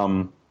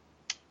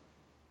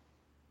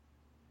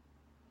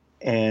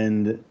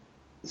 And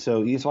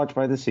so East Watch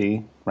by the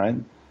sea, right?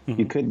 Mm-hmm.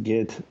 You could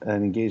get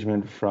an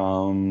engagement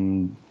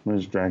from,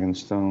 where's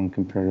Dragonstone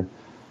compared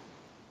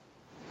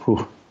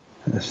to,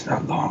 that's a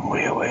long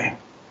way away.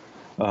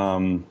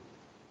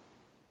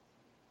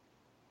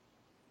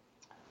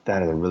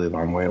 That is a really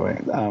long way away.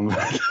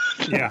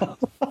 Yeah.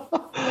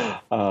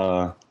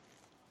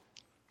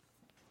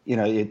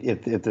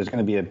 If there's going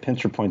to be a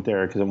pincer point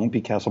there, because it won't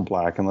be Castle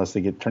Black unless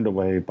they get turned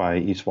away by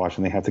East Watch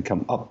and they have to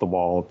come up the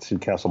wall to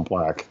Castle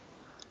Black.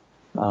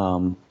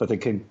 But they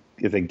could,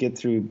 if they get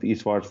through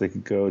East Watch, they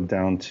could go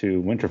down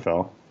to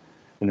Winterfell,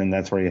 and then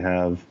that's where you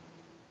have,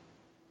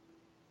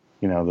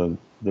 the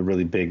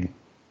really big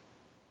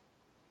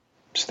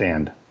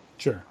stand.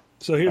 Sure.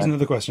 So here's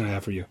another question I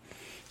have for you.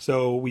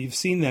 So we've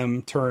seen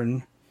them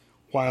turn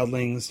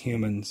wildlings,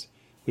 humans.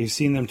 We've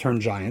seen them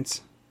turn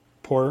giants.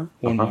 Poor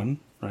 1-1,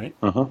 right?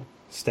 Uh-huh.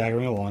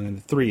 Staggering along.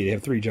 And they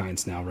have 3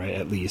 giants now, right?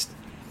 At least.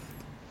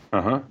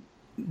 Uh-huh.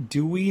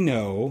 Do we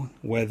know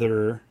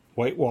whether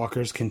White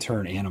Walkers can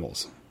turn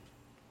animals?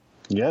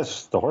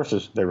 Yes, the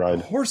horses they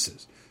ride.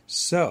 Horses.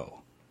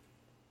 So,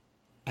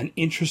 an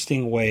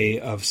interesting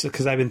way of...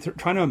 Because I've been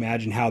trying to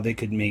imagine how they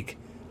could make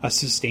a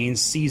sustained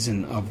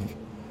season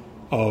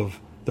of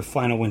the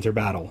final winter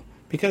battle.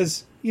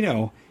 Because,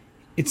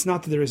 it's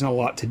not that there isn't a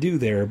lot to do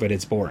there, but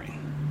it's boring,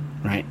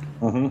 right?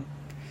 Mm-hmm.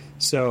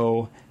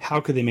 So how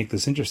could they make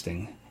this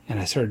interesting? And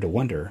I started to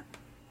wonder,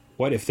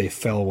 what if they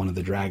fell one of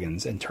the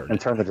dragons and turned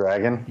the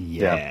dragon?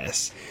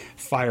 Yes. Yeah.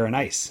 Fire and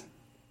ice.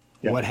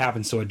 Yeah. What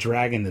happens to a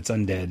dragon that's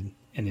undead?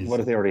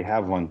 What if they already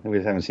have one? We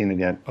just haven't seen it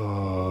yet.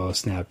 Oh,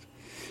 snap.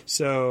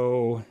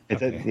 So...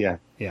 Yeah.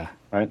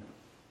 Right.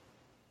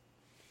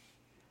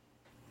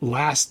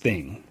 Last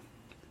thing.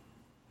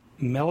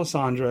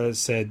 Melisandre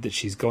said that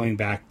she's going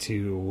back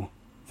to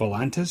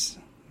Volantis,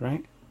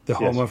 right? The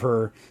home of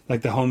her,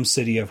 like the home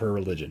city of her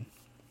religion.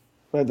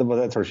 Well,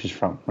 that's where she's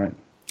from, right?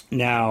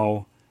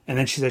 Now, and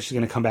then she said she's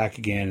going to come back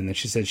again, and then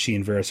she said she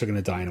and Varys are going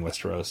to die in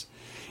Westeros.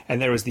 And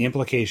there was the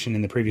implication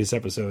in the previous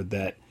episode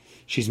that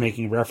she's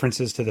making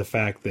references to the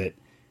fact that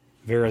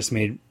Varys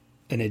made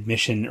an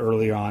admission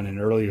earlier on in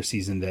an earlier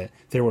season that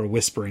there were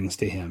whisperings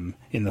to him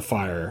in the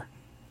fire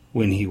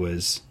when he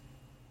was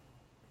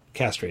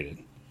castrated.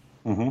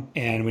 Mm-hmm.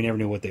 And we never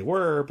knew what they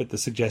were, but the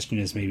suggestion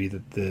is maybe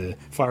that the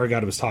fire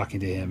god was talking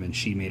to him and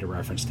she made a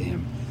reference to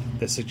him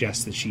that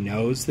suggests that she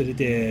knows that it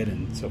did,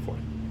 and so forth.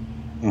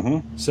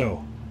 Mm-hmm.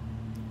 So,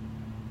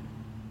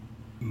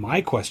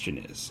 my question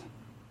is,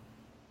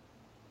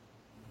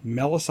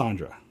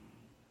 Melisandre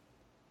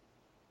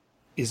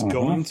is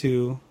going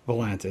to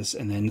Volantis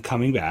and then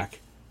coming back.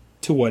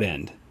 To what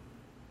end?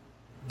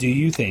 Do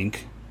you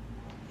think?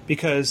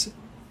 Because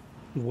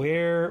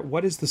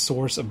what is the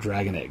source of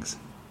dragon eggs?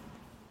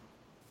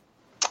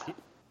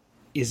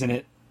 Isn't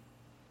it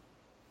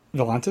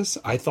Volantis?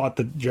 I thought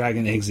the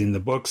dragon eggs in the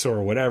books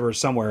or whatever,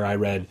 somewhere I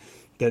read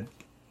that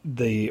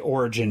the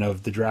origin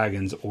of the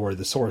dragons or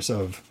the source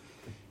of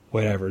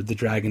whatever, the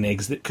dragon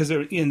eggs, because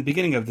in the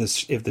beginning of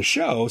the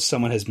show,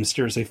 someone has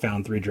mysteriously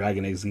found 3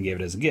 dragon eggs and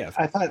gave it as a gift.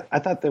 I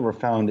thought they were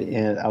found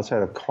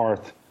outside of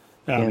Karth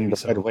in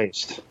the Red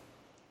Waste.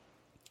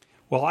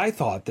 Well, I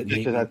thought that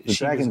maybe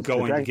she was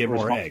going to give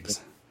more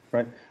eggs.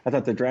 Right. I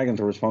thought the dragons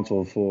were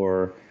responsible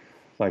for,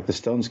 like, the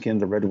Stoneskin,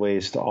 the Red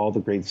Waste, all the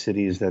great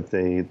cities that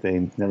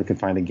they never could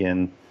find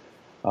again.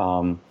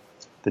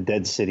 The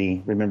Dead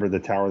City. Remember the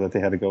tower that they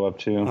had to go up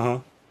to? Uh-huh.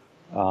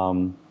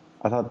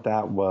 I thought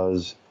that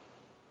was,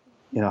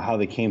 how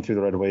they came through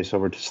the Red Waste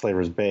over to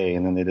Slaver's Bay,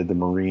 and then they did the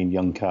Marine,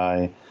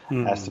 Yunkai,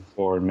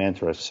 Astapor, and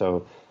Mantras.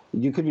 So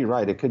you could be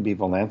right. It could be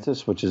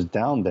Volantis, which is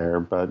down there,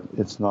 but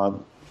it's not.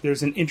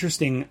 There's an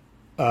interesting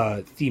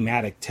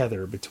thematic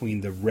tether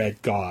between the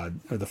red god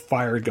or the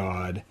fire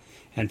god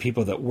and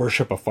people that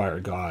worship a fire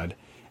god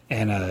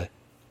and a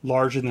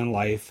larger than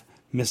life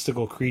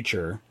mystical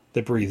creature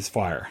that breathes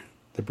fire,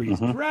 that breathes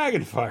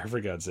dragon fire, for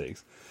God's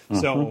sakes.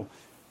 So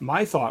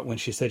my thought when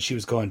she said she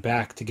was going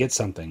back to get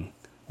something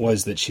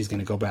was that she's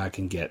going to go back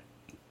and get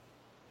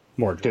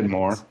more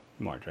dragons.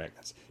 More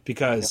dragons.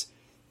 Because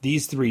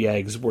these 3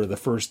 eggs were the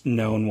first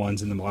known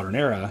ones in the modern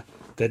era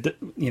that,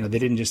 they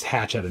didn't just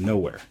hatch out of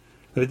nowhere.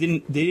 They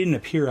didn't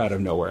appear out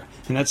of nowhere.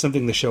 And that's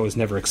something the show has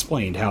never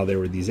explained, how there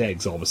were these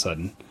eggs all of a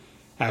sudden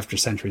after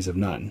centuries of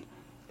none.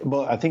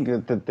 Well, I think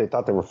that they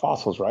thought they were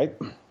fossils, right?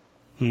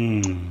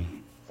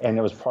 And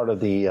it was part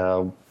of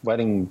the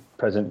wedding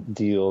present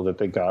deal that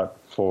they got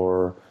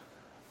for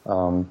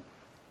Daenerys.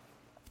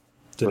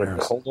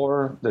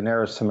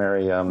 Daenerys to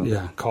marry...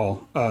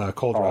 Khal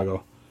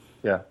Drogo.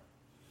 Yeah.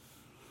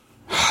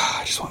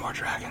 I just want more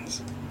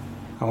dragons.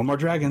 I want more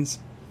dragons.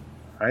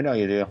 I know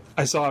you do.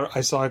 I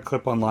saw a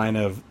clip online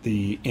of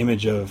the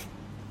image of,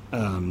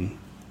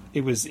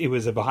 it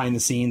was a behind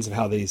the scenes of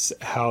how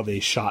they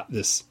shot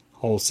this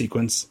whole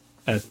sequence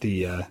at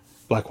the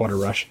Blackwater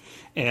Rush,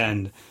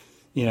 and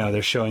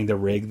they're showing the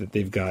rig that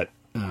they've got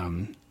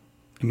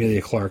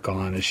Emilia Clarke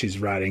on as she's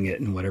riding it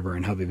and whatever,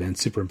 and how they then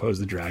superimpose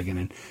the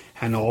dragon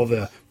and all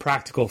the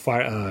practical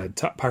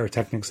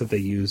pyrotechnics that they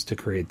use to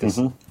create this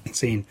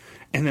scene,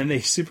 and then they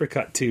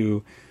supercut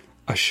to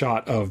a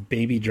shot of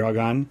baby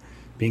Drogon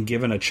being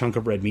given a chunk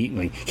of red meat and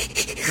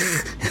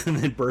and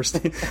then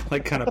bursting,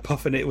 like kind of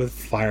puffing it with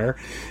fire.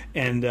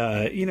 And,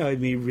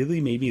 it really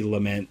made me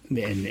lament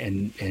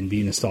and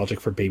be nostalgic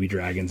for baby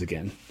dragons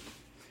again.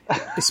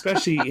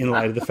 Especially in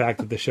light of the fact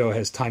that the show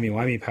has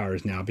timey-wimey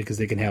powers now, because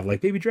they can have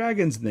like baby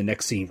dragons and the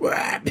next scene,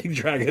 big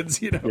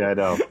dragons, Yeah, I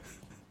know.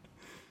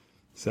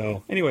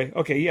 So anyway,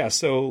 okay, yeah.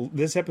 So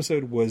this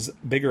episode was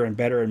bigger and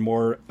better and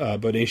more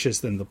bodacious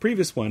than the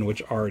previous one,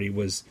 which already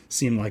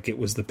seemed like it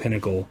was the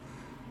pinnacle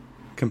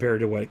compared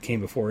to what came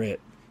before it.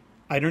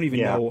 I don't even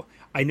know.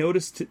 I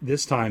noticed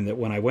this time that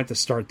when I went to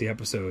start the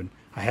episode,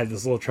 I had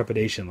this little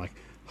trepidation, like,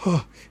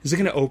 is it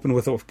going to open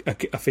with a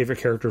favorite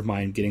character of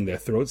mine getting their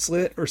throat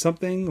slit or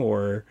something?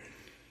 Or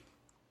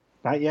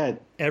not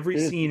yet.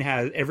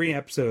 Every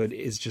episode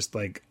is just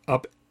like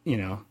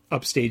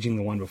upstaging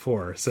the one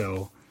before.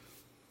 So,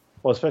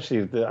 well,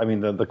 especially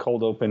the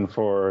cold open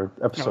for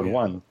episode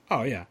 1.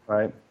 Oh yeah,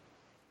 right.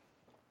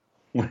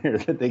 Where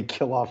they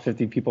kill off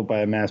 50 people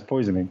by a mass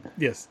poisoning.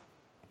 Yes.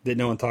 That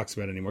no one talks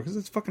about anymore because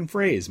it's fucking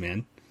Frey's,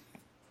 man.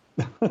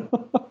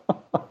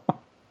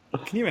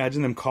 Can you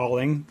imagine them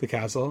calling the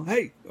castle?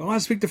 Hey, I want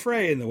to speak to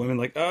Frey, and the women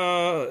like,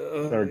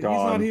 they're he's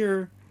gone. Not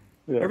here.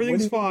 Yeah.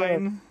 Everything's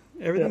fine.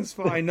 Everything's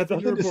fine. Nothing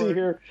to report. See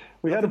here.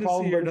 We had a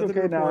problem, but it's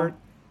okay now.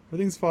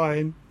 Everything's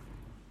fine.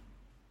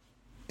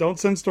 Don't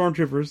send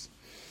stormtroopers.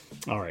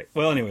 All right.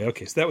 Well, anyway,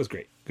 okay. So that was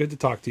great. Good to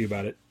talk to you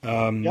about it.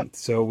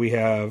 So we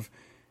have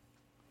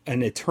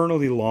an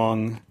eternally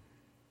long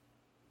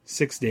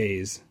 6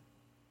 days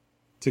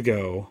to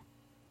go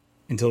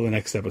until the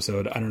next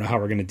episode. I don't know how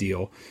we're going to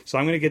deal. So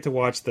I'm going to get to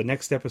watch the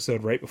next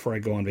episode right before I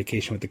go on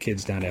vacation with the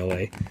kids down to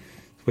LA,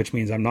 which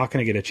means I'm not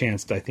going to get a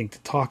chance, to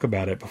talk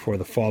about it before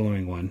the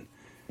following one.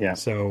 Yeah.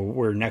 So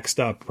we're next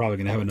up probably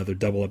going to have another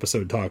double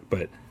episode talk,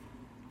 but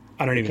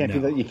I don't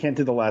even know. You can't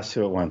do the last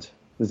 2 at once.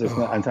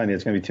 I'm telling you,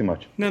 it's going to be too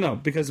much. No,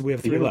 because we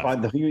have 3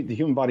 left. The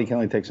human body can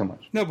only take so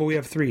much. No, but we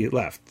have 3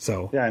 left.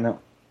 So yeah, I know.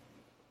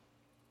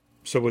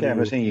 So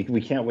I'm saying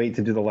we can't wait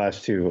to do the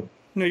last 2.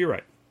 No, you're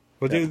right.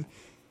 We'll do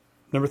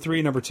number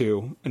 3, number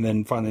 2, and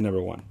then finally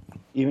number 1.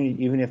 Even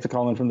you have to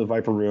call in from the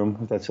Viper Room,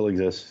 if that still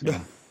exists. Yeah.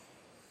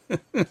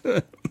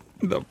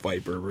 The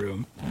Viper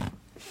Room.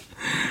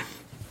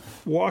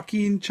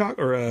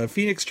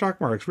 Phoenix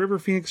chalk marks. River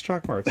Phoenix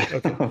chalk marks.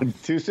 Okay.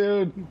 Too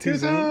soon. Too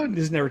soon.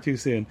 It's never too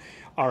soon.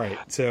 All right.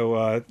 So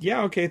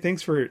okay.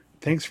 Thanks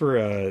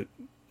for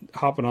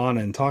hopping on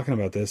and talking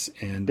about this.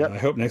 And I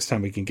hope next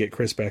time we can get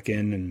Chris back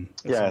in and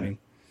something.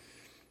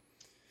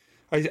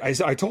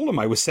 I told him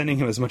I was sending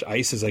him as much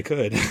ice as I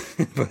could,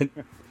 but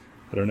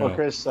I don't know. Well,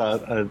 Chris,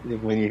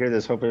 when you hear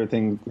this, hope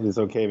everything is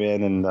okay,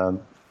 man,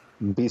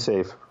 and be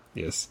safe.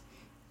 Yes.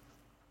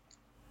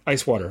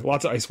 Ice water.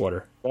 Lots of ice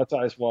water. Lots of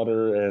ice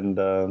water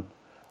and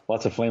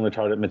lots of flame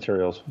retardant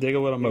materials. Dig a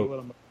little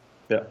moat.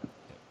 Yeah.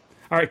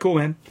 All right, cool,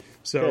 man.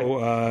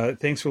 So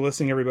thanks for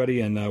listening,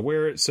 everybody. And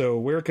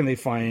where can they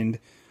find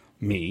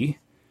me,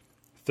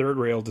 Third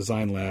Rail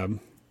Design Lab,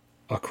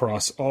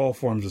 across all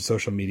forms of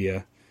social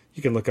media?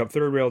 You can look up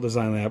Third Rail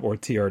Design Lab or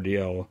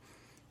TRDL.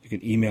 You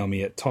can email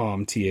me at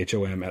Tom,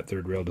 THOM, at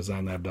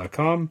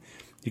thirdraildesignlab.com.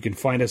 You can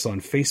find us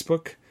on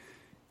Facebook.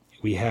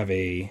 We have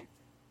a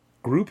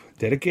group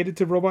dedicated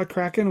to Robot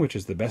Kraken, which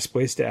is the best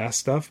place to ask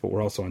stuff, but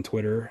we're also on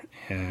Twitter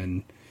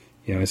and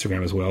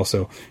Instagram as well.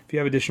 So if you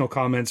have additional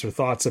comments or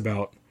thoughts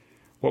about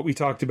what we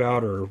talked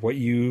about or what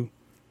you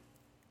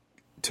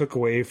took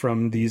away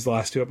from these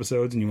last 2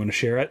 episodes and you want to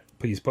share it,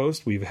 please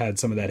post. We've had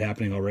some of that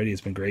happening already.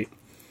 It's been great.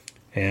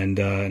 And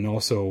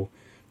also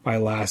my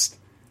last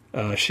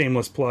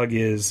shameless plug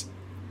is,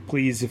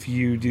 please, if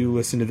you do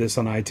listen to this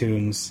on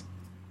iTunes,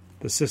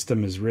 the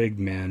system is rigged,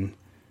 man.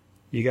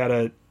 You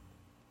have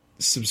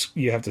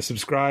to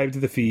subscribe to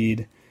the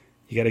feed.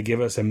 You got to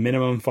give us a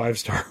minimum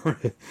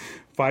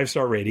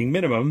 5-star rating,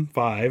 minimum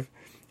 5,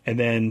 and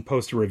then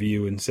post a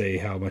review and say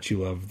how much you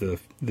love the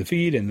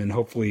feed, and then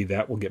hopefully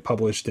that will get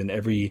published, and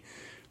every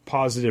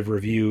positive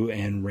review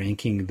and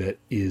ranking that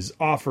is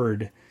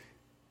offered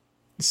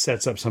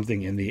sets up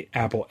something in the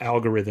Apple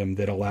algorithm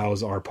that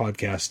allows our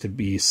podcast to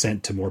be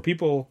sent to more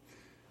people.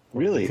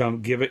 Really?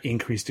 Give it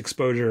increased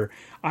exposure.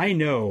 I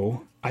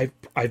know I've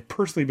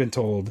personally been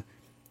told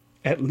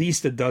at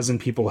least a dozen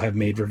people have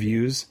made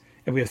reviews,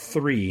 and we have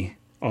 3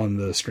 on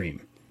the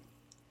stream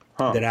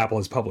that Apple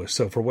has published.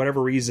 So for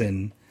whatever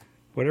reason,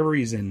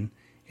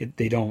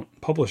 they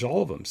don't publish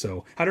all of them.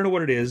 So I don't know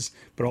what it is,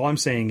 but all I'm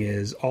saying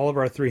is all of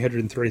our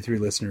 333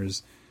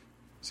 listeners,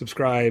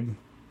 subscribe,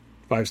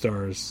 5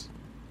 stars,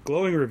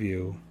 glowing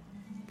review,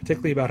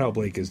 particularly about how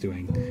Blake is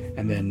doing,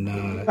 and then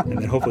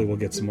hopefully we'll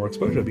get some more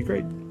exposure. It'd be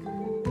great.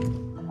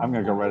 I'm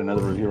going to go write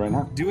another review right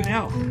now. Do it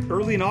now,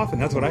 early and often.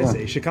 That's what I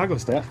say. Chicago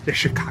stuff. Yeah. They're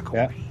Chicago.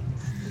 Yeah.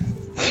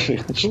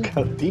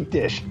 Chicago deep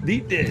dish.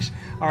 Deep dish.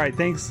 All right,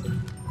 thanks.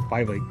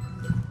 Bye, Blake.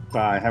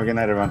 Bye. Have a good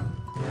night, everyone.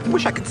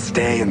 Wish I could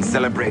stay and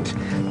celebrate,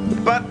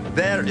 but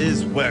there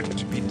is work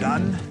to be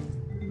done.